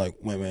man, I like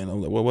women.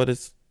 I'm like, well, what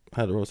is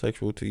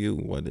heterosexual to you?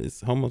 What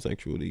is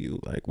homosexual to you?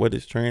 Like, what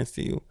is trans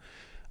to you?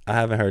 I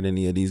haven't heard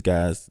any of these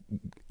guys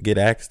get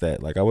asked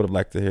that. Like, I would have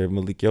liked to hear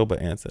Malik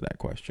Yoba answer that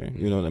question,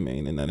 you know what I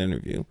mean, in that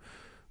interview,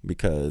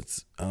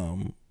 because I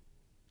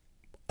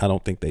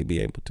don't think they'd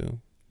be able to.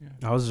 Yeah.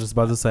 I was just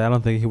about to say, I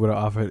don't think he would have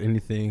offered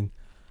anything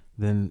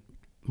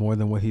more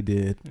than what he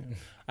did. Yeah.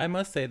 I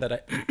must say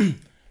that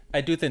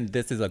I do think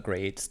this is a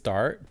great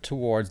start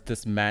towards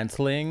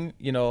dismantling,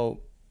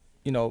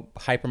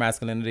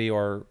 hypermasculinity,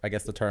 or I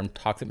guess the term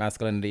toxic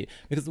masculinity.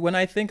 Because when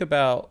I think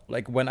about,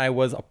 like, when I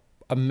was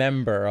a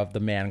member of the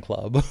man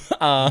club,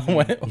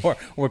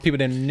 where people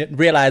didn't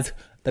realize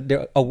that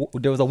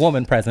there was a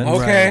woman present,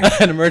 okay,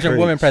 an emergent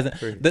woman present.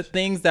 Preach. The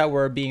things that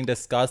were being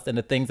discussed and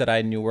the things that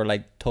I knew were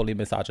like totally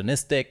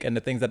misogynistic, and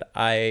the things that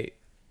I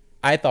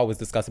thought was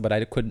disgusting, but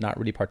I could not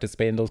really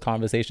participate in those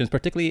conversations,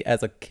 particularly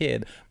as a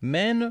kid.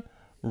 Men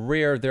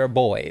rear their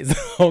boys,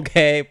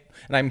 okay?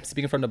 And I'm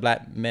speaking from the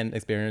black men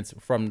experience,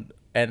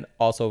 and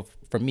also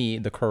for me,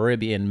 the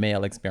Caribbean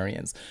male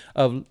experience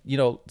of,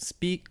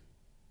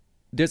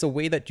 there's a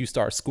way that you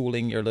start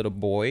schooling your little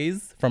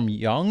boys from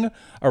young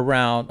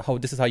around how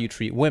this is how you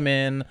treat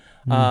women,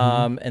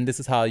 and this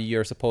is how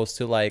you're supposed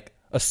to like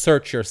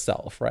assert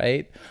yourself,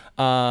 right?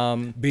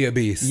 Be a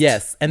beast.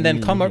 Yes, and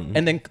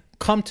then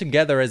come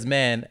together as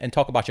men and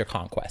talk about your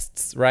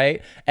conquests,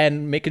 right?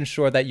 And making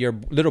sure that your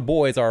little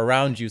boys are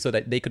around you so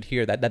that they could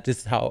hear that this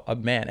is how a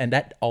man, and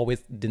that always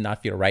did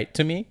not feel right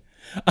to me.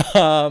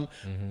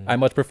 I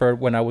much preferred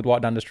when I would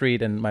walk down the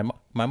street, and my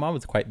mom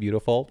was quite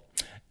beautiful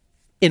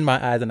in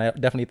my eyes, and I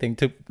definitely think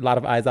to a lot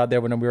of eyes out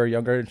there when we were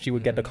younger, and she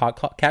would get the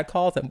cat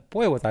calls, and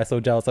boy was I so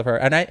jealous of her.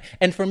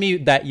 And for me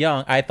that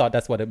young, I thought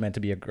that's what it meant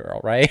to be a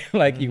girl, right?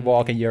 Like you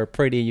walk and you're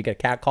pretty, you get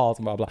cat calls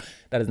and blah blah.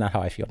 That is not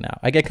how I feel now.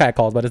 I get cat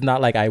calls, but it's not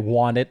like I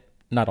want it.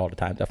 Not all the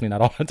time, definitely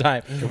not all the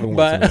time. But every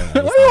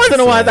once in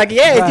a while, it's like,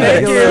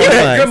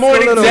 good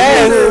morning,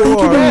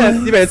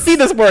 Jazz. You better see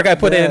this work I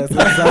put in.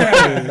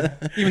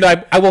 Exactly. Even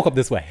though I woke up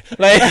this way,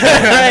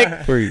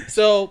 like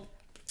so.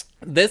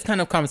 This kind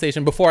of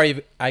conversation before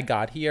I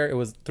got here, it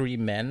was 3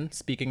 men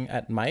speaking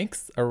at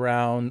mics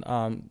around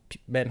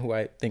men who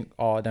I think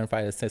all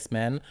identify as cis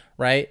men,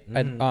 right?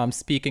 And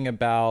speaking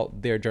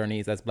about their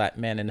journeys as Black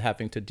men and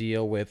having to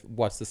deal with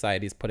what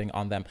society is putting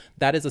on them.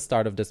 That is a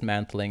start of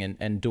dismantling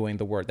and doing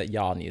the work that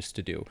y'all needs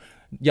to do.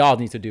 Y'all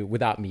need to do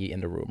without me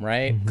in the room,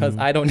 right? Because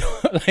I don't know,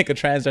 like a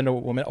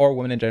transgender woman or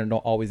women in general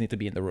don't always need to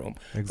be in the room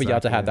for y'all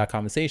to have that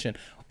conversation.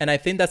 And I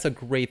think that's a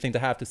great thing to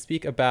have to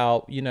speak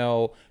about, you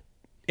know,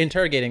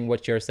 interrogating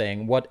what you're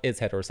saying. What is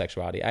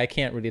heterosexuality? I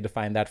can't really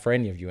define that for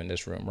any of you in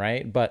this room,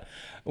 right? But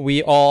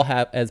we all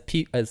have, as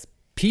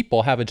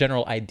people, have a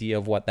general idea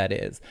of what that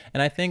is.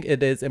 And I think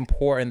it is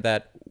important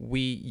that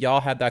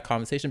y'all have that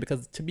conversation,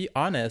 because to be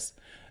honest,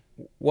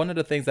 one of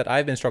the things that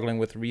I've been struggling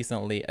with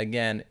recently,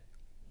 again,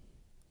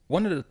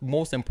 one of the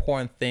most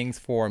important things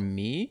for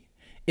me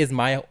is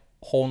my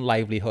whole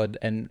livelihood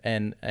and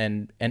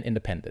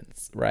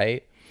independence,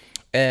 right?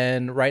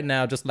 And right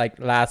now, just like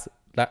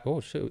it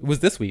was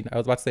this week. I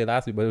was about to say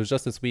last week, but it was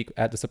just this week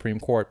at the Supreme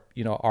Court,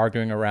 you know,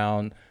 arguing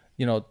around,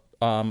 you know,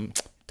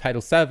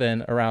 Title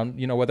VII, around,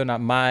 you know, whether or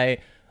not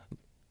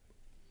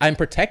I'm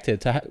protected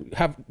to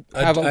have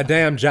a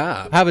damn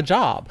job. Have a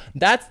job.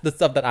 That's the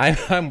stuff that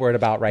I'm worried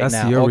about right now.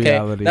 That's your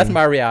reality. That's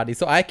my reality.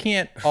 So I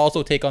can't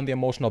also take on the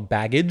emotional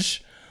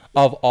baggage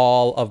of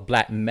all of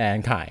Black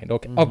mankind,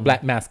 okay, of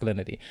Black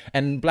masculinity.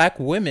 And Black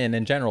women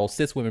in general,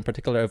 cis women in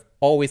particular, have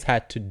always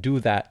had to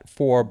do that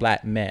for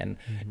Black men,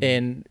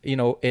 because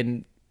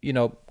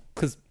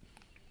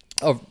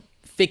of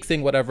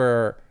fixing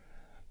whatever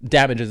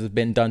damages has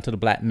been done to the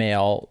Black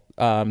male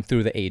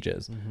through the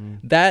ages.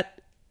 That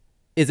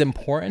is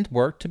important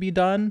work to be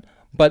done,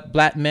 but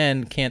Black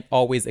men can't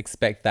always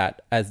expect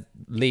that as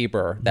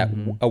labor that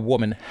a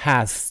woman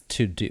has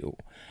to do.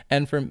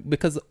 And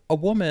because a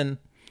woman,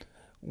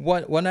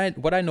 what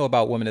I know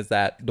about women is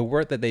that the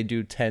work that they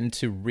do tend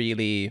to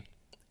really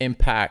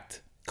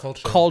impact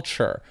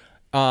culture,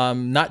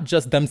 not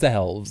just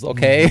themselves.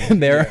 Okay,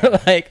 they're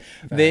like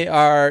they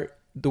are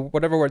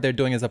whatever work they're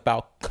doing is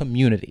about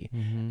community,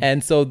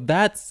 and so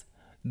that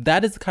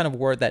is the kind of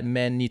work that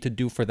men need to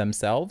do for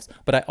themselves.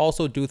 But I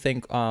also do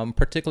think,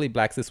 particularly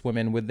Black cis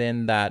women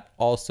within that,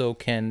 also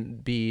can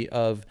be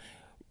of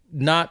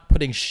not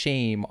putting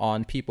shame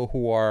on people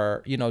who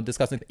are, you know,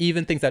 discussing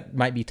even things that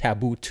might be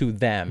taboo to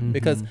them.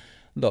 Because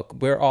look,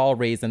 we're all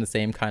raised in the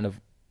same kind of,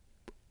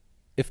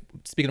 if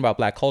speaking about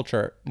Black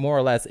culture, more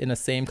or less in the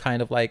same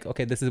kind of like,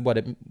 okay, this is what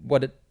it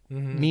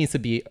means to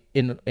be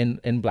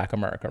in Black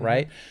America,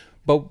 right?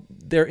 But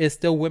there is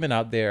still women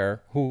out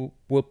there who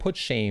will put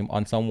shame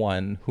on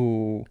someone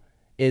who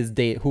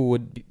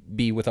would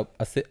be with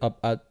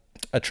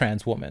a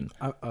trans woman.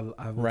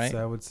 I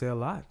would say a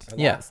lot.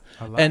 Yes.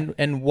 A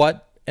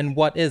lot. And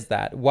what is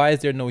that? Why is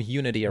there no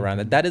unity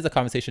around it? That is a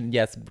conversation,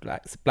 yes,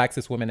 Black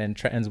cis women and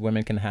trans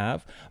women can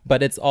have,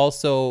 but it's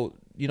also,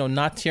 you know,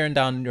 not tearing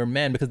down your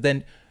men, because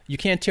then you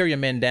can't tear your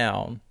men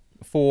down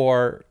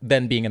for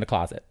then being in the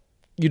closet.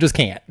 You just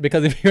can't,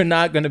 because if you're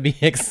not going to be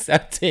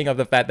accepting of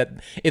the fact that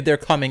if they're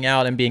coming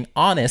out and being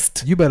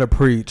honest, you better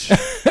preach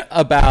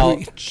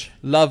about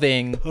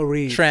loving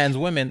trans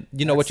women,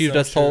 you know, what you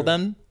just told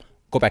them,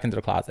 go back into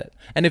the closet.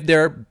 And if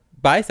they're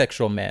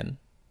bisexual men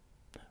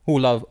who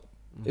love,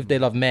 if they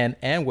love men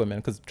and women,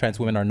 because trans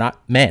women are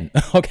not men,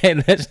 okay,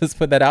 let's just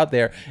put that out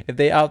there.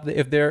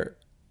 If they're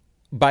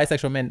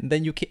bisexual men,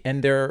 then you can,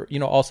 and they're, you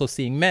know, also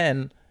seeing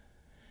men,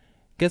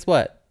 guess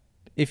what?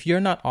 If you're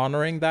not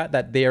honoring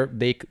that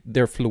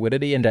their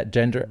fluidity and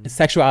that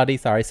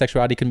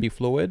sexuality can be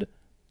fluid,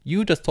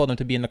 you just told them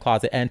to be in the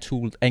closet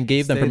and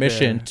gave them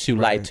permission to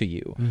lie to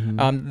you.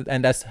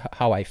 And that's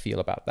how I feel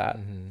about that.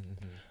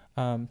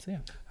 So yeah,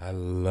 I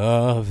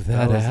love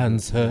that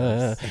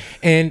answer.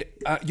 And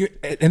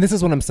and this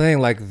is what I'm saying.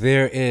 Like,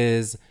 there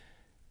is,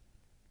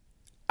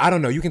 I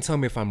don't know, you can tell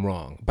me if I'm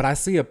wrong, but I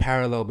see a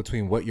parallel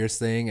between what you're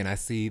saying, and I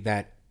see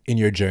that in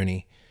your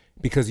journey,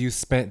 because you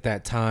spent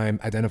that time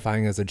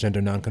identifying as a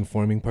gender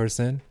nonconforming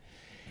person.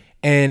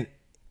 And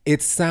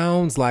it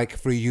sounds like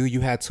for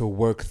you had to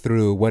work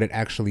through what it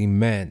actually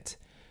meant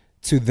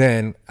to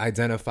then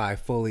identify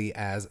fully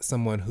as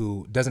someone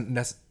who doesn't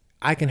necessarily,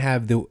 I can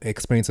have the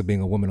experience of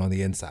being a woman on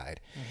the inside,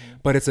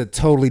 but it's a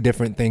totally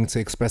different thing to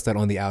express that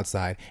on the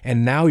outside.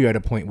 And now you're at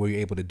a point where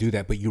you're able to do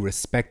that, but you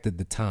respected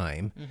the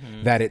time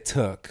that it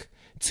took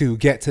to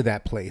get to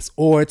that place,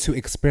 or to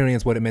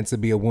experience what it meant to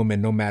be a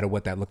woman, no matter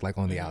what that looked like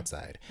on the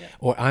outside,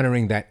 or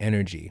honoring that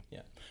energy.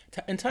 Yeah.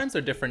 And times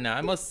are different now.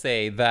 I must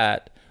say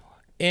that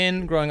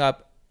in growing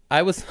up,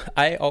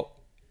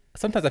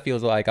 sometimes I feel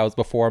like I was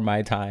before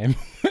my time,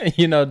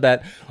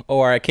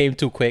 or I came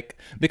too quick,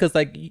 because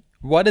like,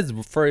 what is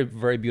very,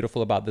 very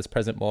beautiful about this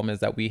present moment is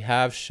that we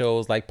have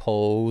shows like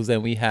Pose,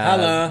 and we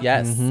have,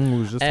 We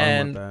was just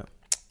talking about that.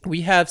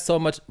 We have so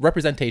much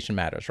representation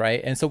matters,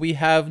 right? And so we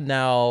have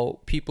now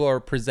people are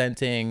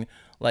presenting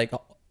like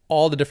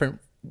all the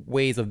different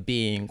ways of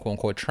being, quote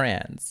unquote,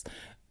 trans.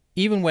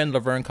 Even when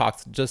Laverne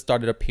Cox just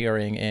started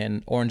appearing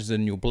in Orange is the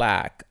New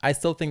Black, I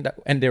still think that,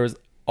 and there was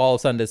all of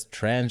a sudden this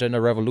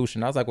transgender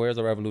revolution. I was like, where's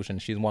the revolution?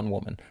 She's one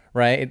woman,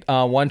 right?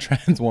 One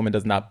trans woman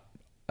does not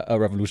a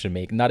revolution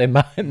make. Not in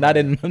my.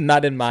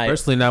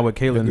 Especially now with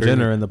Caitlyn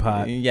Jenner in the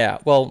pot. Yeah.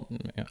 Well.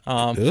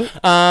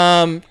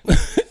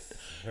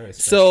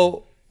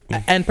 So,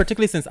 and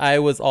particularly since I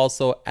was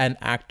also an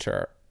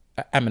actor,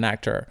 I'm an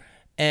actor,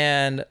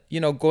 and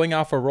going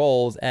out for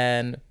roles,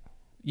 and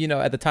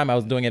at the time I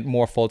was doing it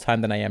more full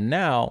time than I am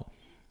now.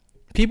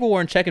 People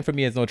weren't checking for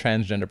me as no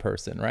transgender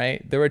person,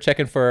 right? They were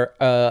checking for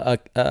as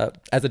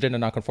a gender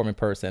nonconforming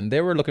person.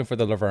 They were looking for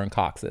the Laverne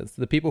Coxes,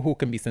 the people who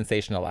can be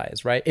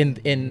sensationalized, right?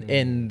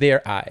 In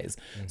their eyes.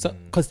 So,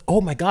 because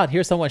oh my God,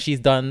 here's someone, she's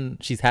had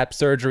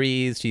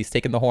surgeries, she's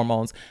taken the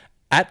hormones.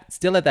 At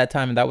that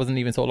time, and that wasn't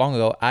even so long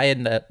ago, I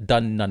had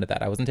done none of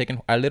that.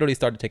 I literally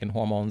started taking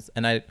hormones,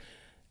 and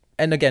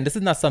again, this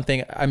is not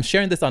something, I'm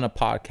sharing this on a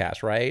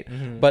podcast, right?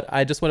 But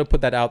I just want to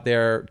put that out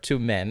there to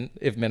men.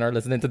 If men are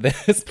listening to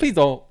this, please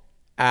don't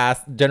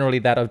ask generally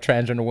that of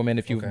transgender women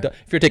if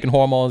you're taking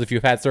hormones, if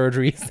you've had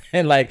surgeries,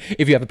 and like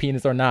if you have a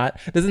penis or not.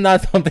 This is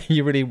not something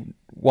you really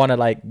want to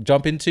like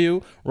jump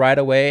into right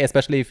away,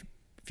 especially if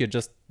you're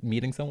just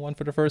meeting someone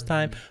for the first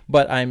time.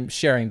 But I'm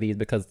sharing these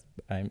because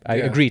I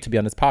agreed to be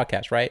on this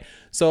podcast, right?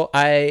 So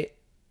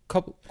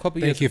couple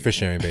years. Thank you for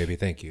sharing, baby.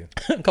 Thank you.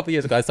 A couple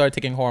years ago, I started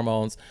taking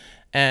hormones,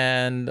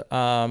 and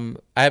I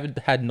haven't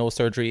had no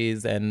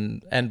surgeries,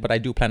 but I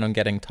do plan on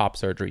getting top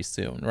surgery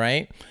soon,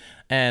 right?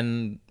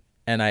 And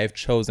I have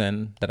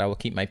chosen that I will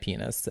keep my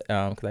penis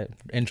because I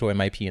enjoy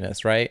my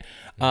penis, right?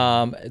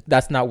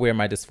 That's not where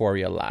my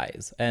dysphoria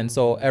lies. And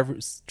so every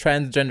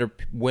transgender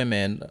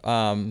women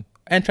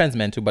and trans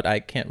men too, but I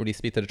can't really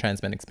speak to the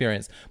trans men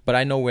experience. But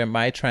I know where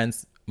my gender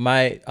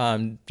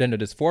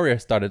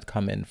dysphoria started to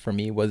come in for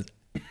me was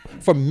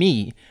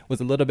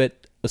a little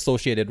bit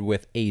associated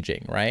with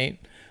aging, right?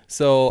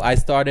 So I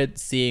started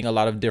seeing a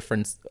lot of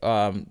different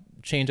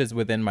changes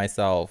within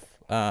myself,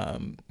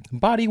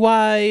 body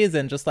wise,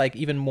 and just like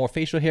even more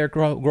facial hair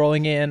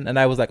growing in. And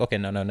I was like, okay,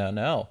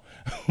 no.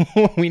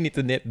 We need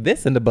to nip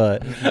this in the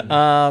bud.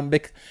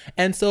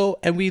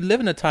 And we live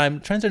in a time,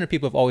 transgender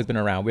people have always been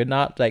around. We're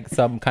not like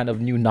some kind of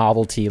new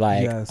novelty,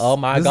 like, oh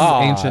my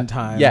God. This is ancient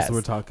times. Yes.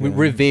 We're talking. We're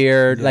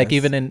revered, like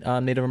even in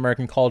Native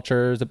American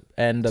cultures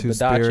and the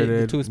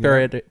Badachi,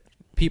 two-spirited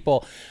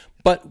people.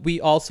 But we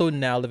also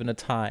now live in a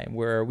time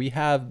where we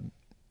have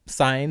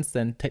science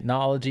and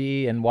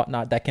technology and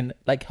whatnot that can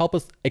like help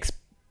us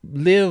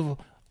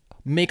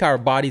make our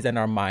bodies and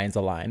our minds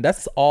align.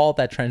 That's all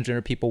that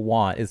transgender people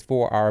want, is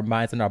for our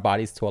minds and our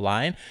bodies to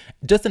align,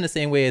 just in the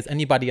same way as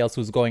anybody else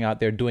who's going out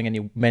there doing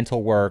any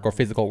mental work or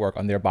physical work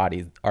on their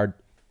bodies are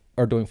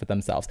doing for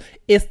themselves.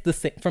 It's the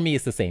same for me.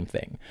 It's the same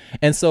thing.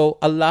 And so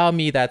allow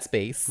me that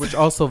space, which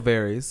also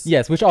varies.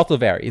 Yes, which also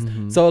varies.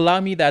 So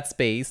allow me that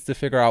space to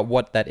figure out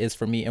what that is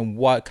for me and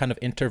what kind of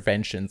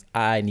interventions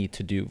I need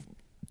to do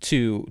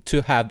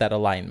to have that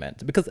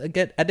alignment. Because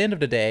again, at the end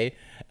of the day,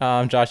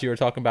 Josh, you were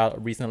talking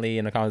about recently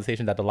in a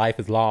conversation that the life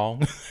is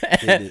long.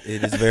 It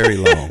is very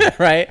long.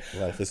 Right?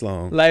 Life is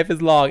long. Life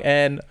is long,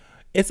 and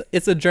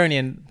it's a journey,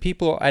 and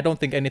people, I don't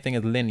think anything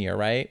is linear,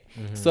 right?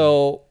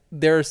 So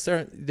there's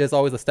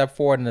always a step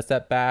forward and a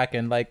step back,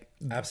 and like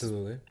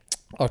Absolutely.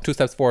 Or 2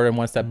 steps forward and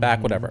 1 step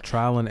back, whatever.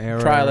 Trial and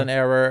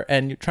error.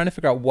 And you're trying to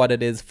figure out what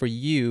it is for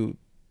you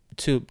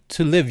to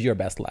live your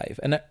best life.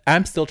 And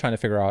I'm still trying to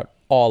figure out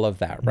all of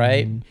that,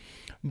 right?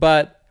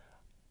 But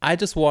I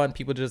just want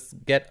people to just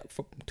get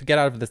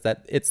out of this,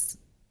 that it's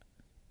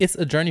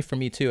a journey for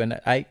me too. And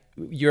I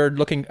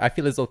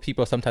feel as though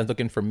people are sometimes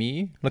looking to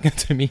me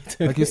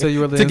to, like you said,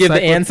 you were to give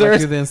the answers. Like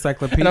you're the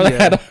encyclopedia. And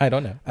I'm like, I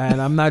don't know.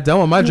 And I'm not done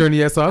with my journey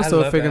yet, so I'm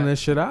still love figuring that. this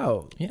shit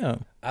out. Yeah.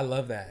 I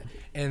love that.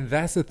 And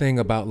that's the thing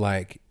about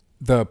like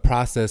the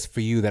process for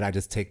you that I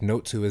just take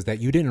note to, is that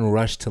you didn't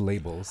rush to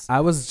labels.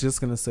 I was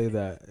just going to say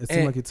that. It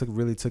seemed like you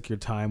really took your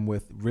time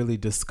with really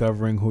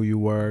discovering who you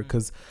were.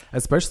 Because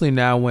especially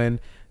now when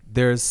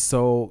there's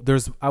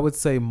I would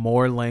say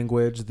more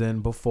language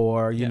than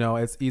before, you know,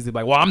 it's easy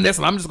like, well, I'm this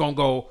and I'm just going to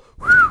go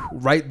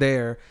right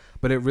there.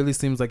 But it really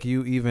seems like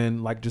you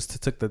even like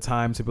just took the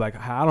time to be like,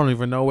 I don't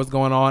even know what's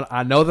going on.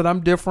 I know that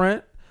I'm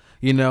different.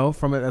 you know,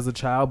 from it as a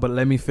child, but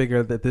let me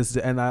figure that this,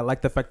 and I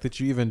like the fact that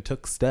you even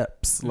took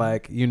steps,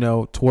 like, you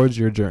know, towards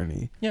your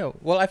journey. Yeah,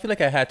 well, I feel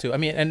like I had to. I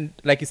mean, and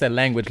like you said,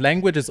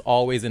 language is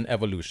always in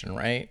evolution,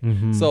 right?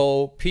 Mm-hmm.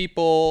 So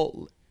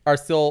people are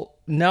still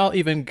now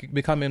even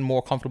becoming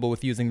more comfortable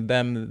with using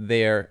them,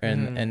 their,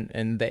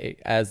 and they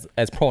as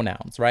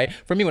pronouns, right?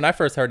 For me, when I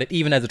first heard it,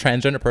 even as a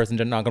transgender person,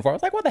 gender nonconforming, I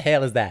was like, what the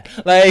hell is that?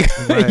 Like,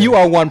 Right. you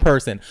are one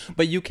person,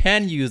 but you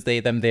can use they,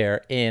 them,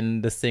 their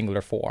in the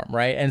singular form,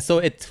 right? And so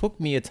it took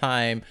me a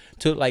time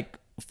to like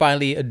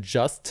finally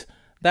adjust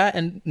that,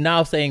 and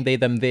now saying they,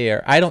 them,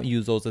 their, I don't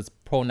use those as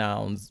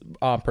pronouns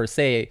per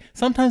se.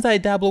 Sometimes I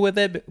dabble with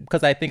it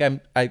because I think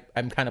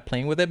I'm kind of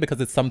playing with it, because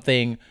it's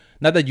something,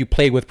 not that you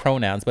play with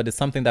pronouns, but it's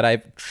something that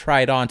I've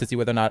tried on to see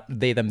whether or not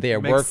they, them, their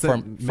work for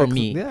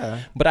me.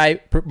 Yeah. But I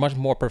much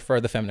more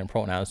prefer the feminine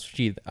pronouns,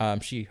 she,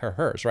 her,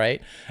 hers,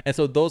 right? And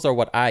so those are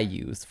what I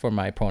use for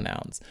my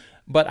pronouns.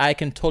 But I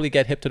can totally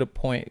get hip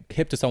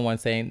to someone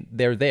saying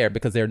they're there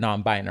because they're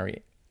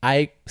non-binary.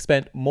 I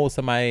spent most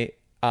of my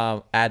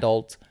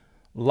adult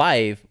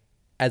life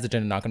as a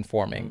gender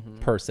nonconforming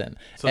person.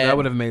 So that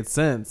would have made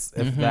sense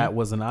if that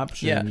was an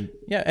option.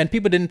 Yeah. And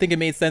people didn't think it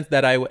made sense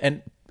that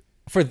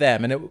for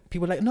them, and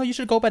people were like, no, you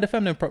should go by the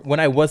feminine when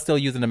I was still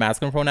using the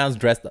masculine pronouns,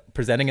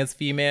 presenting as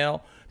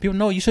female. People,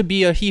 no, you should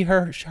be a he,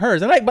 her,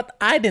 hers. And like, but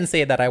I didn't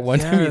say that I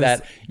wanted to be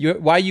that.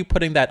 Why are you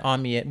putting that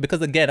on me?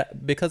 Because again,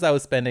 because I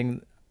was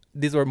spending,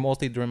 these were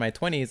mostly during my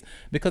 20s,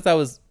 because I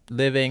was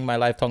living my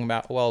life talking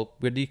about, well,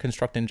 we're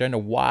deconstructing gender.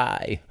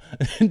 Why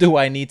do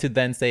I need to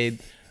then say,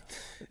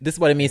 this is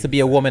what it means to be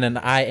a woman, and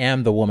I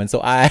am the woman,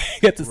 so I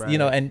get to, you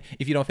know, and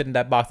if you don't fit in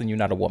that box, then you're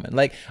not a woman.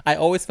 Like, I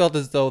always felt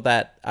as though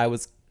that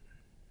was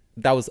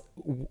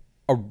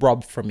a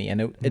rub for me,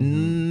 and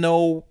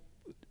no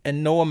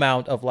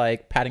amount of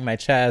like patting my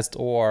chest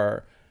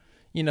or,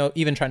 you know,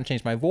 even trying to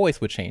change my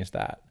voice would change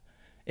that.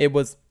 It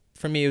was,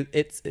 for me,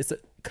 it's a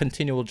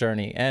continual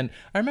journey. And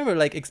I remember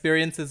like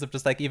experiences of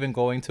just like even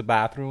going to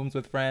bathrooms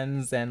with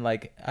friends and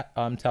like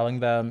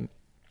telling them,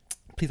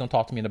 please don't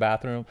talk to me in the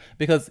bathroom,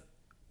 because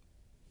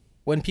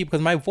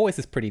my voice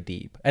is pretty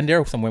deep, and there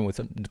are some women with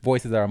some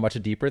voices that are much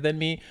deeper than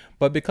me,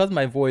 but because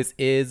my voice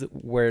is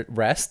where it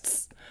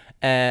rests,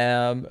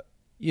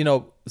 you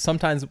know,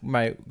 sometimes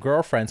my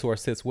girlfriends who are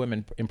cis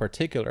women in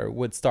particular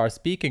would start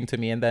speaking to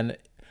me, and then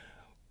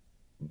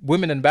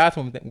women in the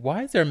bathroom think,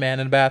 why is there a man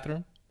in the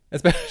bathroom?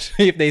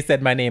 Especially if they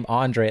said my name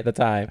Andre at the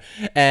time,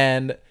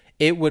 and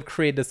it would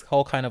create this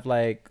whole kind of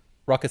like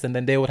ruckus, and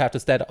then they would have to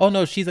say, oh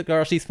no, she's a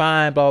girl, she's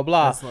fine, blah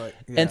blah blah. Like,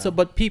 and so,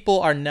 but people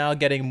are now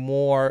getting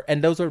more,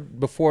 and those are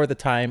before the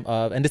time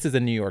of, and this is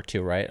in New York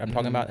too, right? I'm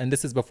talking about, and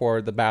this is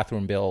before the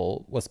bathroom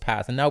bill was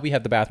passed, and now we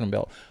have the bathroom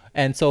bill,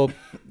 and so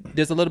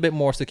there's a little bit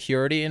more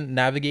security in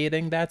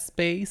navigating that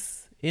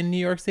space in New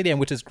York City, and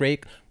which is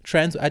great.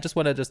 I just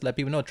want to let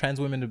people know, trans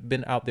women have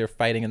been out there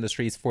fighting in the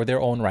streets for their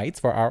own rights,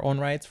 for our own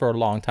rights, for a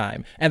long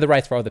time, and the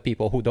rights for other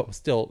people who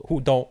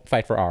don't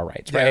fight for our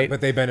rights, right?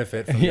 But they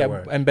benefit from your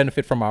work. And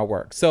benefit from our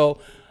work. So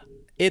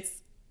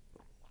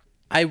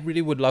I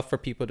really would love for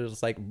people to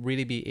just like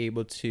really be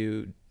able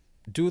to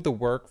do the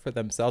work for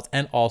themselves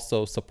and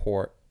also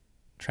support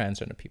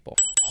transgender people.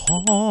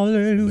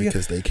 Hallelujah.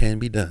 Because they can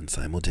be done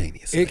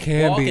simultaneously. It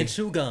can Walk be. and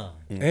chew gum.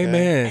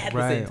 Amen. At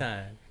the same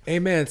time.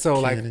 Amen. So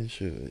Can like, and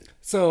should.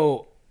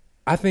 so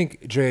I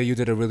think, DREYA, you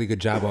did a really good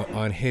job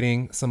on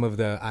hitting some of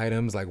the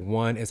items. Like,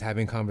 one is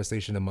having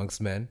conversation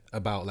amongst men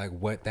about like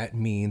what that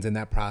means in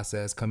that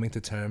process, coming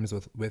to terms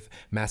with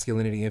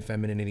masculinity and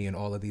femininity and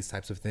all of these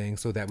types of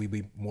things, so that we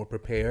be more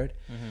prepared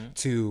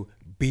to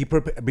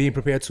being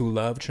prepared to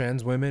love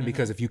trans women.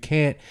 Because if you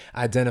can't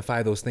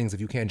identify those things, if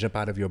you can't jump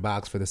out of your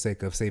box for the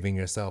sake of saving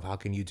yourself, how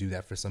can you do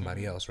that for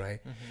somebody else, right?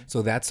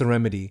 So that's a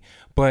remedy.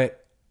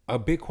 But a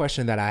big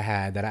question that I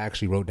had, that I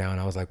actually wrote down,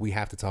 I was like, we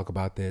have to talk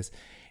about this,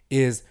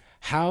 is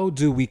how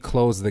do we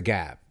close the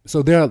gap?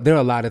 So there are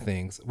a lot of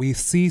things. We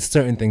see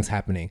certain things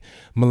happening.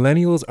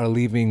 Millennials are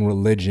leaving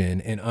religion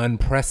in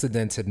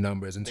unprecedented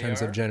numbers in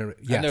terms of gender.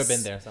 Yes. I've never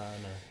been there, so I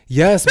don't know.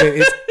 Yes,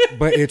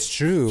 but it's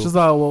true. She's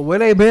like, well, where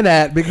they been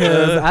at?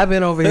 Because I've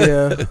been over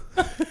here.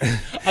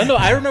 I know.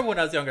 I remember when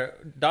I was younger,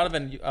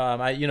 Donovan.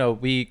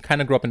 We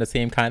kind of grew up in the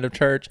same kind of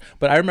church.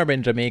 But I remember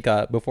in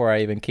Jamaica, before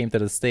I even came to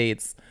the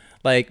States,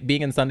 like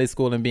being in Sunday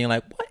school and being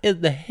like, what is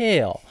the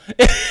hell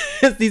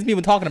is these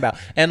people talking about?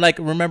 And like,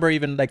 remember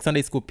even like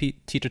Sunday school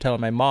teacher telling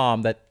my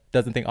mom that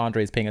doesn't think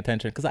Andre is paying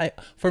attention, because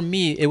for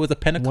me it was a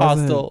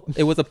Pentecostal.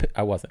 It was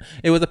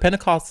a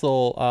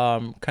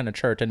Pentecostal kind of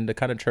church, and the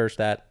kind of church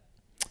that,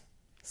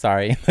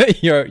 sorry,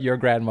 your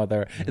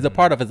grandmother is a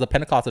part of, is a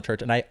Pentecostal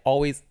church, and I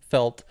always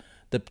felt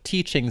the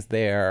teachings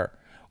there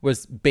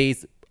was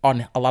based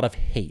on a lot of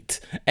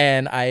hate,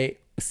 and I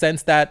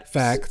sense that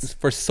facts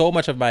for so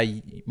much of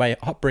my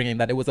upbringing,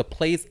 that it was a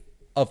place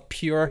of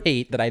pure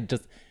hate that I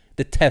just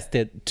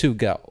detested to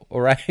go.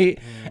 All right.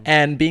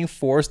 And being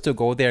forced to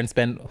go there and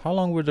spend, how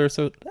long were there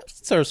service?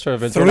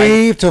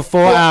 3 to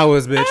 4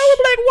 hours, bitch. I was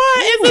like,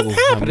 what is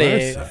this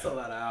happening? That's a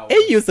lot of hours.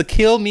 It used to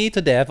kill me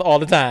to death all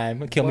the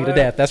time. Kill me to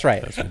death. That's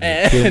right. Kill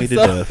me to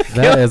death.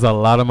 That is a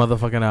lot of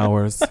motherfucking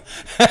hours.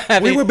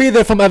 We would be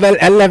there from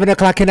 11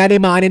 o'clock in the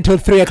morning until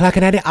 3 o'clock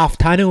in the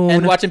afternoon.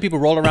 And watching people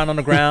roll around on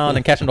the ground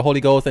and catching the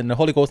Holy Ghost, and the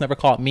Holy Ghost never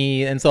caught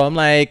me. And so I'm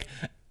like,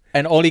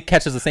 and only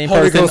catches the same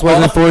Holy person. Ghost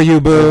wasn't for you,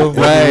 boo.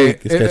 Right.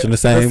 It's catching the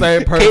same person.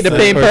 The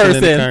same in the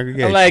person.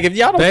 congregation. I'm like, if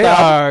y'all don't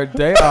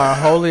They stop. are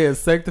holy and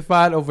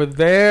sanctified over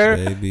there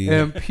Baby.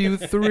 in pew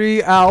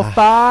 3 out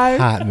 5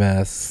 Hot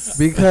mess.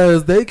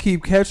 because they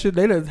keep catching.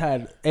 They done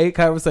had 8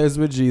 conversations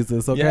with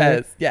Jesus.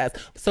 Okay. Yes.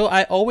 So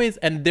I always,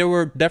 and there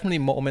were definitely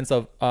moments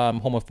of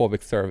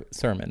homophobic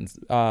sermons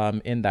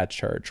in that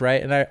church,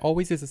 right? And I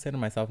always used to say to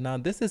myself, now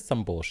this is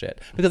some bullshit,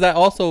 because I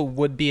also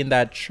would be in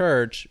that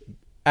church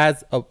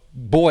as a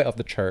boy of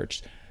the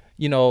church,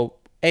 you know.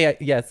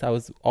 Yes, I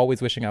was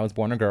always wishing I was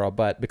born a girl,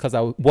 but because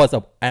I was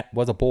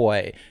a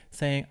boy,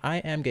 saying I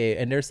am gay,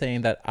 and they're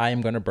saying that I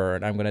am going to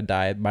burn, I'm going to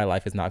die, my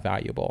life is not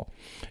valuable.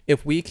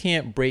 If we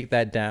can't break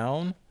that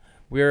down,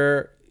 we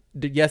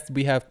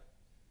have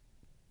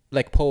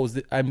like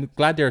Pose. I'm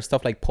glad there's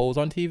stuff like Pose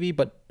on TV,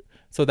 but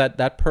so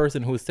that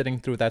person who's sitting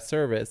through that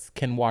service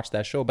can watch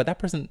that show, but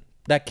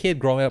that kid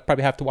growing up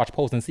probably have to watch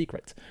Pose in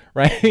secret,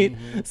 right?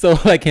 Mm-hmm. So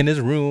like in his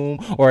room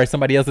or at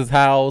somebody else's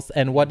house.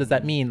 And what does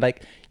that mean?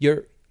 Like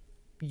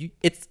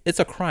it's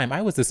a crime.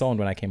 I was disowned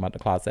when I came out the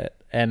closet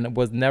and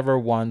was never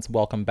once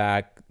welcomed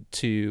back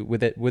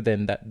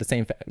within the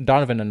same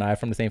Donovan and I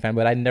from the same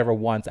family, but I never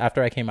once,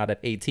 after I came out at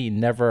 18,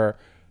 never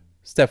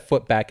stepped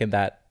foot back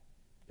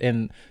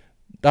in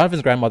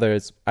Donovan's grandmother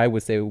I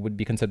would say would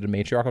be considered the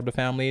matriarch of the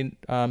family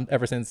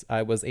ever since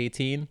I was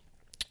 18.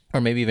 Or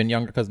maybe even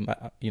younger, because,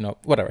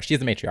 whatever, she's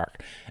the matriarch.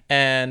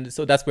 And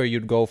so that's where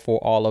you'd go for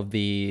all of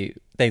the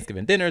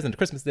Thanksgiving dinners and the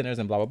Christmas dinners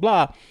and blah, blah,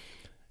 blah.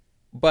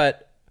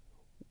 But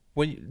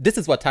this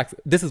is what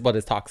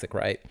is toxic,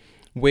 right?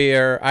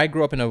 Where I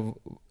grew up in a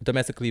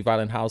domestically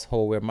violent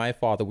household where my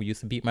father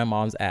used to beat my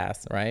mom's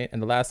ass, right?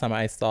 And the last time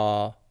I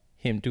saw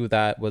him do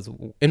that was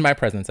in my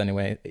presence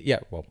anyway. Yeah,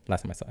 well,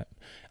 last time I saw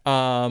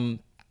him.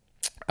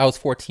 I was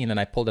 14 and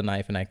I pulled a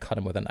knife and I cut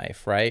him with a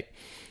knife, right?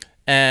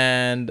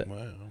 And...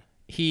 Wow.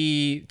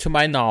 He, to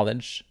my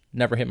knowledge,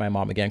 never hit my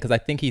mom again, because I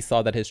think he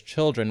saw that his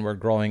children were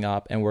growing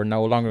up and were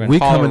no longer going to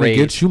tolerate. We coming to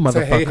get you,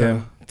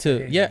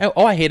 motherfucker.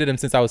 I hated him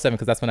since I was 7,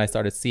 because that's when I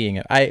started seeing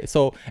it.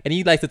 And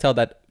he likes to tell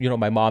that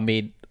my mom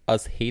made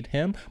us hate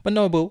him, but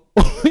no, boo,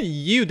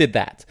 you did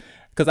that.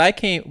 Because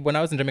when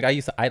I was in Jamaica, I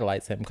used to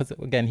idolize him, because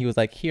again, he was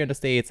like here in the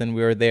States and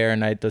we were there,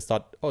 and I just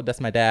thought, oh,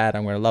 that's my dad,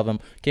 I'm going to love him.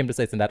 Came to the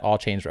States and that all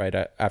changed right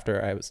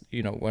after I was,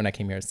 when I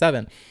came here at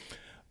 7.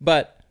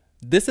 But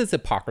this is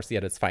hypocrisy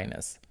at its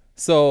finest.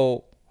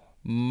 So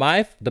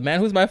the man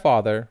who's my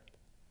father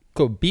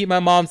could beat my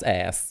mom's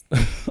ass,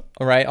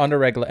 right, on the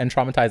regular, and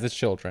traumatize his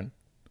children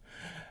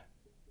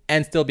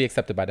and still be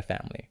accepted by the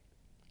family.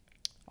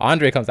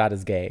 Andre comes out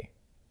as gay.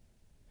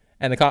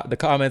 And the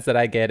comments that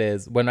I get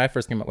is, when I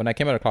came out of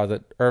the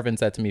closet, Irvin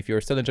said to me, if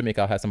you're still in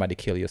Jamaica, I'll have somebody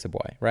kill you as a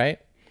boy, right?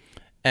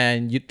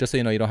 And just so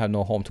you know, you don't have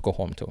no home to go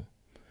home to.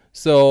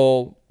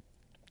 So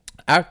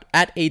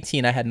at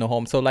 18, I had no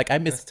home. So like I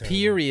missed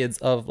periods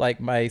of like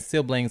my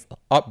siblings'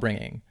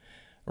 upbringing.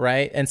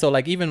 Right. And so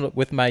like even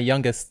with my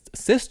youngest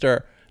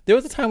sister, there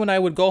was a time when I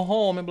would go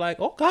home and be like,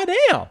 oh,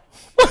 goddamn.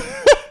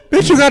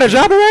 Bitch, you got a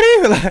job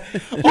already? Like,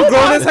 you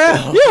grown as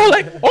hell. Yeah,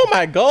 like, oh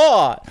my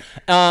God.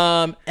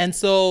 And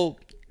so,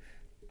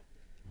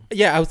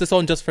 yeah, I was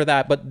disowned just for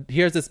that. But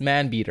here's this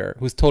man beater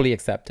who's totally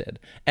accepted.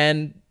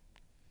 And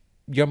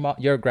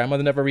your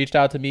grandmother never reached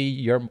out to me.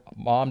 Your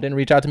mom didn't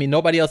reach out to me.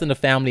 Nobody else in the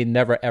family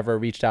never, ever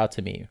reached out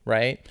to me.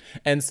 Right.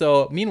 And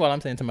so meanwhile,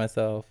 I'm saying to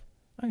myself,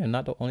 I am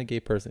not the only gay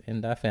person in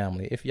that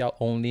family. If y'all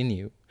only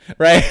knew,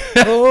 right?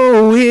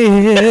 Oh,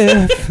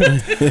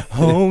 if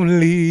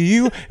only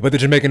you. But the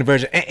Jamaican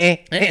version,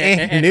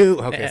 new.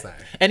 Okay, sorry.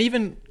 And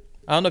even,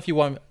 I don't know if you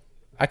want,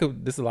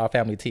 this is a lot of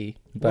family tea,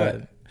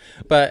 but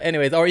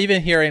anyways, or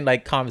even hearing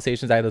like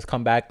conversations that just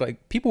come back,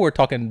 like people were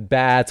talking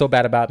so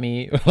bad about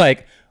me,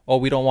 like, oh,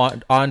 we don't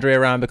want Andre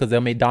around because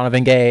they'll make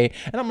Donovan gay.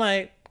 And I'm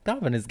like,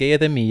 Donovan is gayer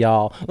than me,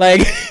 y'all.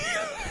 Like...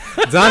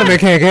 Donovan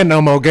can't get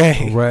no more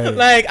gay. Right.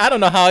 Like, I don't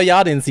know how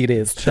y'all didn't see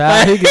this.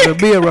 Child, he giving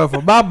me a run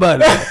for my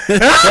buddy.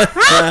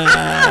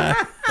 I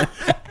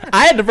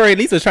at the very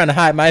least was trying to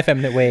hide my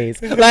feminine ways.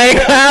 Like,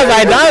 I was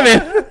like,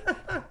 Donovan.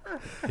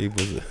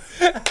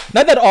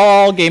 Not that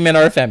all gay men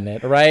are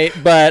effeminate, right?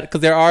 But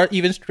because there are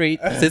even straight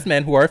cis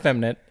men who are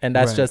effeminate, and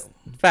that's just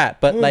fat.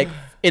 But like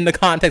in the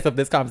context of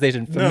this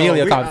conversation,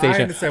 familial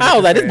conversation, I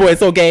was like, this boy is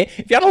so gay.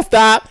 If y'all don't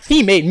stop,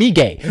 he made me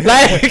gay.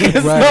 Like,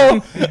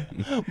 so.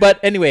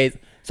 But anyways.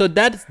 So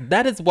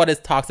that is what is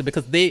toxic,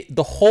 because the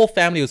whole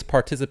family was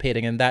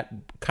participating in that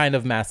kind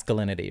of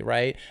masculinity,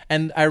 right?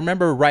 And I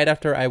remember right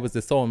after I was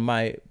disowned,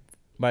 my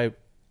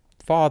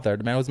father,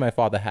 the man who's my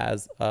father,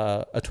 has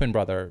a twin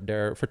brother.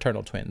 They're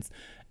fraternal twins,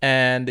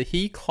 and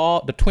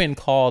the twin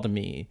called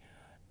me,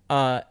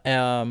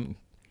 and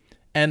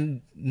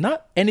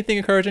not anything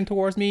encouraging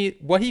towards me.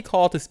 What he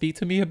called to speak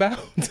to me about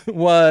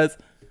was,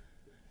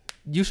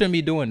 you shouldn't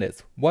be doing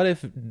this. What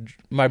if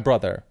my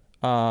brother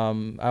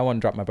I want to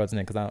drop my brother's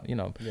name because I, you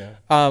know,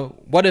 Yeah.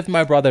 what if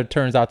my brother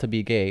turns out to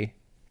be gay?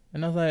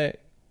 And I was like,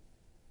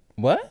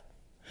 what?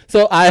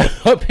 So I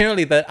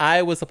apparently that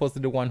I was supposed to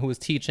be the one who was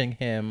teaching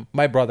him,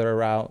 my brother,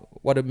 around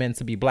what it meant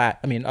to be black.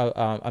 I mean,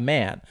 a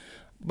man.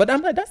 But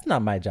I'm like, that's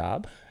not my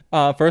job.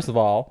 First of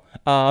all,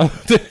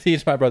 to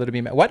teach my brother to be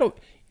a man. Why don't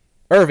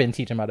Irvin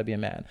teach him how to be a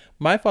man?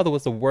 My father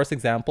was the worst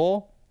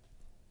example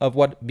of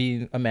what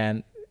being a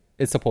man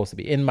is supposed to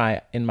be, in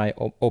my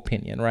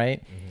opinion,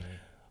 right?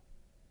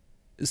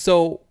 Mm-hmm.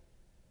 So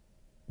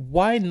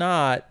why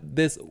not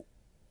this?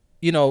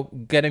 You know,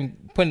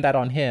 putting that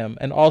on him,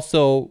 and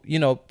also, you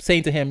know,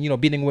 saying to him, you know,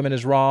 beating women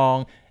is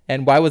wrong,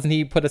 and why wasn't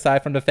he put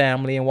aside from the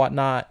family and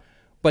whatnot?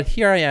 But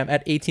here I am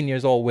at 18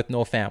 years old with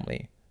no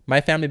family.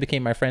 My family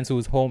became my friends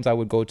whose homes I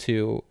would go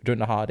to during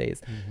the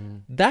holidays.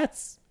 Mm-hmm.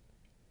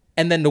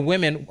 And then the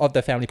women of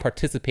the family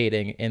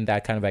participating in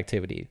that kind of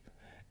activity.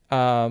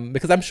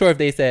 Because I'm sure if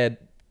they said,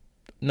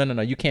 no,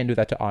 you can't do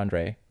that to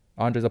Andre.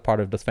 Andre's a part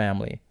of this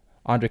family.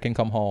 Andre can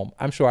come home.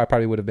 I'm sure I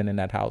probably would have been in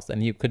that house,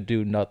 and he could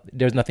do nothing.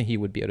 There's nothing he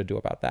would be able to do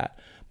about that.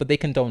 But they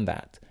condoned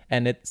that,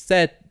 and it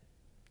said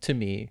to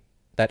me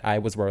that I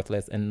was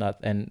worthless and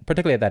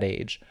particularly at that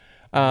age,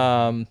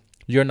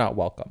 you're not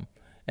welcome.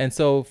 And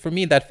so for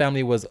me, that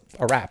family was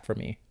a wrap for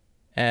me,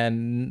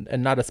 and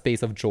not a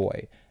space of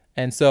joy.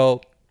 And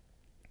so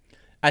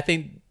I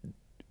think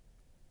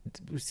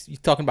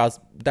talking about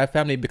that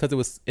family,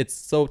 because it's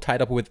so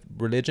tied up with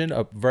religion,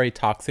 a very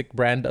toxic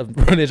brand of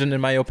religion, in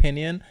my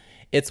opinion.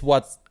 It's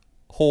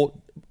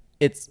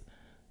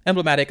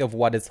emblematic of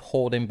what is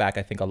holding back,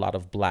 I think, a lot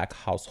of black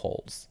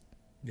households.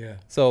 Yeah.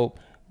 So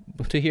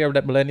to hear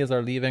that millennials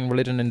are leaving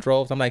religion in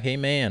droves, I'm like, hey,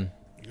 man.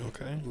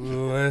 Okay.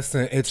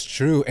 Listen, it's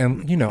true.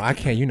 And, I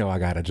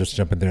got to just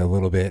jump in there a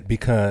little bit,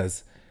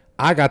 because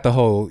I got the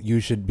whole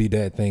you should be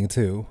dead thing,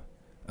 too,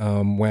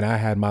 when I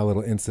had my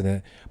little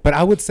incident. But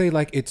I would say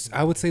that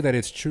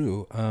it's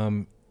true.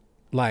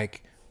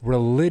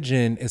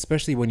 Religion,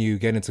 especially when you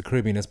get into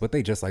Caribbeanness, but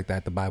they just like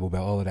that, the Bible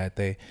Belt, all of that.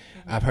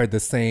 I've heard the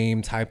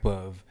same type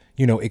of,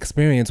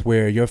 experience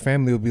where your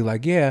family will be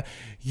like, yeah,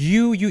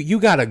 you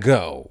gotta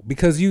go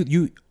because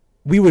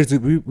we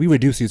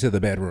reduce you to the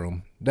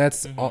bedroom.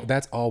 That's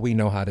all we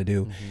know how to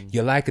do. Mm-hmm.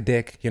 You like a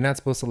dick. You're not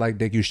supposed to like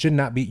dick. You shouldn't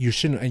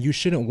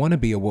want to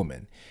be a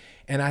woman.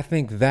 And I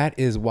think that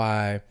is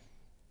why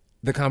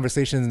the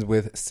conversations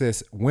with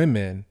cis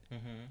women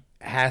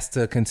has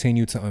to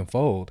continue to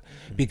unfold,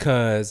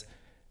 because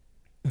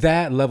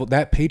that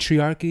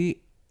patriarchy,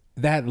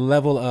 that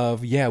level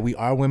of, yeah, we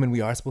are women,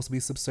 we are supposed to be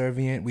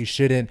subservient,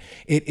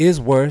 it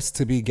is worse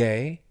to be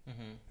gay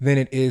than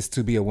it is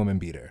to be a woman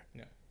beater.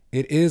 Yeah.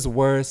 It is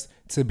worse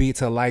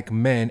to like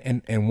men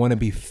and want to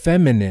be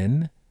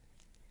feminine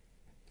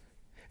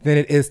than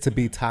it is to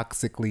be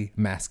toxically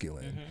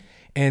masculine.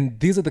 And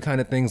these are the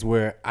kind of things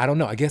where, I don't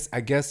know, I guess,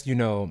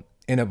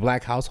 in a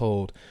black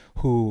household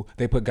who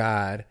they put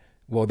God,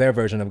 well, their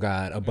version of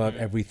God above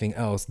everything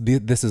else,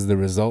 this is the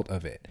result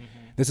of it.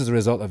 This is a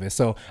result of it.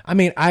 So, I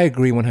mean, I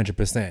agree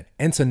 100%.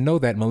 And to know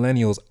that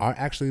millennials are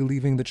actually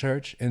leaving the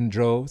church in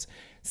droves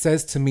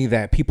says to me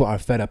that people are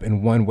fed up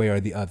in one way or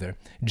the other.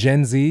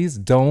 Gen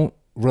Zs don't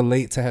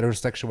relate to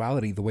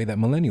heterosexuality the way that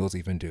millennials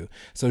even do.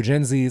 So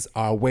Gen Zs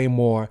are way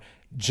more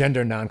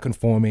gender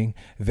non-conforming.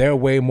 They're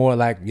way more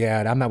like,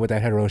 yeah, I'm not with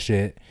that hetero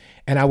shit.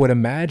 And I would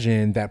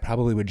imagine that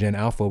probably with Gen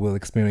Alpha we'll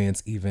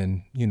experience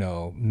even,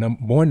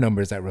 more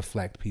numbers that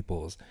reflect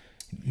people's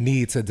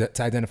need to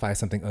identify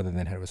something other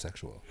than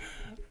heterosexual.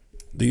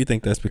 Do you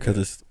think that's because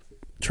it's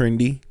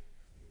trendy?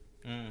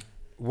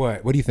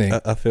 What do you think?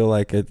 I feel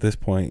like at this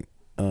point,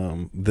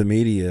 the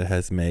media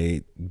has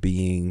made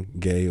being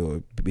gay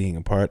or being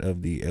a part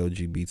of the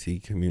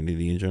LGBT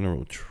community in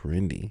general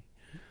trendy.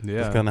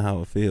 Yeah, that's kind of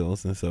how it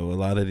feels. And so a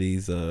lot of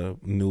these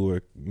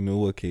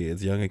newer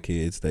kids, younger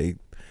kids, they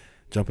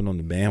jumping on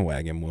the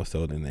bandwagon more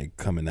so than they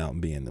coming out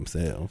and being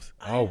themselves.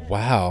 Oh,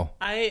 wow.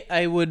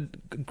 I would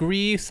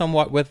agree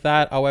somewhat with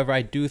that. However,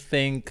 I do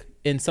think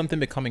in something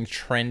becoming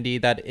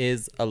trendy, that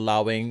is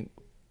allowing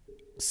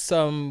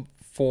some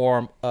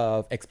form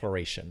of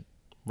exploration,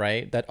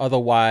 right? That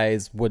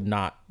otherwise would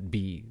not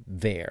be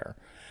there.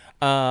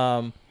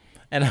 And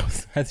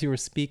as you were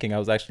speaking, I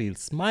was actually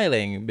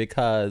smiling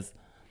because,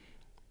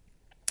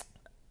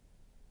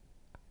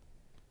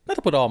 not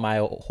to put all my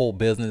whole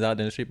business out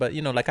in the street, but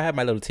I have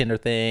my little Tinder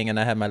thing and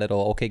I have my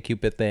little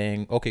OkCupid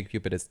thing.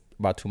 OkCupid is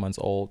about 3 months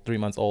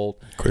old.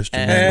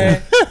 Christian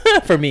Mingle.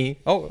 For me.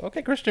 Oh,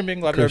 okay, Christian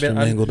Mingle. I've Christian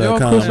never been.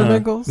 Mingle.com. Christian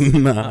Mingles?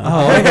 Nah.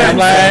 Oh, okay. I'm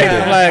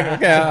like,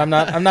 okay, I'm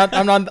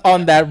not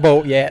on that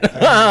boat yet.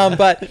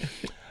 But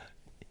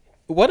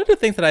one of the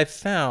things that I've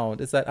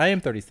found is that I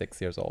am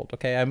 36 years old.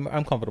 Okay,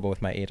 I'm comfortable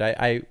with my age.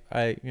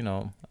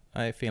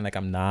 I feel like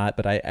I'm not,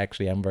 but I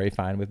actually am very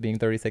fine with being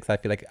 36. I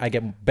feel like I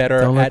get better.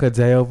 Don't look a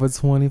day over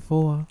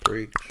 24.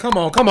 Come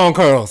on,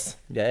 curls.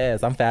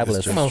 Yes, I'm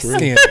fabulous. Come on,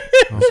 skin.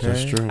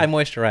 That's true. I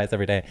moisturize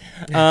every day.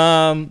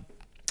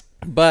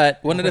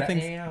 But one of the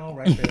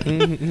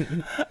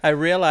things I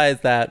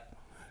realized that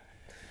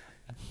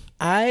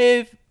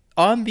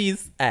on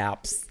these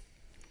apps,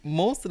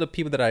 most of the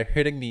people that are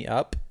hitting me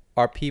up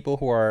are people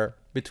who are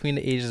between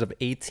the ages of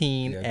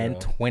 18 and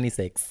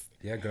 26.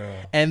 Yeah, girl.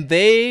 And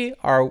they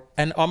are,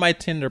 and on my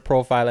Tinder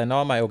profile and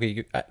on my,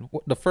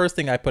 the first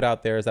thing I put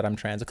out there is that I'm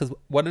trans. Because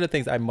one of the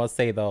things I must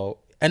say though,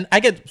 and I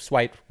get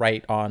swiped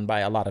right on by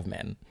a lot of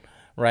men,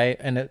 right?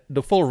 And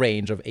the full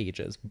range of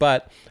ages.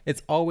 But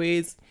it's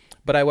always,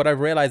 what I've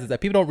realized is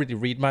that people don't really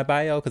read my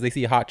bio because they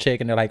see a hot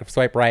chick and they're like,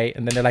 swipe right.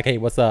 And then they're like, hey,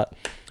 what's up?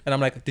 And I'm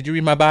like, did you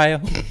read my bio?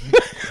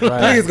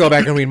 Please go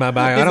back and read my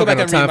bio. I don't got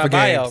no time for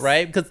games.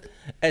 Right? Because,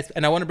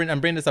 and I'm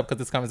bringing this up because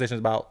this conversation is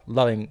about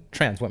loving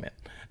trans women.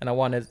 And I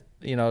wanted,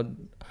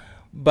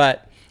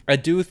 but I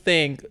do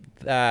think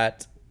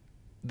that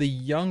the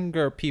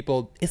younger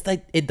people, it's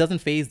like, it doesn't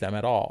faze them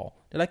at all.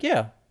 They're like,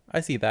 yeah, I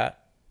see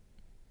that.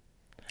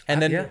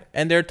 And then,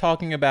 and they're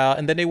talking about,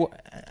 and then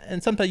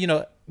and sometimes,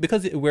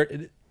 because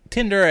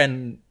Tinder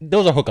and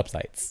those are hookup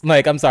sites.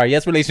 Like, I'm sorry,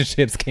 yes,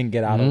 relationships can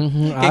get out of.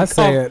 I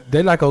say it.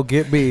 They not gonna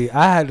get me.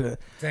 I had to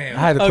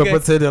quit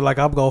on Tinder. Like,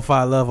 I'm gonna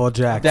find love on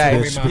Jack,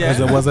 bitch, because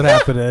it wasn't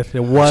happening.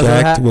 It wasn't.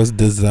 Jack was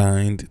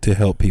designed to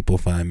help people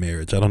find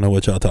marriage. I don't know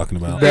what y'all talking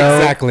about.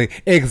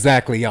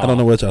 Exactly, y'all. I don't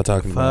know what y'all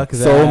talking about. That.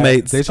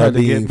 Soulmates are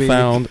being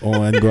found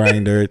on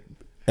Grindr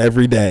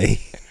every day.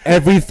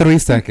 Every 3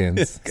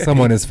 seconds,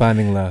 someone is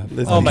finding love.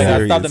 Oh my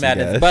God, stop the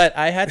madness. But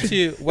I had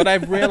to, what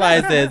I've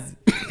realized is,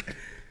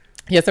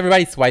 yes,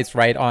 everybody swipes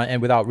right on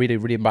and without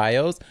reading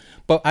bios.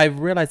 But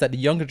I've realized that the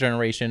younger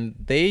generation,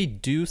 they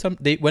do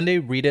when they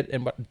read it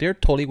and they're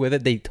totally with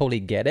it, they totally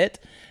get it.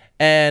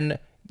 And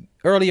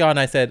early on,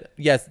 I said,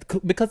 yes,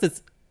 because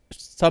it's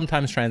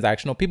sometimes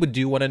transactional. People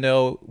do want to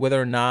know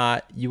whether or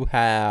not you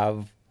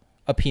have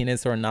a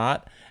penis or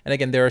not. And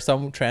again, there are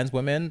some trans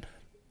women,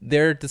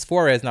 their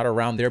dysphoria is not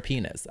around their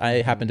penis.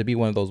 I happen to be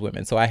one of those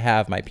women, so I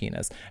have my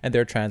penis. And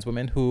there are trans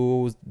women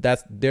who their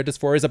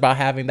dysphoria is about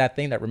having that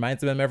thing that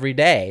reminds them every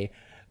day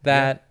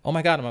that, oh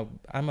my God,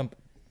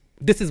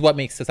 this is what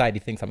makes society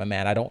thinks I'm a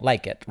man. I don't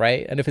like it,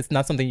 right? And if it's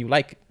not something you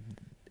like,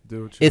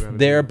 it's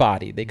their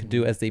body. They could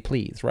do as they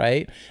please,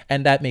 right?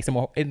 And that makes them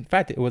more. In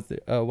fact, it was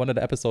one of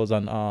the episodes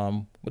on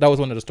that was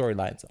one of the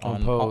storylines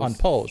on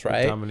Pose,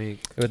 right?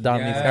 With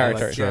Dominique's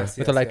character,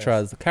 with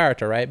Electra's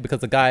character, right? Because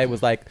the guy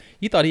was like,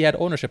 he thought he had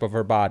ownership of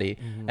her body,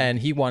 and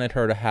he wanted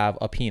her to have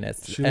a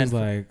penis. She was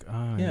like,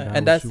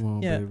 and that's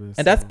and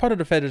that's part of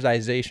the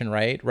fetishization,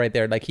 right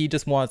there. Like, he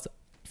just wants.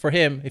 For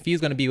him, if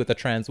he's going to be with a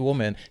trans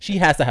woman, she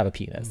has to have a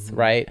penis,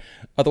 right?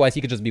 Otherwise,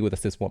 he could just be with a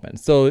cis woman.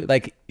 So,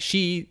 like,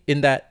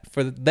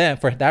 for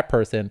that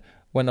person,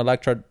 when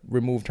Electra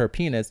removed her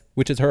penis,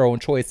 which is her own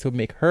choice to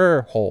make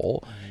her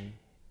whole,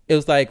 it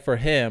was like, for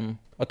him,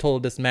 a total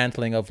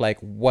dismantling of like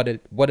what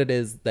it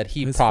is that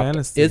he is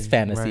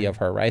fantasy of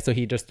her, right? So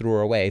he just threw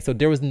her away. So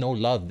there was no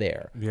love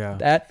there. Yeah,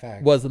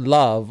 that was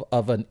love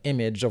of an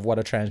image of what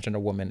a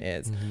transgender woman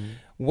is.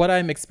 What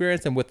I'm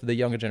experiencing with the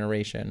younger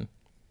generation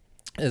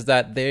is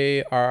that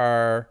they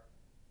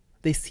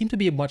seem to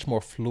be much more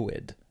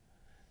fluid.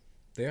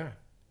 They are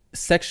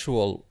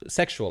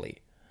sexually,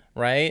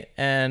 right?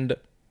 And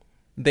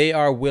they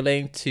are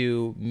willing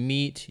to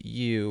meet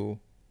you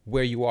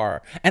where you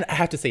are. And I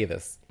have to say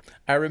this.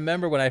 I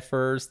remember when I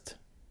first,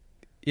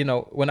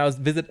 when I was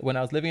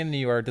living in New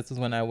York, this was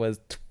when I was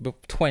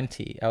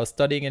 20. I was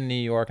studying in New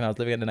York and I was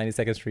living at the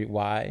 92nd Street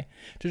Y,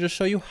 to just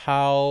show you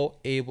how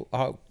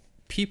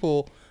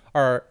people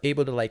are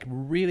able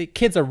to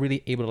kids are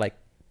really able to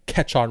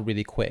catch on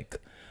really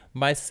quick.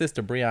 My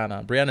sister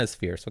Brianna is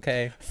fierce,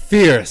 okay?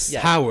 Fierce,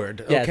 yes.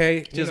 Howard, okay?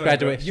 Yes. Just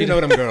graduated. You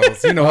know them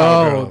girls. You know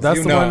how girls.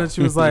 That's the one that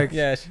she was like,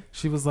 yeah.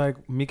 She was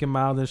like meek and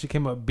mild, and she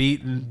came up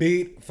beat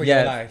for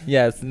your life.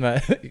 Yes,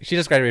 she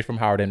just graduated from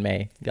Howard in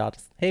May. Y'all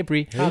just, hey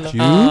Bri.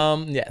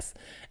 Hello. Yes.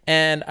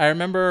 And I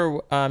remember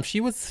she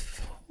was,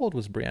 how old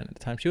was Brianna at the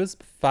time? She was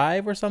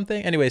 5 or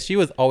something. Anyways, she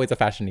was always a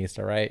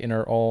fashionista, right? In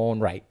her own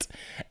right.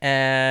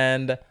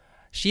 And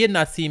she had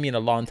not seen me in a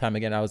long time.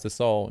 Again, I was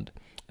disowned.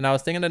 And I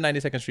was staying on the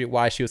 92nd Street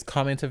Y. She was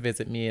coming to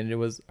visit me, and it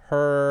was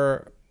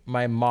her,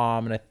 my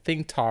mom, and I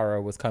think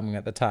Tara was coming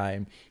at the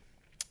time.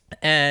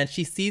 And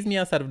she sees me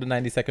outside of the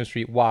 92nd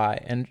Street Y,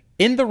 and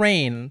in the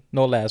rain,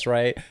 no less,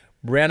 right?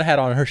 Brianna had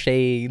on her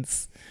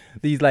shades,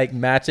 these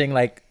matching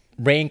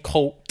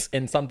raincoat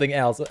and something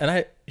else.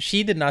 And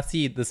she did not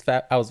see this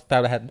I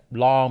had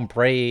long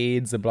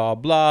braids and blah,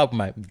 blah.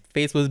 My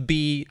face was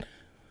beat.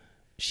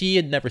 She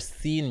had never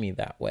seen me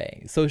that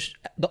way. So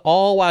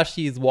all while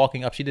she's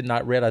walking up, she did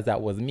not realize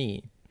that was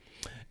me.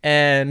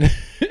 And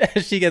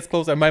as she gets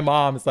closer, my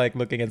mom is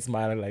looking and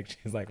smiling,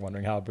 she's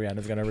wondering how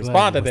Brianna's going to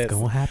respond to this.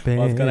 What's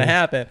going to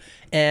happen?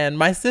 And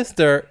my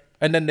sister,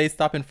 and then they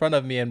stop in front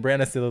of me, and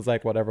Brianna still is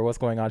whatever, what's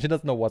going on? She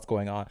doesn't know what's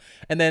going on.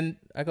 And then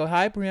I go,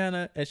 hi,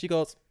 Brianna. And she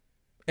goes,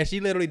 and she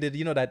literally did,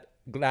 that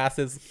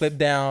glasses flip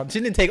down.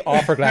 She didn't take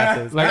off her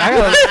glasses.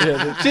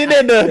 She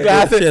did the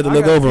glasses. She had to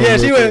look over.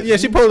 Yeah,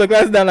 she pulled the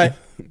glasses down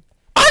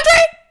Andre,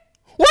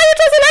 why are you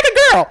dressing like a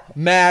girl?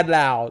 Mad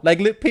loud.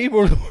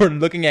 People were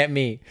looking at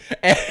me.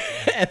 And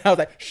I was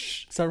like,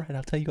 shh, it's all right.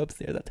 I'll tell you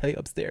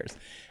upstairs.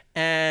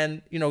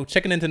 And,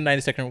 checking into the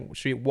 92nd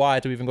Street Y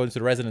to even go into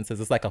the residences,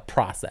 it's like a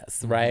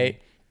process,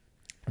 right?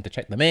 to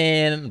check them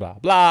in, blah,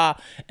 blah.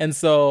 And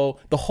so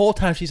the whole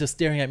time she's just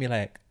staring at me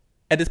like,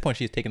 at this point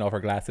she's taking off her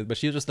glasses, but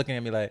she was just looking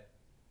at me like,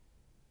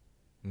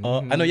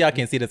 I know y'all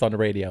can't see this on the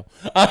radio.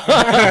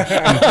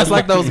 It's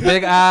like those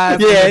big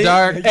eyes in the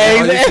dark.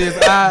 All you see is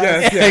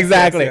eyes.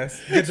 Exactly.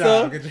 Good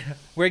job. Good job.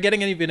 We're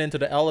getting even into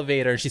the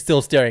elevator. She's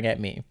still staring at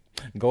me.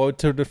 Go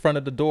to the front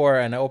of the door,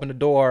 and I open the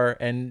door,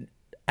 and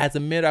as the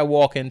minute I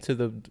walk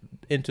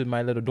into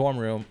my little dorm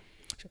room,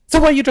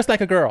 so why are you dressed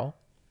like a girl?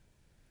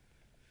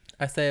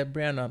 I said,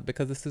 Brianna,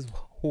 because this is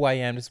who I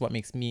am. This is what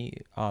makes me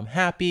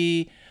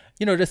happy.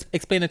 You know, just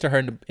explain it to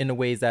her in the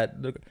ways that,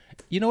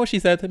 you know what she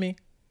said to me?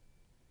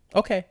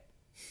 Okay.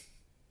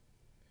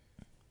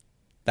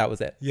 That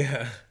was it.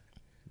 Yeah.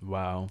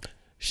 Wow.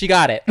 She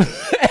got it.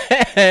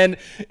 and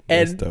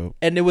That's dope.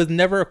 and it was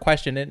never a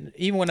question. And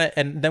even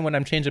when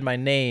I'm changing my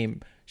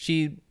name,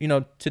 she, you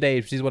know,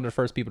 today she's one of the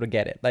first people to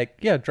get it. Like,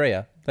 yeah,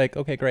 DREYA. Like,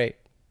 okay, great.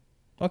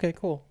 Okay,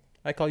 cool.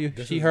 I call you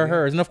she, her,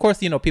 hers. And of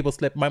course, you know, people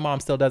slip. My mom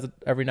still does it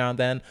every now and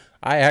then.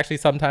 I actually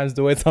sometimes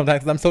do it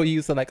sometimes. I'm so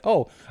used to like,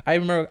 oh, I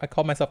remember I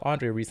called myself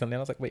Andre recently. And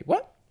I was like, wait,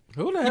 what?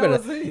 Who the hell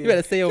is he? You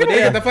better stay over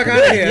there. Get the fuck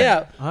out of here.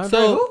 Yeah. Andre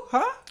So, who?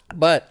 Huh?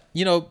 but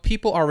you know,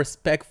 people are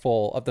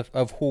respectful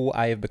of who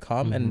I have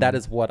become, and that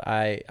is what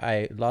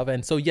I love.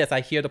 And so, yes,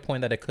 I hear the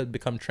point that it could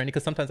become trendy,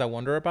 because sometimes I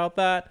wonder about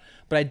that.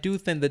 But I do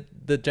think that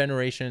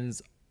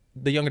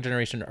the younger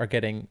generation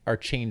are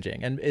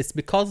changing, and it's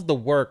because of the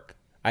work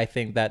I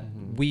think that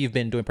we've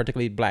been doing,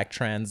 particularly Black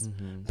trans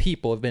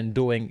people have been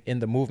doing in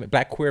the movement,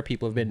 Black queer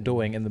people have been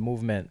doing in the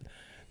movement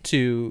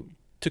to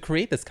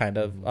create this kind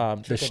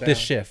of this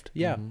shift.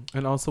 Yeah.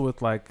 And also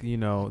with, like, you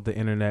know, the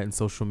internet and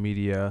social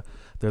media,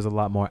 there's a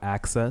lot more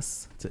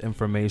access to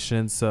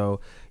information. So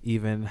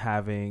even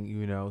having,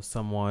 you know,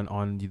 someone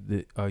on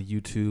the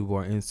YouTube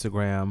or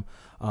Instagram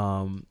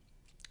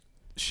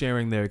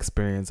sharing their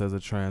experience as a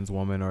trans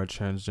woman or a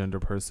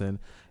transgender person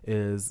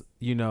is,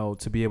 you know,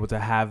 to be able to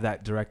have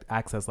that direct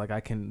access. Like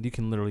you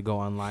can literally go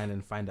online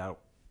and find out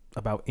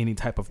about any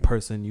type of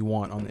person you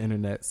want on the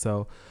internet.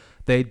 So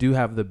they do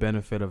have the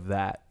benefit of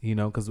that, you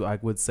know, because I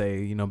would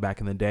say, you know, back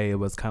in the day, it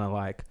was kind of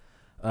like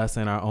us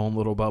in our own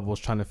little bubbles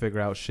trying to figure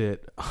out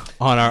shit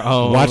on our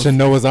own. Watching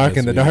Noah's Ark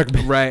in the dark.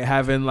 Right.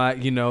 Having,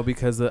 like, you know,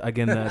 because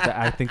again,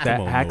 I think that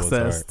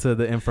access to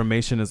the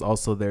information is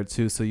also there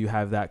too. So you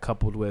have that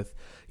coupled with,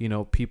 you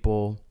know,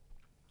 people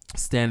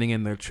standing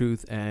in their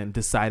truth and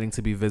deciding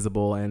to be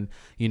visible and,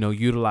 you know,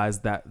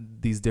 utilize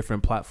these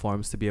different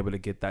platforms to be able to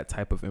get that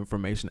type of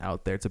information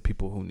out there to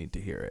people who need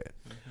to hear it.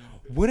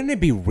 Wouldn't it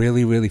be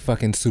really, really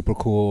fucking super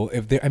cool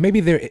if there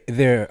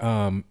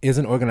is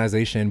an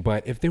organization,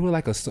 but if there were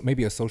like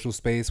maybe a social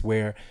space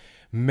where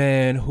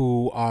men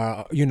who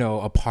are, you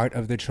know, a part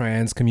of the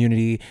trans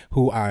community,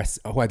 who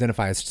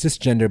identify as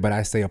cisgender, but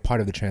I say a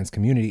part of the trans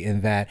community,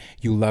 in that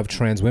you love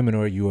trans women,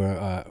 or you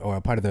are or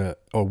a part of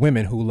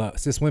women who love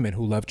cis women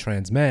who love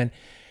trans men.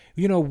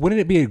 You know, wouldn't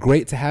it be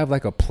great to have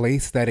like a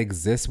place that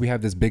exists? We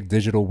have this big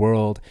digital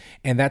world,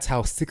 and that's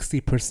how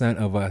 60%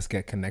 of us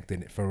get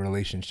connected for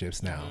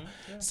relationships now.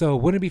 Yeah. So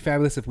wouldn't it be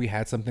fabulous if we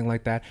had something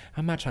like that?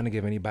 I'm not trying to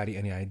give anybody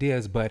any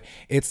ideas, but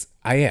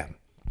I am.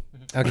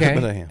 Okay.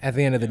 But I am. At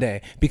the end of the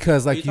day,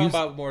 because like you talking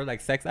about more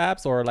like sex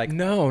apps or like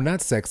no,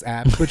 not sex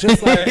apps, but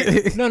just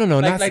like no,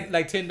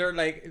 like Tinder,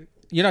 like.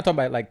 You're not talking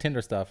about like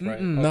Tinder stuff, right?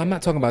 No, I'm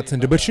not talking about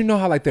Tinder, but you know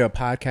how like there are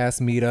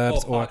podcast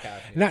meetups, or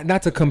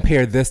not to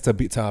compare this to a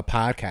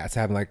podcast,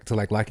 having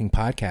liking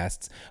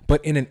podcasts,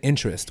 but in an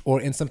interest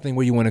or in something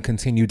where you want to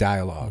continue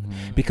dialogue.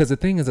 Because the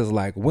thing is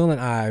like Will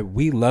and I,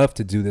 we love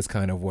to do this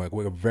kind of work.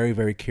 We're very,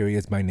 very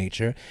curious by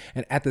nature,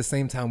 and at the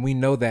same time, we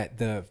know that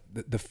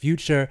the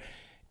future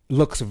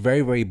looks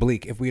very, very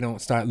bleak if we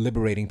don't start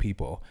liberating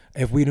people,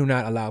 if we do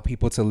not allow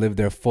people to live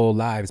their full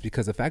lives.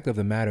 Because the fact of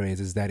the matter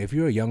is that if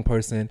you're a young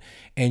person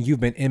and you've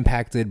been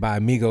impacted by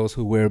amigos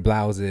who wear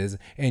blouses,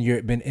 and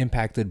you've been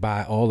impacted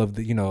by all of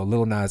the, you know,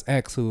 Lil Nas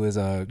X, who is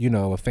a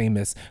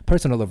famous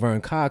person, or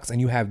Laverne Cox,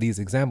 and you have these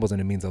examples and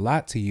it means a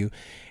lot to you,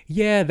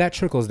 yeah, that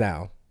trickles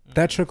down.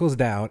 That trickles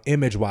down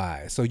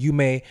image-wise. So you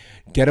may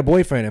get a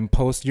boyfriend and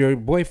post your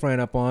boyfriend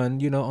up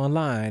on, you know,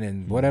 online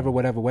and whatever.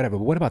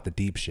 But what about the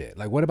deep shit?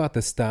 Like, what about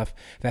the stuff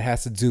that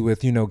has to do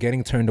with, you know,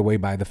 getting turned away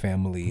by the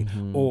family,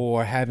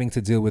 or having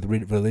to deal with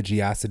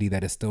religiosity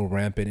that is still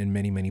rampant in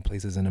many, many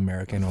places in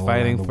America and all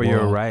fighting around the for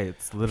world. your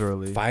rights,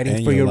 literally.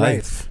 Fighting for your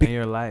rights. And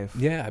your life.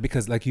 Yeah,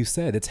 because like you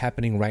said, it's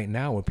happening right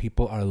now where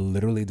people are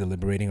literally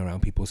deliberating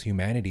around people's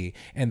humanity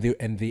and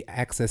the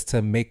access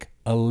to make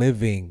a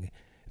living.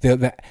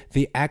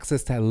 The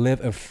access to live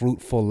a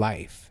fruitful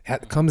life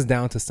comes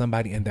down to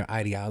somebody and their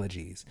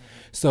ideologies.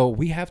 So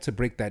we have to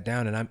break that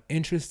down, and I'm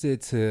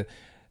interested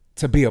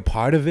to be a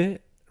part of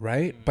it,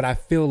 right? But I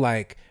feel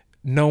like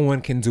no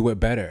one can do it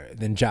better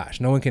than Josh.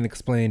 No one can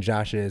explain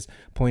Josh's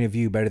point of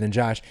view better than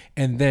Josh,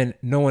 and then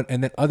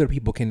other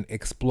people can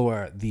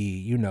explore the,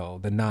 you know,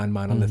 the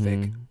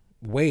non-monolithic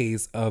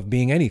ways of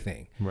being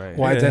anything, right?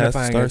 Or identifying it has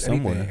to start as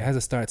anything. somewhere. It has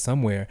to start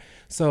somewhere.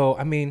 So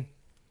I mean,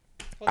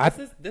 Well,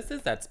 this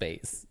is that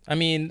space. I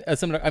mean,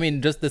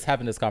 just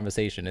having this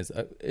conversation is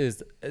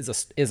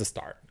a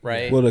start,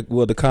 right?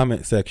 Well, the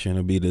comment section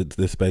will be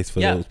the space for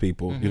those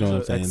people. You know what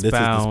I'm saying? This is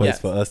the space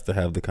for us to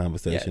have the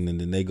conversation,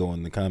 and then they go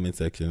in the comment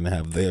section and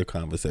have their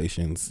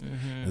conversations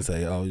and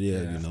say, "Oh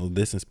yeah, you know,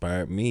 this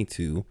inspired me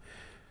to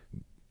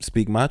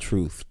speak my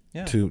truth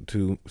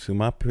to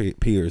my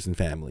peers and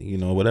family, you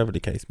know, whatever the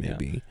case may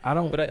be." I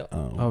don't. But go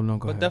ahead.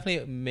 But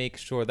definitely make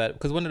sure that,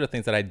 because one of the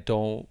things that I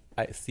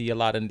see a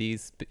lot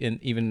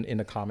even in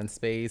the common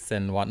space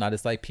and whatnot,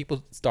 is like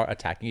people start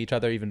attacking each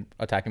other, even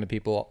attacking the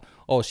people.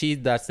 Oh, she's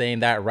not saying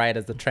that right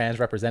as the trans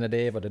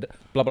representative, or the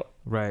blah blah.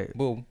 Right.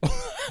 Boom.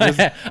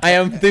 I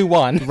am the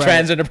one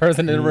transgender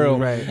person in the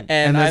room. Right.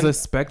 And there's a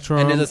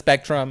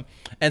spectrum.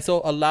 And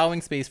so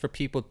allowing space for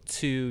people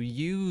to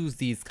use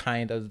these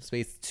kind of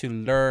space to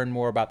learn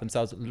more about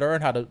themselves,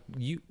 learn how to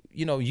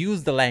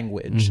use the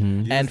language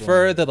and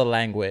further the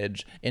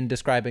language in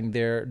describing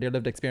their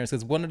lived experience.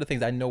 Because one of the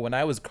things I know when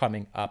I was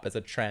coming up as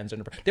a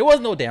transgender, there was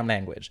no damn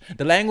language.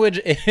 The language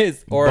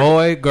is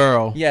boy,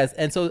 girl. Yes.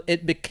 And so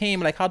it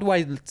became like, how do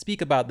I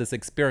speak about this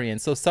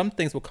experience? So some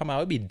things will come out,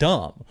 it'd be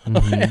dumb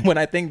when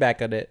I think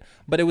back at it.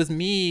 But it was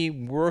me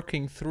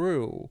working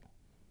through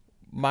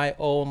my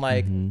own,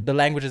 like the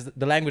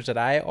language that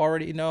I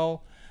already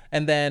know.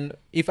 And then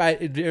if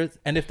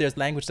there's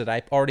language that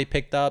I already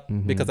picked up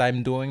because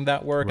I'm doing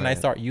that work and I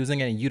start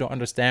using it and you don't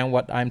understand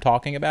what I'm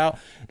talking about,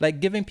 like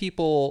giving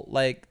people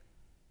like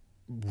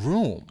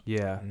room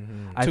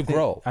to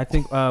grow. I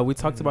think we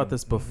talked about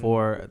this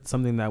before.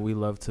 Something that we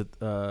love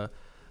to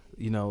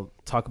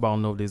talk about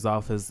on Nobody's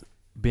Off is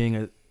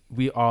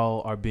we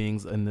all are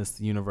beings in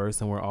this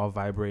universe and we're all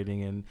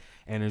vibrating and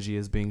energy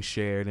is being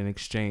shared and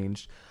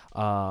exchanged.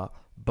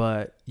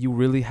 But you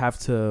really have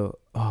to,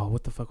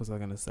 what the fuck was I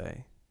going to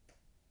say?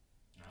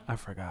 I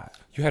forgot.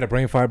 You had a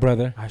brain fart,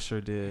 brother? I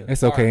sure did.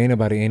 It's okay. Ain't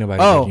nobody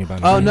judging you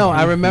about no,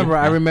 I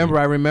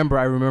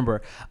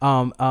remember.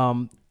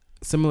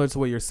 Similar to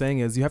what you're saying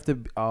is you have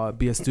to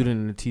be a student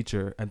and a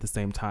teacher at the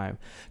same time.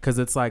 Because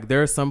it's like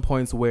there are some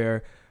points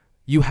where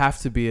you have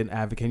to be an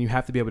advocate and you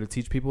have to be able to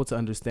teach people to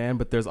understand,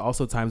 but there's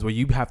also times where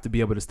you have to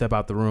be able to step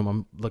out the room.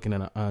 I'm looking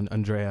at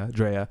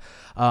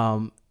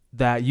DREYA.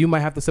 That you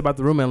might have to step out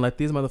the room and let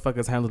these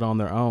motherfuckers handle it on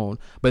their own,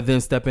 but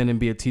then step in and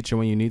be a teacher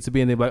when you need to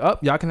be, and they're like, "Oh,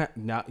 y'all can,"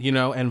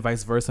 and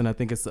vice versa. And I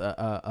think it's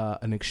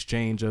an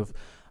exchange of,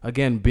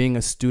 again, being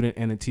a student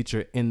and a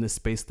teacher in the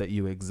space that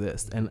you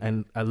exist,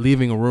 and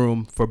leaving a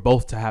room for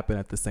both to happen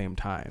at the same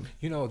time.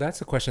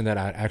 That's a question that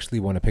I actually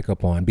want to pick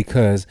up on,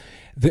 because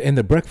in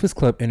the Breakfast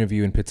Club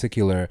interview in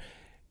particular,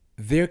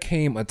 there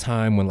came a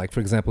time when, like, for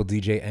example,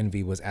 DJ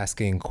Envy was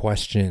asking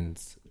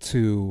questions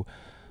to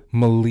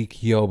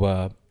Malik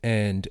Yoba,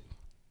 and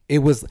it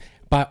was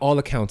by all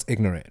accounts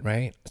ignorant,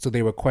 right? So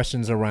there were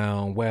questions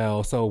around,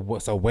 well, so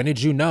when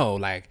did you know?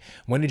 Like,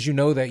 when did you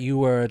know that you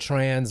were a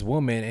trans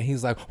woman? And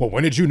he's like, well,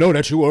 when did you know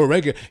that you were a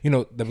regular?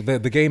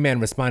 The gay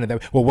man responded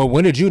that, well,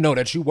 when did you know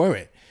that you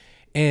weren't?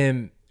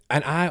 And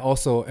I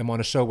also am on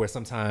a show where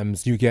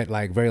sometimes you get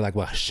like very like,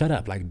 well, shut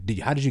up. Like,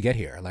 how did you get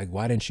here? Like,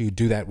 why didn't you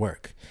do that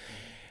work?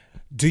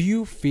 Do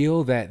you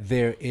feel that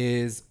there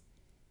is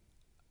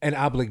an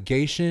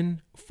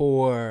obligation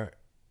for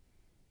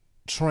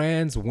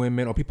trans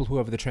women or people who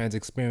have the trans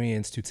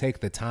experience to take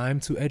the time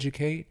to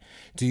educate?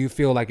 Do you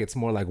feel like it's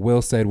more like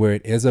Will said, where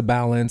it is a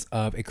balance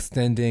of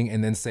extending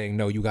and then saying,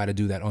 no, you got to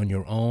do that on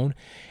your own?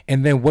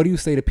 And then what do you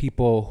say to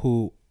people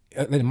who,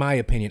 in my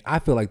opinion, I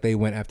feel like they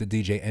went after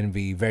DJ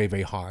Envy very,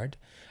 very hard.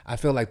 I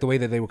feel like the way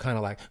that they were kind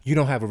of like, you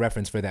don't have a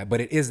reference for that,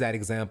 but it is that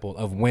example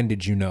of when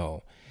did you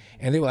know?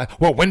 And they were like,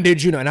 well, when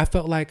did you know? And I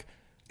felt like,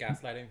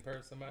 gaslighting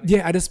for somebody?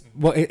 Yeah,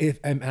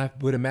 I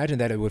would imagine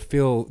that it would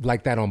feel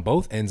like that on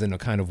both ends in a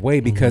kind of way,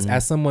 because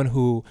as someone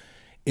who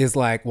is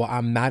like, well,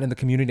 I'm not in the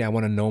community, I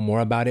want to know more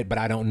about it, but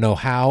I don't know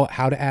how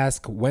to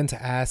ask, when to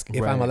ask,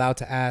 if I'm allowed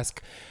to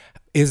ask.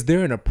 Is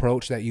there an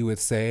approach that you would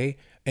say,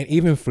 and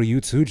even for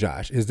you too,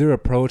 Josh, is there an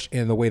approach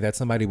in the way that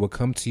somebody will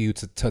come to you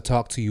to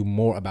talk to you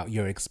more about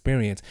your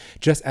experience,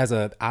 just as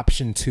an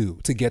option to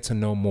get to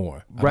know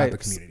more about the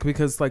community?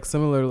 Because like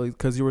similarly,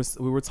 because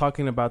we were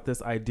talking about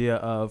this idea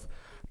of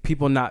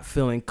people not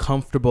feeling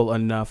comfortable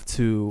enough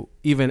to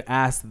even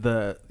ask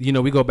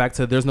we go back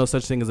to, there's no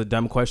such thing as a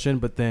dumb question,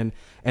 but then,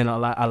 and a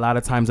lot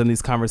of times in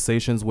these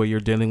conversations where you're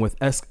dealing with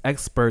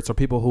experts or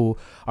people who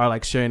are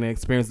like sharing an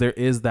experience, there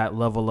is that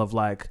level of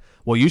like,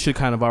 well, you should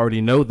kind of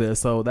already know this.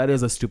 So that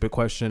is a stupid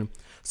question.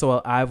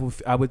 So I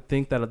would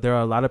think that there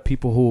are a lot of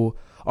people who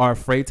are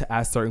afraid to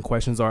ask certain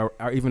questions or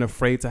are even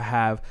afraid to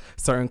have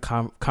certain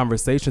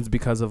conversations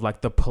because of like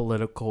the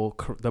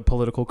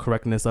political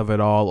correctness of it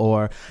all,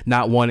 or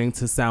not wanting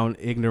to sound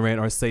ignorant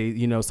or say,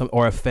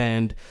 or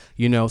offend,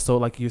 so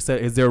like you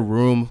said, is there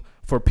room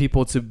for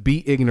people to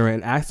be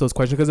ignorant and ask those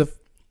questions? Because if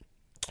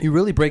you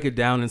really break it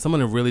down and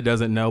someone who really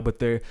doesn't know, but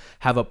they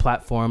have a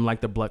platform like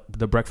the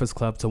Breakfast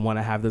Club to want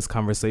to have this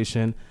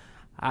conversation,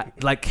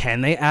 like,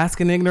 can they ask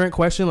an ignorant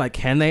question? Like,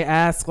 can they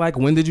ask, like,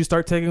 when did you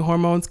start taking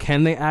hormones?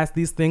 Can they ask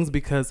these things?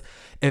 Because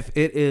if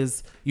it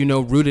is, you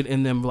know, rooted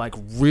in them, like,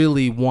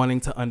 really wanting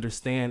to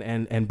understand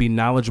and be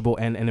knowledgeable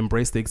and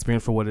embrace the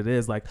experience for what it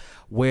is, like,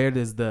 where are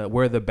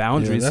the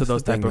boundaries to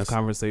those type of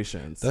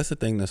conversations? That's the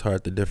thing that's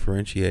hard to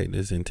differentiate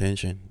is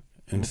intention.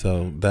 And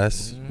so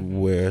that's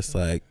where it's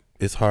like,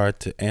 it's hard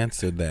to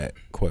answer that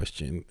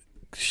question.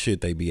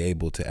 Should they be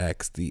able to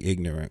ask the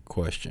ignorant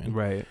question?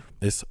 Right.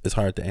 It's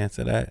hard to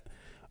answer that.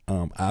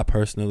 I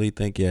personally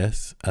think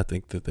yes. I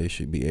think that they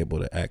should be able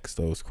to ask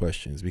those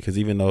questions because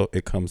even though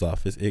it comes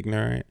off as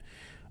ignorant,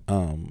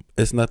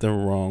 it's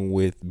nothing wrong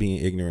with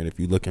being ignorant if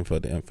you're looking for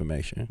the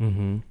information.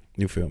 Mm-hmm.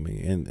 You feel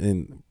me?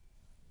 And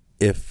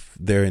if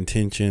their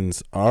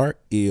intentions are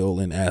ill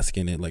in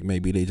asking it, like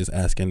maybe they just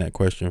asking that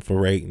question for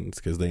ratings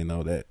because they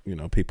know that, you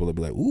know, people will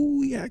be like,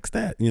 ooh, he asked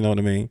that. You know what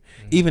I mean?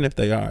 Mm-hmm. Even if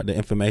they are, the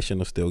information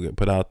will still get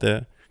put out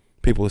there.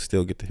 People will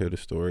still get to hear the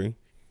story.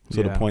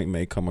 So the point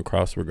may come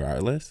across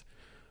regardless.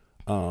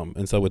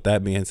 And so with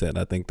that being said,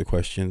 I think the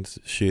questions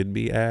should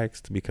be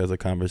asked because a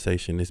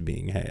conversation is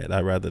being had.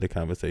 I'd rather the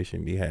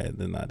conversation be had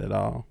than not at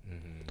all.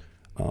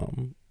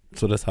 Mm-hmm.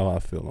 So that's how I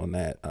feel on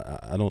that.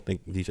 I don't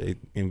think DJ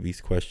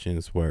Envy's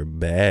questions were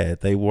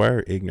bad. They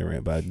were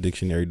ignorant by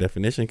dictionary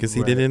definition because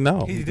he didn't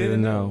know. He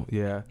didn't know.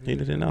 Yeah. He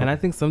didn't know. And I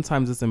think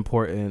sometimes it's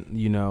important,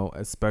 you know,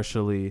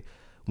 especially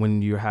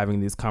when you're having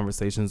these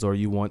conversations or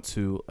you want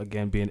to,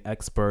 again, be an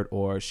expert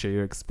or share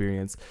your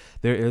experience,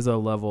 there is a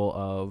level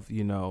of,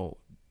 you know,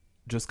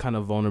 just kind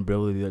of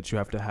vulnerability that you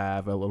have to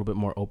have, a little bit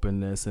more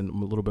openness and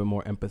a little bit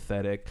more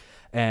empathetic,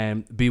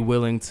 and be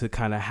willing to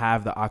kind of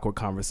have the awkward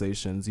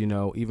conversations, you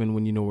know, even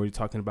when, you know, we're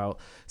talking about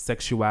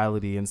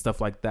sexuality and stuff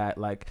like that,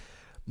 like,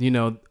 you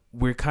know,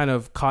 we're kind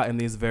of caught in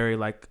these very,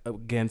 like,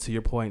 again, to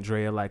your point,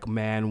 DREYA, like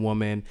man,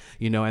 woman,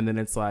 you know, and then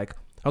it's like,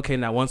 okay,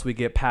 now once we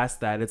get past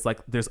that, it's like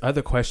there's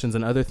other questions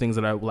and other things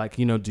that are like,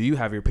 you know, do you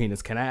have your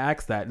penis? Can I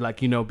ask that?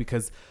 Like, you know,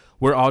 because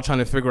we're all trying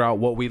to figure out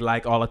what we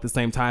like all at the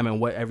same time and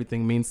what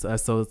everything means to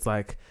us. So it's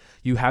like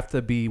you have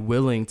to be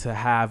willing to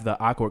have the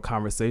awkward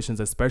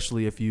conversations,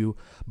 especially if you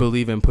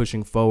believe in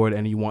pushing forward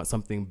and you want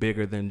something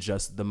bigger than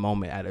just the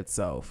moment at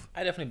itself.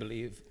 I definitely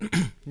believe,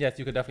 yes,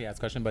 you could definitely ask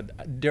questions, but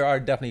there are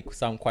definitely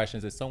some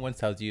questions if someone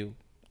tells you,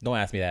 don't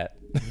ask me that.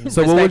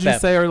 So what would you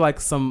say are like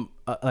some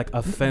like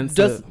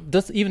offensive?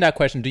 Just even that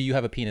question, do you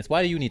have a penis?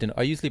 Why do you need to know?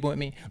 Are you sleeping with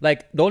me?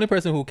 Like the only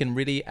person who can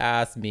really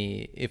ask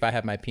me if I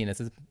have my penis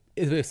is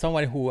with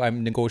someone who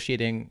I'm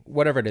negotiating,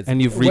 whatever it is.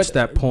 And you've reached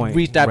that point.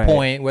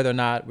 Point, whether or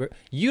not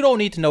you don't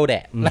need to know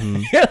that.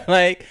 Mm-hmm.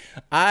 Like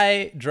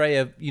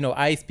DREYA, you know,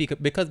 I speak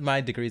because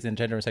my degree is in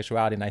gender and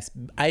sexuality,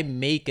 and I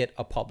make it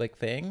a public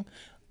thing.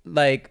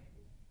 Like,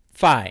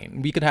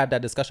 fine, we could have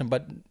that discussion,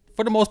 but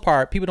for the most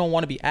part, people don't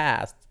want to be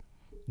asked,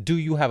 do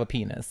you have a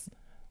penis?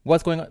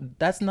 What's going on?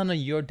 That's none of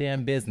your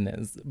damn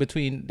business.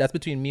 That's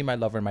between me, my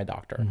lover, and my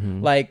doctor.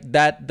 Mm-hmm. Like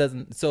that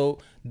doesn't. So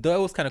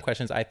those kind of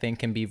questions I think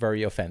can be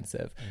very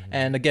offensive. Mm-hmm.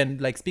 And again,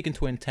 like speaking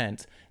to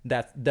intent,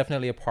 that's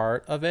definitely a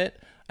part of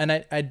it. And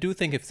I do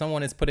think if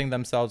someone is putting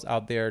themselves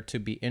out there to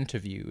be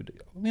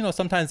interviewed, you know,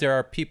 sometimes there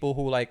are people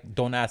who like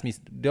don't ask me.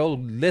 They'll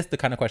list the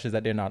kind of questions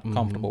that they're not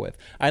comfortable with.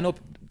 I know,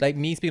 like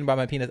me speaking about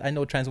my penis, I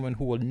know trans women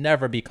who will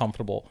never be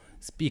comfortable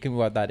speaking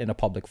about that in a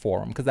public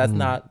forum because that's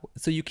not.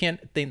 So you can't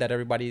think that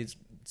everybody's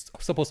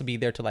supposed to be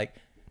there to like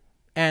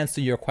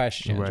answer your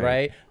questions,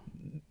 right?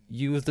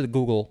 Use the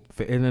Google,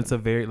 and it's a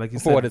very, like you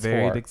said,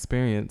 varied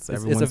experience.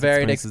 It's a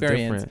varied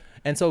experience,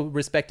 and so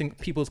respecting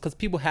people's, because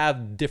people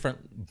have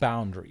different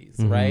boundaries,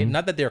 right?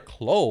 Not that they're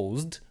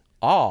closed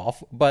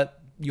off,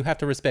 but you have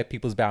to respect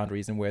people's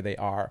boundaries and where they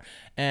are.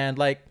 And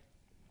like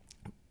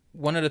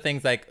one of the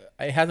things, like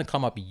it hasn't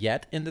come up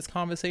yet in this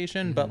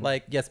conversation, but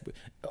like yes,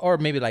 or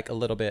maybe like a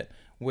little bit,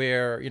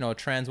 where, you know,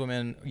 trans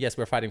women, yes,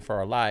 we're fighting for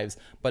our lives,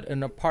 but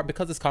in a part,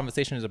 because this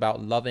conversation is about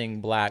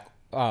loving black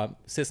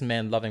cis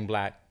men loving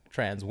black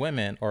trans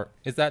women, or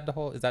is that it,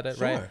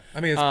 sure. Right? I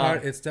mean,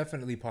 it's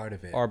definitely part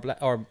of it.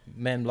 Or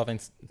men loving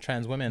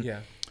trans women.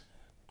 Yeah.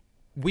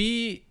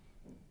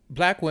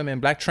 Black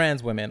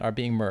trans women are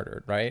being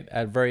murdered, right?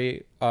 At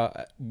very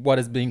what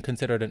is being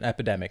considered an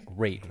epidemic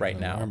rate right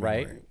now,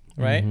 right?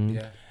 Right? Mm-hmm.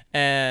 Yeah.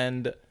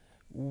 And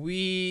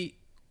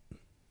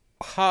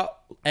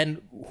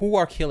who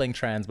are killing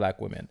trans black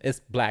women?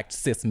 It's black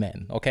cis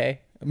men,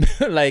 okay?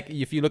 Like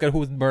if you look at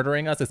who's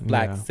murdering us, it's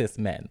black cis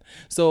men.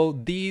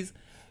 So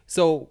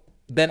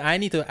then I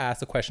need to ask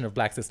the question of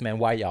black cis men,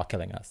 why y'all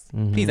killing us?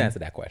 Please answer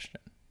that question.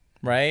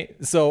 Right?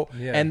 So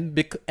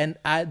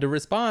the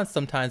response,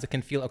 sometimes it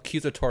can feel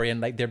accusatory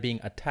and like they're being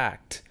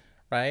attacked,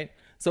 right?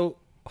 So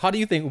how do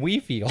you think we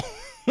feel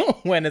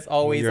when it's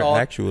always You're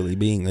actually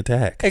being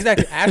attacked?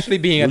 Exactly, actually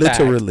being attacked.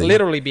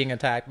 Literally being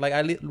attacked. Like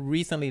I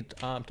recently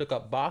took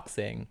up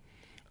boxing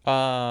 3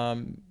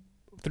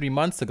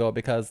 months ago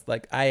because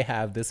like I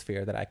have this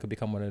fear that I could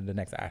become one of the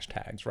next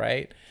hashtags,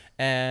 right?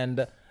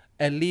 And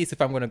at least if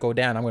I'm going to go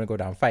down, I'm going to go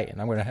down fighting.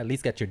 I'm going to at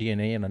least get your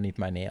DNA underneath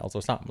my nails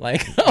or something,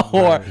 like,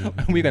 or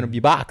we're going to be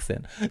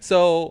boxing.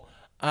 So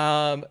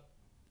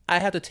I I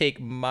have to take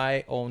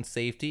my own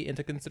safety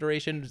into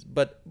consideration,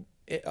 but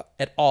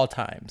at all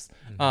times,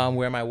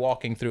 where am I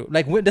walking through?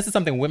 Like, this is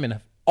something women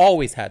have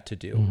always had to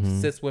do,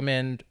 cis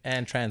women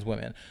and trans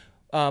women.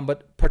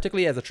 But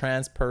particularly as a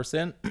trans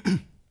person,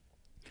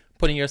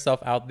 putting yourself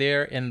out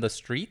there in the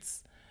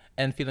streets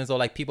and feeling as though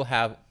like people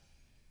have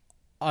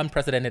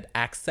unprecedented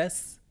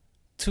access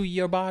to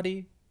your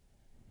body.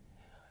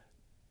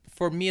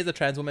 For me as a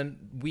trans woman,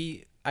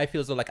 I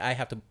feel as though like I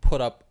have to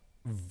put up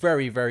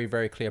very, very,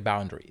 very clear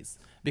boundaries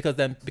because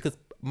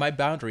my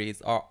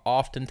boundaries are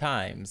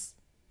oftentimes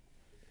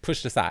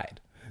pushed aside.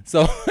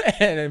 So,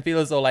 and feel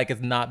as though like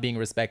it's not being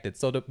respected.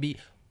 So to be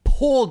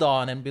pulled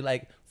on and be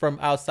like from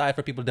outside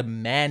for people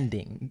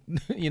demanding,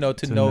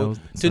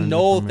 to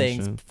know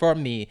things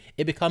from me,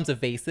 it becomes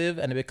evasive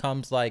and it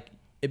becomes like,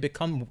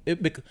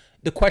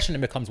 the question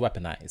becomes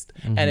weaponized,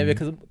 and it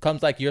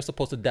becomes like you're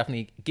supposed to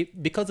definitely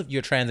because of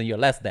you're trans and you're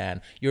less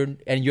than you're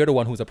the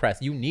one who's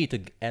oppressed. You need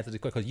to answer the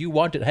question because you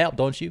wanted help,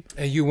 don't you?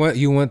 And you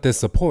want the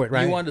support,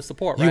 right? You want the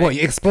support, right?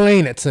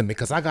 Explain it to me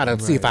because I gotta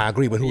see if I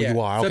agree with who you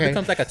are. Okay, so it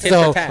becomes like a tit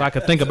for tat. So I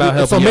could think about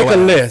helping. So make a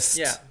list.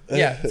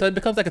 Yeah. So it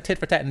becomes like a tit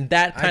for tat, and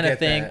that kind of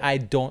thing I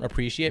don't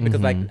appreciate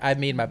because like I've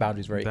made my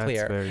boundaries very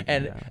clear,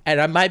 and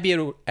I might be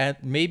able to,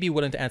 maybe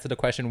willing to answer the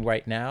question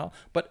right now,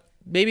 but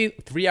maybe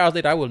 3 hours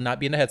later, I will not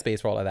be in the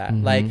headspace for all of that.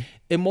 Like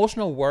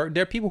emotional work,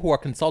 there are people who are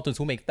consultants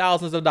who make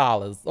thousands of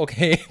dollars,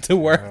 okay, to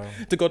work,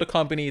 to go to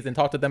companies and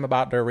talk to them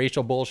about their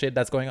racial bullshit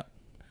that's going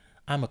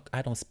on.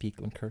 I don't speak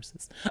in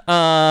curses.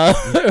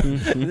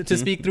 To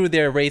speak through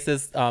their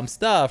racist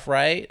stuff,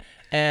 right?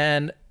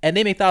 And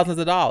they make thousands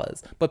of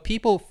dollars. But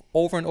people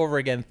over and over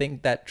again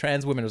think that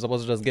trans women are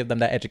supposed to just give them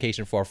that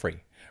education for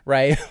free,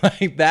 right?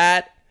 Like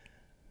that.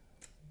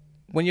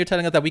 When you're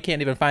telling us that we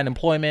can't even find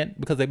employment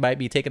because they might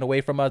be taken away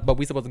from us, but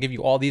we're supposed to give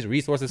you all these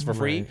resources for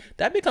free,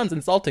 that becomes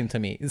insulting to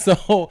me.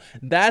 So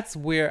that's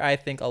where I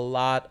think a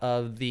lot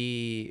of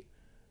the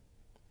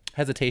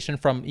hesitation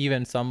from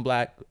even some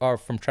black or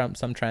from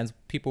some trans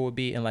people would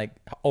be in like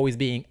always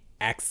being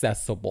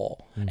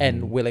accessible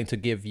and willing to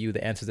give you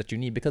the answers that you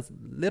need, because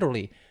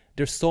literally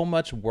there's so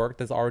much work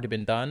that's already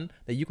been done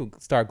that you could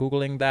start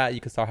Googling that,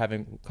 you could start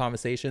having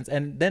conversations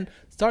and then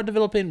start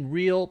developing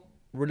real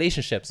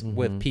relationships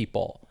with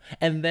people,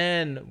 and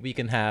then we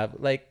can have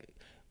like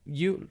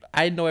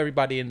I know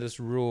everybody in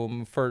this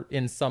room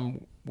in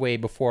some way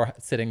before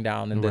sitting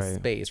down in this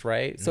space,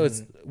 right? So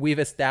we've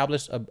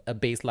established a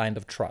baseline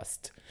of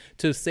trust.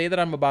 To say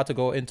that I'm about to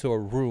go into a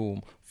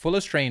room full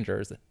of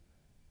strangers,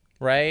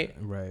 right?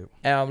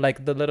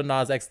 Like the Little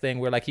Nas X thing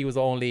where like he was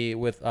only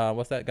with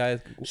what's that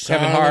guy?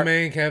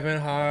 Kevin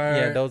Hart.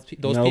 Yeah, those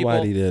people.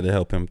 Nobody there to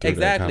help him through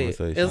that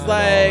conversation. It's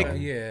like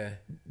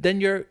then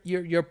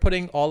you're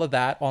putting all of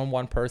that on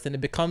one person.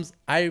 It becomes,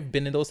 I've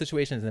been in those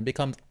situations, and it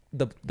becomes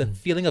the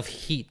feeling of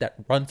heat that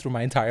runs through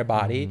my entire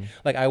body.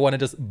 Like I want to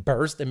just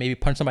burst and maybe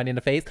punch somebody in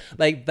the face.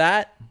 Like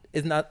that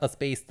is not a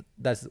space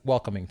that's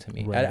welcoming to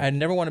me. I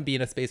never want to be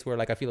in a space where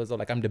like I feel as though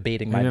like I'm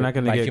debating you're not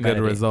going to get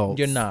humanity. good results.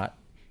 You're not.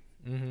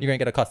 You're going to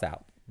get a cuss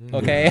out.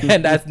 Okay?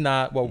 And that's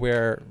not what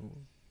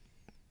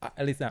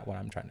at least not what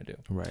I'm trying to do.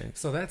 Right.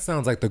 So that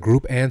sounds like the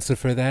group answer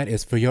for that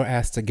is for your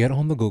ass to get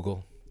on the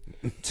Google,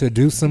 to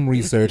do some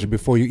research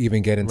before you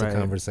even get into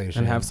conversation.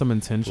 And have some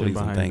intention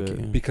behind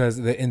it. Because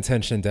the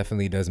intention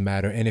definitely does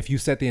matter. And if you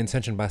set the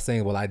intention by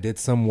saying, well, I did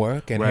some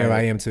work and here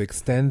I am to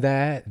extend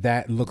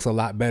that looks a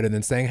lot better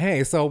than saying,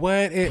 hey, so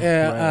what?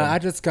 I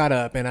just got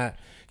up and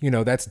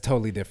that's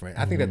totally different.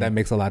 I think that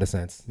makes a lot of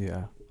sense.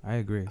 Yeah. I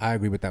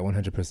agree with that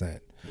 100%.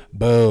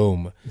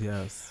 Boom.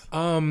 Yes.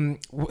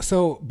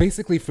 So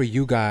basically for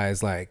you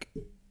guys, like,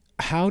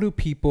 how do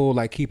people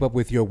like keep up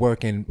with your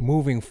work and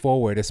moving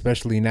forward,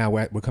 especially now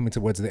we're coming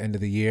towards the end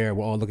of the year.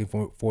 We're all looking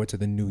forward to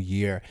the new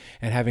year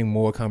and having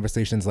more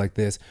conversations like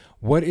this.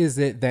 What is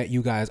it that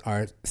you guys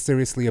are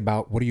seriously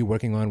about? What are you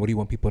working on? What do you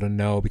want people to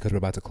know? Because we're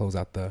about to close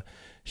out the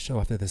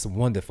show after this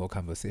wonderful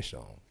conversation.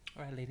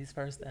 All right, ladies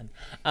first then.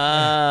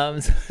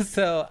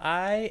 So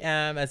I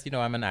am, as you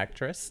know, I'm an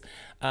actress.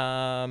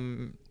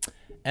 And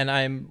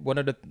I'm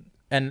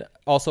and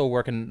also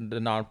work in the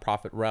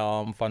nonprofit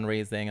realm,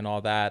 fundraising and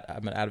all that.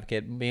 I'm an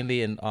advocate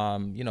mainly in,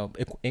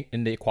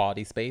 in the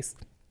equality space.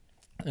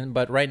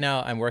 But right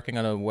now I'm working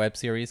on a web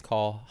series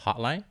called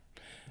Hotline.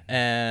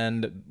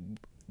 And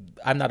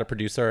I'm not a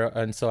producer,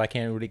 and so I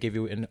can't really give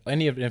you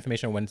any of the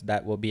information when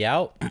that will be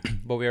out.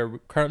 But we are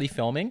currently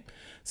filming.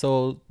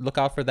 So look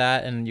out for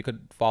that, and you could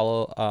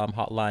follow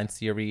Hotline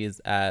Series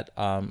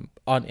on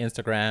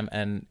Instagram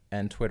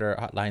and Twitter,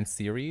 Hotline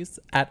Series,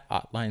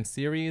 @Hotline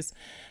Series.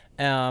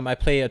 I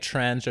play a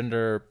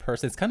transgender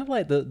person. It's kind of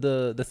like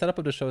the setup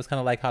of the show is kind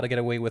of like How to Get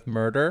Away with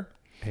Murder.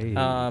 Hey.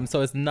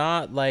 So it's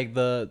not like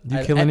Did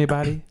you kill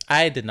anybody?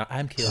 I did not.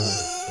 I'm killed.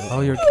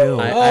 Oh, you're killed.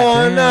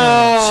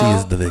 No. She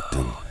is the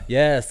victim.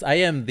 Yes, I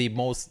am the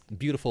most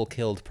beautiful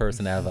killed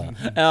person ever.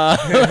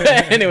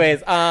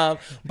 Anyways,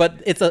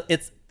 but it's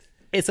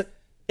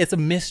a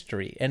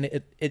mystery, and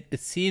it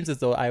seems as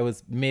though I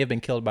may have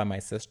been killed by my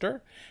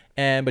sister,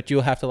 but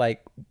you'll have to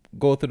like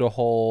go through the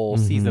whole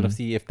season of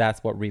see if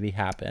that's what really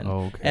happened.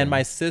 Okay. And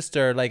my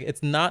sister, like,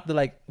 it's not the,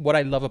 like, what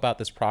I love about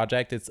this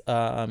project. It's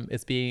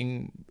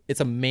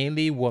a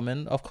mainly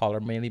woman of color,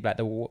 mainly black.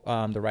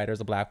 The writer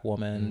is a black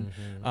woman,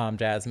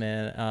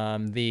 Jasmine.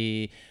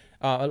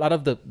 A lot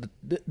of the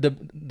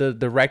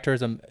directors,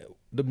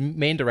 the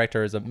main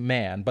director is a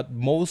man, but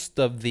most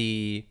of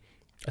the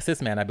a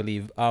cis man, I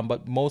believe,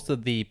 but most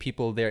of the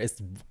people there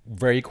is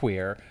very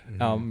queer,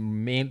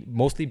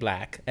 mostly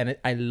black, and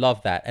I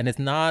love that. And it's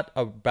not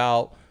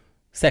about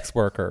sex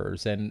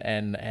workers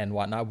and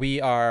whatnot. We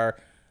are,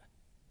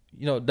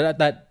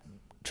 that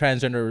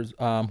transgenders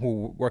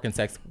who work in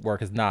sex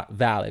work is not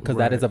valid, because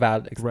that is a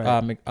valid.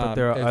 But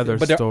there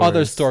are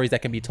other stories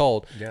that can be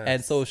told. Yes.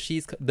 And so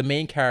she's the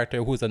main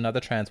character, who's another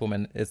trans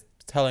woman, is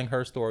telling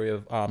her story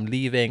of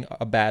leaving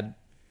a bad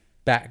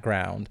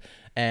background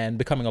and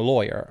becoming a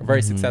lawyer, a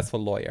very successful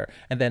lawyer.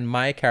 And then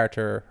my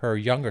character, her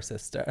younger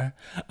sister,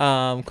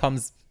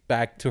 comes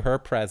back to her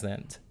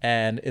present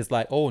and is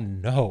like, oh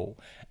no.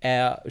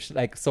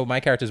 So my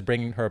character is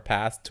bringing her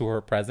past to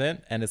her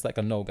present, and it's like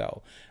a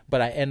no-go.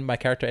 But my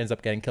character ends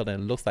up getting killed,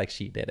 and it looks like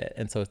she did it.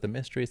 And so it's the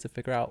mystery is to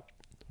figure out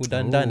who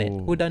done it.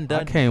 Who done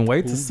I can't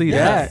wait to see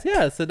Yes, that.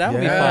 yeah, so that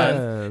would be fun.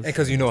 And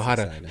because you know how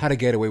to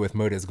get away with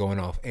murder is going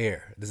off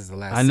air. This is the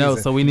last. I know,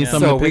 season. so we need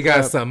something. So to we pick got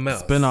up, something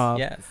else. spin-off.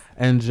 Yes.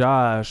 And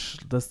Josh,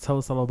 let's tell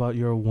us all about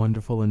your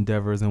wonderful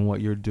endeavors and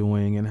what you're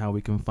doing and how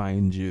we can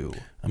find you.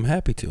 I'm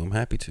happy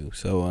to.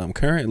 So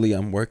currently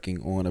I'm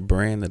working on a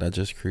brand that I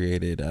just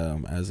created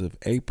as of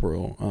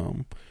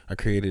April. I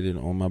created it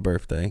on my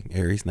birthday,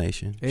 Aries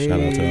Nation. Shout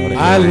out to all the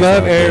I Aries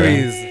love out there.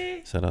 Aries.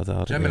 Shout out to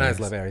all the Geminis Aries.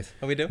 love Aries.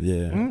 Oh, we do?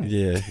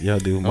 Yeah, y'all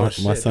do. My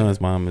shit.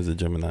 son's mom is a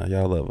Gemini.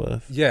 Y'all love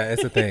us. Yeah,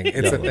 it's a thing.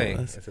 It's a Y'all thing.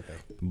 love us. It's a thing.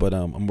 But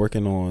I'm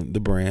working on the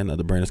brand.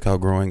 The brand is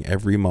called Growing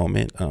Every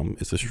Moment.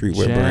 It's a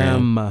streetwear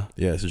brand.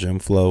 Yeah, it's a gem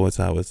flow. It's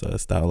how it's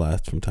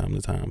stylized from time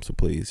to time. So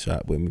please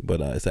shop with me.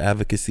 But it's an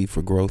advocacy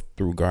for growth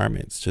through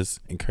garments, just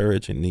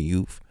encouraging the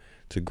youth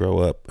to grow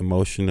up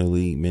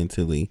emotionally,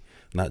 mentally,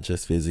 not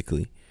just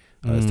physically.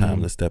 It's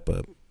time to step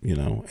up,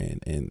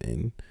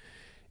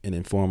 and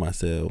inform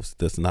ourselves.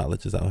 This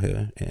knowledge is out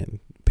here, and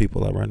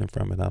people are running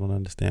from it. I don't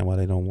understand why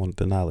they don't want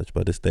the knowledge,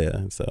 but it's there.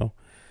 And so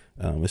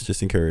it's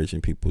just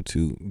encouraging people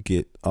to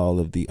get all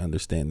of the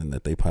understanding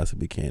that they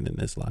possibly can in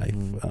this life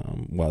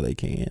while they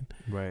can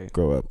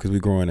grow up, because we're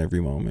growing every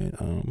moment.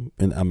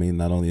 And I mean,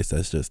 not only is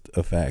that just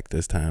a fact,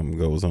 as time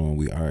goes on,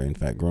 we are in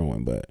fact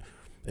growing, but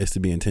it's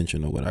to be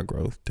intentional with our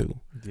growth too.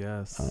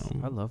 Yes,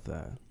 I love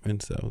that.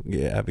 And so,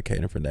 yeah,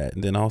 advocating for that.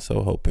 And then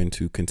also hoping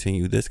to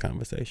continue this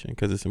conversation,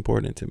 because it's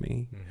important to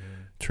me.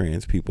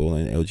 Trans people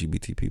and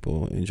LGBT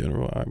people in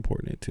general are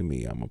important to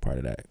me. I'm a part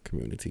of that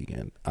community,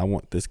 and I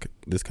want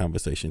this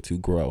conversation to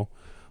grow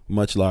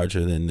much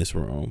larger than this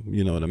room.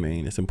 You know what I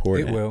mean? It's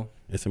important. It will.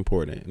 It's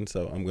important. And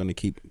so I'm going to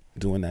keep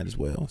doing that as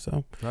well.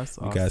 So That's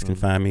you guys can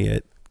find me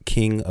at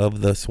King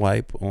of the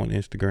Swipe on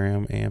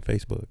Instagram and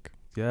Facebook.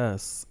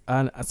 Yes.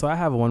 And so I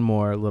have one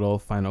more little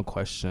final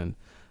question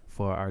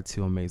for our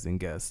two amazing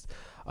guests.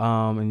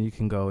 And you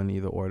can go in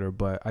either order,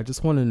 but I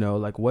just want to know,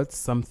 like, what's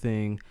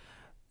something,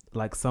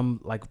 like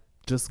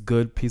just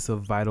good piece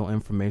of vital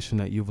information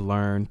that you've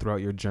learned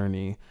throughout your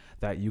journey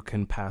that you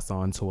can pass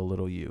on to a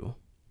little you?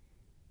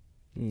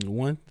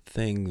 One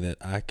thing that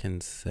I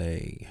can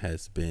say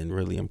has been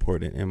really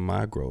important in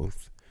my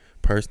growth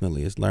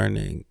personally is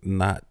learning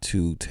not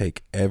to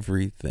take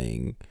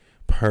everything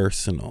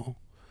personal.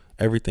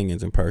 Everything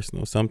isn't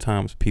personal.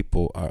 Sometimes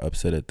people are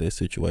upset at this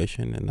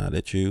situation and not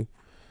at you.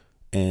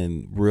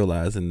 And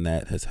realizing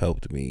that has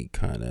helped me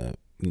kind of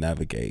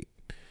navigate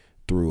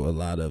through a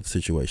lot of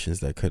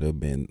situations that could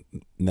have been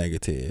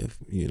negative,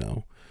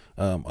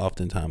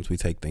 Oftentimes we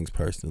take things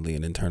personally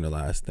and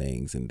internalize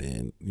things, and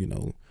then,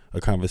 a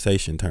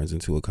conversation turns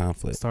into a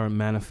conflict. Start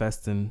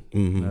manifesting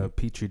a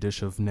petri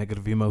dish of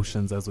negative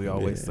emotions, as we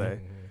always say.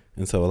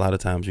 And so a lot of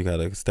times you got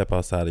to step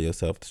outside of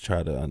yourself to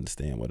try to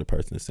understand what a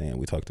person is saying.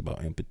 We talked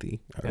about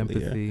empathy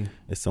earlier.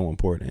 It's so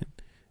important.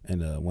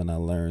 And when I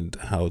learned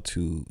how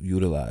to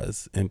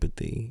utilize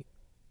empathy,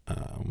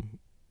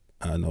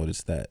 I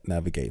noticed that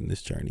navigating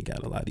this journey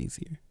got a lot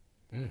easier.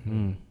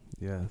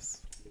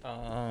 Yes.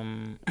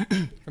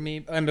 For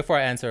me, and before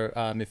I answer,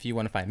 if you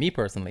want to find me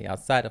personally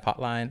outside of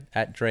Hotline,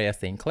 at DREYA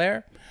St.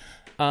 Clair,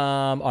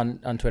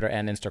 on Twitter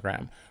and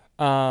Instagram.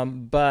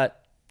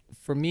 But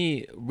for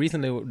me,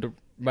 recently,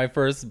 my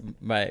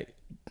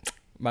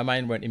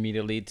mind went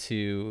immediately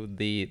to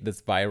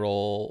this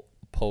viral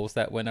post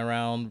that went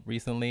around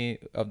recently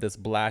of this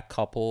black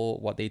couple,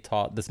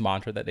 this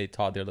mantra that they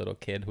taught their little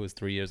kid who was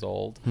 3 years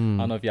old. I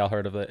don't know if y'all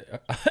heard of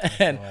it.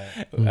 And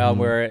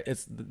where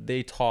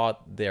they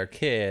taught their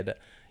kid,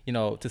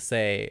 to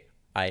say,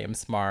 I am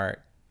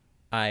smart,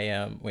 I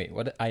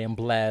am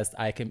blessed,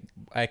 I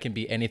can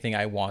be anything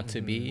I want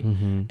to be.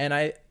 And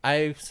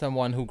I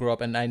someone who grew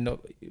up, and I know,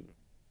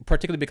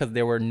 particularly because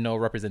there were no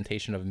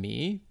representation of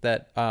me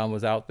that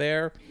was out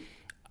there,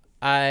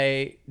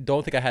 I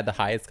don't think I had the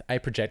highest. I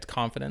project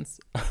confidence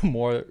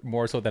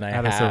more so than I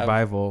Out have. of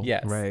survival.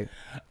 Yes. Right.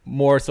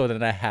 More so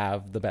than I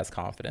have the best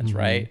confidence, Mm-hmm.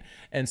 right?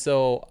 And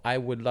so I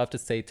would love to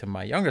say to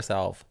my younger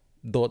self,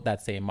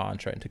 that same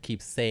mantra, and to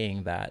keep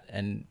saying that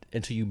and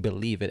until you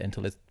believe it,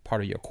 until it's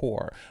part of your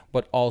core,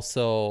 but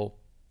also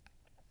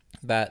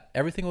that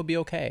everything will be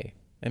okay,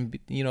 and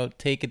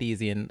take it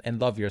easy and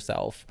love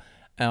yourself,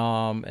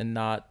 and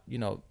not,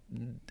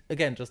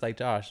 again, just like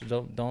Josh,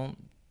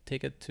 don't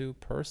take it too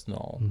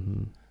personal.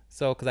 Mm-hmm.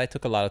 So, because I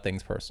took a lot of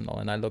things personal,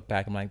 and I look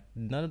back, I'm like,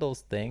 none of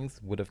those things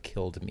would have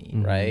killed me,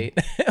 Mm-hmm. right?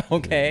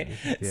 Okay.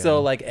 Yeah. So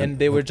like, and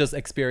they were just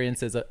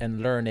experiences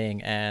and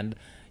learning, and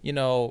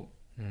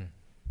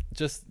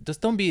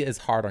just don't be as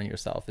hard on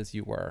yourself as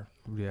you were.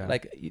 Yeah.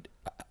 Like,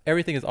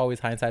 everything is always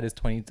hindsight is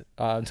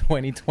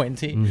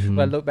 2020. Mm-hmm.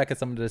 But I look back at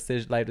some of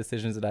the life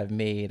decisions that I've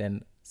made,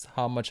 and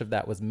how much of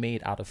that was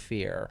made out of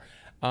fear,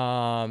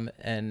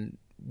 and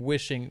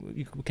wishing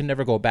you can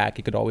never go back.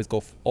 You could always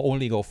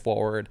only go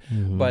forward.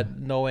 Mm-hmm. But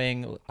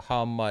knowing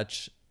how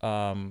much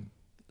some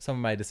of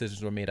my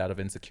decisions were made out of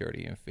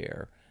insecurity and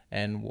fear,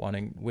 and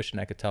wishing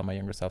I could tell my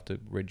younger self to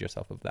rid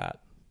yourself of that.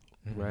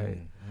 Right.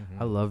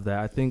 I love that.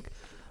 I think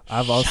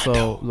I've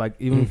also, like,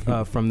 even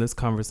from this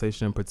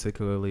conversation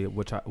particularly,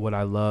 what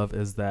I love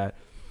is that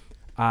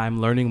I'm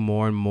learning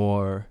more and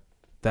more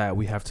that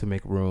we have to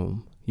make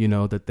room,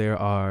 that there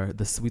are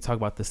we talk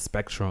about the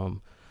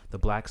spectrum, the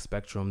Black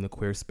spectrum, the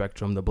queer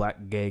spectrum, the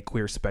Black gay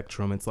queer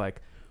spectrum. It's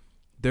like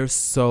there's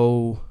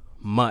so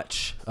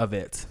much of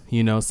it,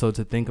 so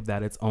to think of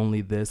that it's only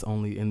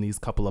in these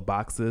couple of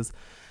boxes,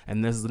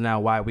 and this is now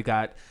why we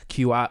got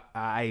QI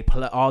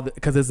all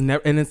because it's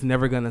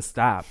never gonna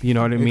stop, you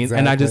know what I mean? Exactly.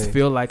 And I just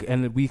feel like,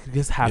 and we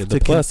just have to the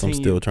plus continue.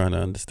 I'm still trying to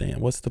understand.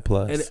 What's the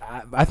plus?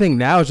 And I think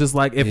now it's just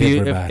like if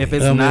Everybody.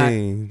 it's I not,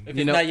 mean, If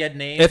it's not yet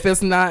named, if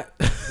it's not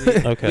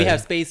okay. we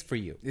have space for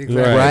you.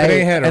 Exactly. Right. It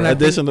ain't hetero. And I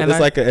think- additional,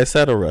 it's like a et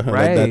cetera.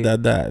 Right.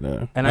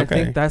 And I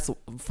Okay. think that's,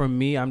 for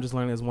me, I'm just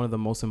learning is one of the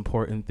most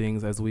important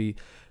things as we,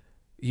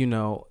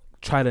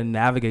 try to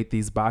navigate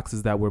these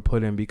boxes that we're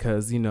put in,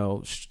 because,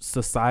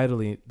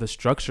 societally, the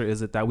structure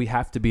is that we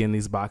have to be in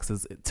these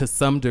boxes to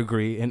some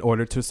degree in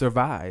order to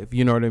survive.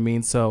 You know what I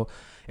mean? So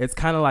it's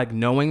kind of like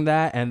knowing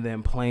that and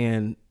then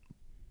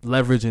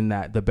leveraging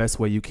that the best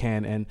way you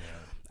can. And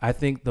I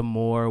think the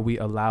more we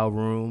allow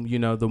room,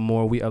 the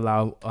more we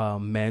allow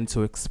men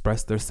to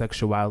express their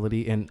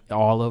sexuality and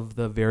all of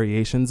the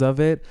variations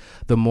of it,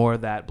 the more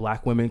that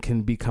Black women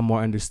can become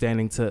more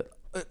understanding to,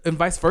 and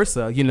vice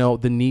versa,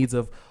 the needs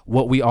of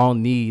what we all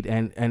need,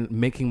 and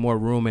making more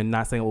room, and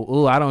not saying,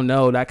 oh, I don't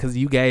know that because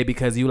you gay,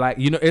 because you like,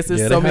 it's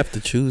just they have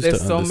to choose there's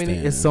to so understand.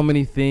 many, it's so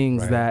many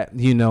things Right.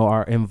 that,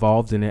 are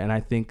involved in it. And I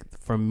think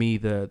for me,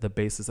 the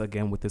basis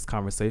again with this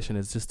conversation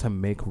is just to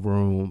make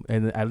room,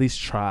 and at least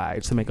try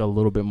to make a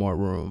little bit more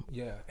room.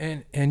 Yeah.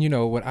 And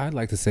what I'd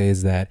like to say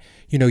is that,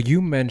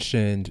 you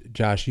mentioned,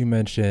 Josh,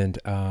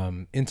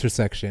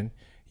 intersection,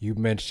 you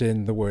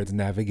mentioned the words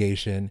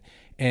navigation,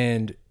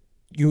 and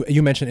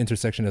you mentioned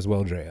intersection as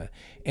well, Drea.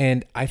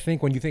 And I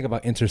think when you think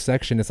about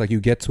intersection, it's like you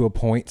get to a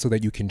point so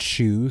that you can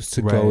choose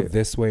to go Right.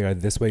 this way or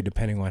this way,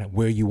 depending on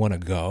where you want to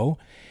go.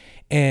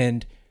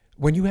 And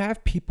when you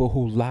have people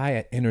who lie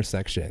at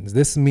intersections,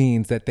 this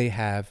means that they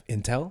have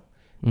intel,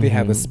 they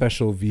have a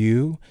special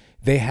view,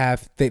 they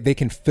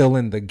can fill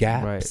in the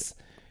gaps,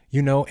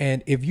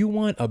 and if you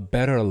want a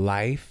better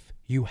life,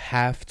 you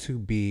have to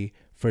be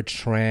for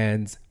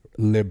trans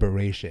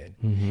liberation.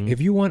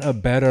 If you want a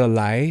better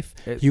life,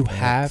 you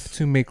have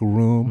to make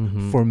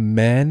room for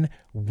men,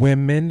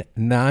 women,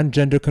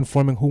 non-gender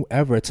conforming,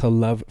 whoever, to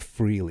love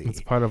freely.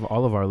 It's part of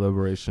all of our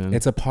liberation.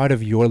 It's a part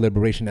of your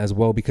liberation as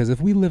well, because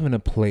if we live in a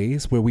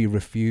place where we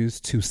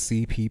refuse to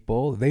see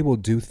people, they will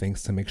do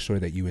things to make sure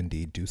that you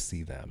indeed do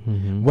see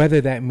them. Whether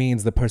that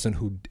means the person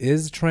who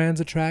is trans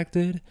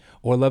attracted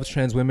or loves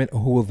trans women,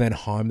 who will then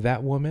harm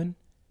that woman,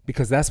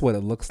 because that's what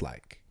it looks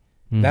like.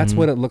 That's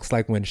what it looks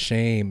like when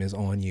shame is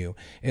on you.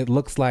 It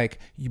looks like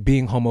you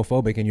being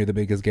homophobic and you're the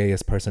biggest,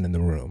 gayest person in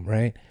the room,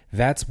 right?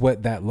 That's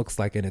what that looks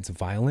like, and it's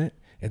violent.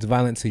 It's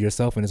violent to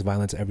yourself, and it's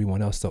violent to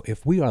everyone else. So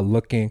if we are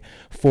looking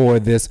for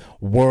this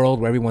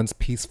world where everyone's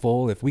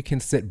peaceful, if we can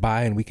sit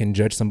by and we can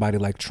judge somebody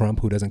like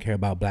Trump who doesn't care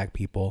about Black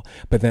people,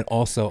 but then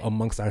also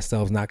amongst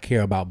ourselves not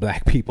care about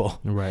Black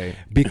people, right,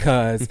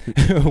 because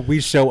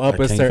we show up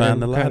a certain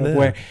kind of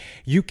way,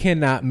 you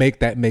cannot make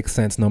that make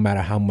sense no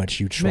matter how much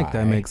you try. Make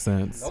that make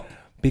sense. Nope.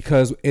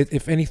 Because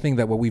if anything,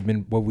 that what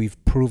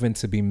we've proven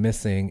to be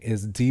missing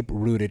is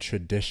deep-rooted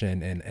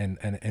tradition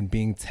and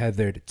being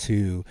tethered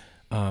to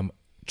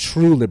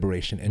true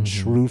liberation and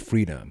true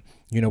freedom.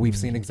 We've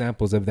seen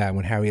examples of that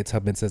when Harriet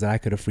Tubman says that I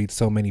could have freed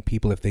so many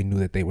people if they knew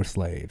that they were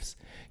slaves.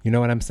 You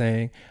know what I'm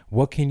saying?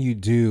 What can you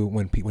do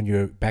when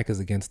your back is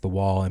against the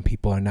wall and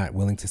people are not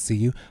willing to see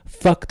you?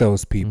 Fuck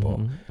those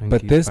people.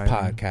 But this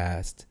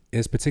podcast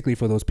is particularly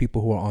for those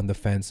people who are on the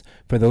fence,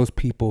 for those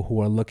people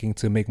who are looking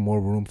to make more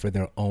room for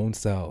their own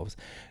selves.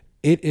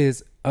 It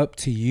is up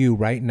to you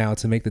right now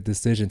to make the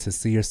decision to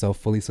see yourself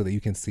fully so that you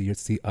can see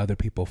other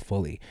people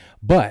fully.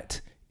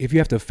 But if you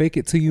have to fake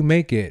it till you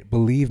make it,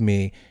 believe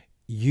me,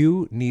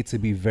 you need to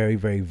be very,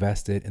 very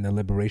vested in the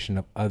liberation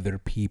of other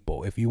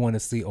people. If you want to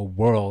see a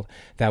world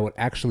that would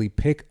actually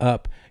pick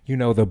up, you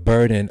know, the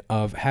burden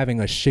of having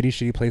a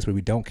shitty place where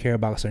we don't care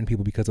about certain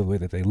people because of the way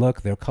that they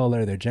look, their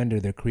color, their gender,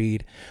 their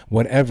creed,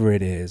 whatever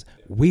it is,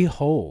 we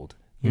hold,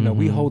 you know,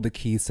 we hold the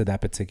keys to that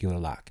particular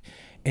lock.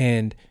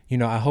 And, you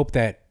know, I hope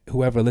that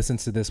whoever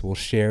listens to this will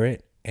share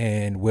it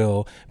and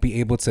will be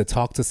able to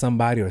talk to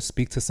somebody or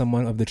speak to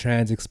someone of the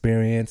trans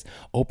experience,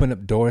 open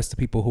up doors to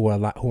people who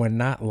are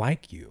not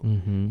like you,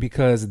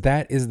 because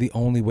that is the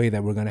only way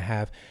that we're going to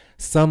have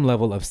some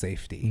level of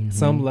safety,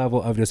 some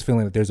level of just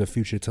feeling that there's a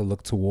future to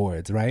look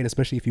towards, right?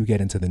 Especially if you get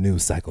into the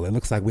news cycle. It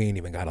looks like we ain't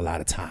even got a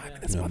lot of time.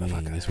 This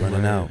motherfucker It's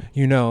running out.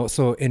 You know,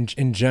 so in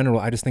general,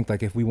 I just think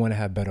like if we want to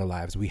have better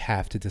lives, we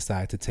have to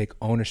decide to take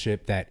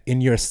ownership that in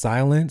your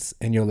silence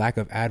and your lack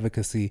of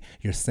advocacy,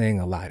 you're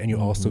saying a lot and you're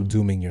also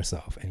dooming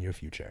yourself and your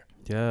future.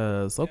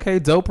 Yes. Okay,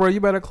 Dopera,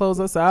 you better close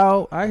us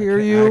out. I hear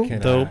you.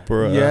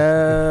 Dopera.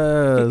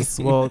 Yes.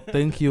 Well,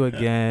 thank you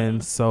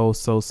again so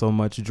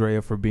much,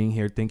 Drea, for being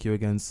here. Thank you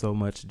again so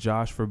much,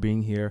 Josh, for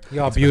being here.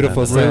 Y'all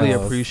beautiful. Really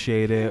selves.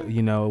 appreciate it.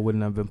 You know, it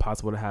wouldn't have been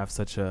possible to have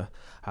such a,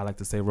 I like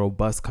to say,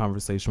 robust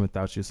conversation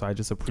without you. So I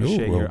just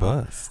appreciate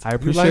robust. I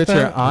appreciate your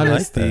that?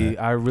 honesty.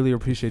 I really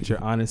appreciate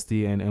your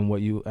honesty and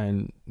what you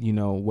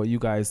what you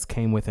guys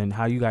came with and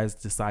how you guys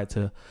decide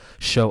to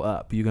show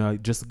up. You know,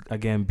 just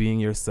again being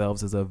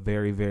yourselves is a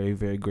very, very,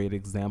 very great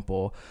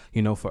example,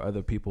 you know, for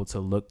other people to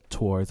look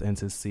towards and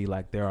to see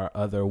like there are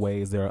other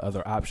ways, there are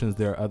other options,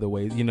 there are other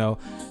ways, you know,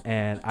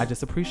 and I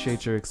just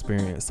appreciate your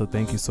experience. So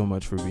thank you so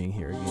much for being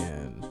here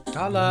again.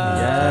 Holla.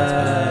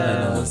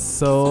 Yes.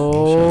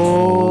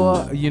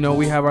 So, you know,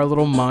 we have our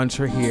little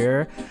mantra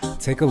here.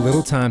 Take a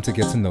little time to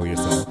get to know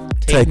yourself.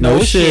 Take no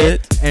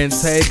shit. And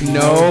take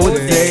no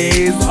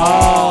days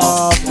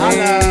off.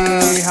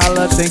 Hey,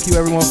 holla. Thank you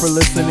everyone for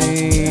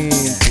listening.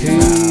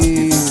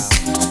 Peace.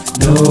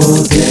 No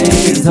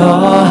days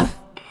off.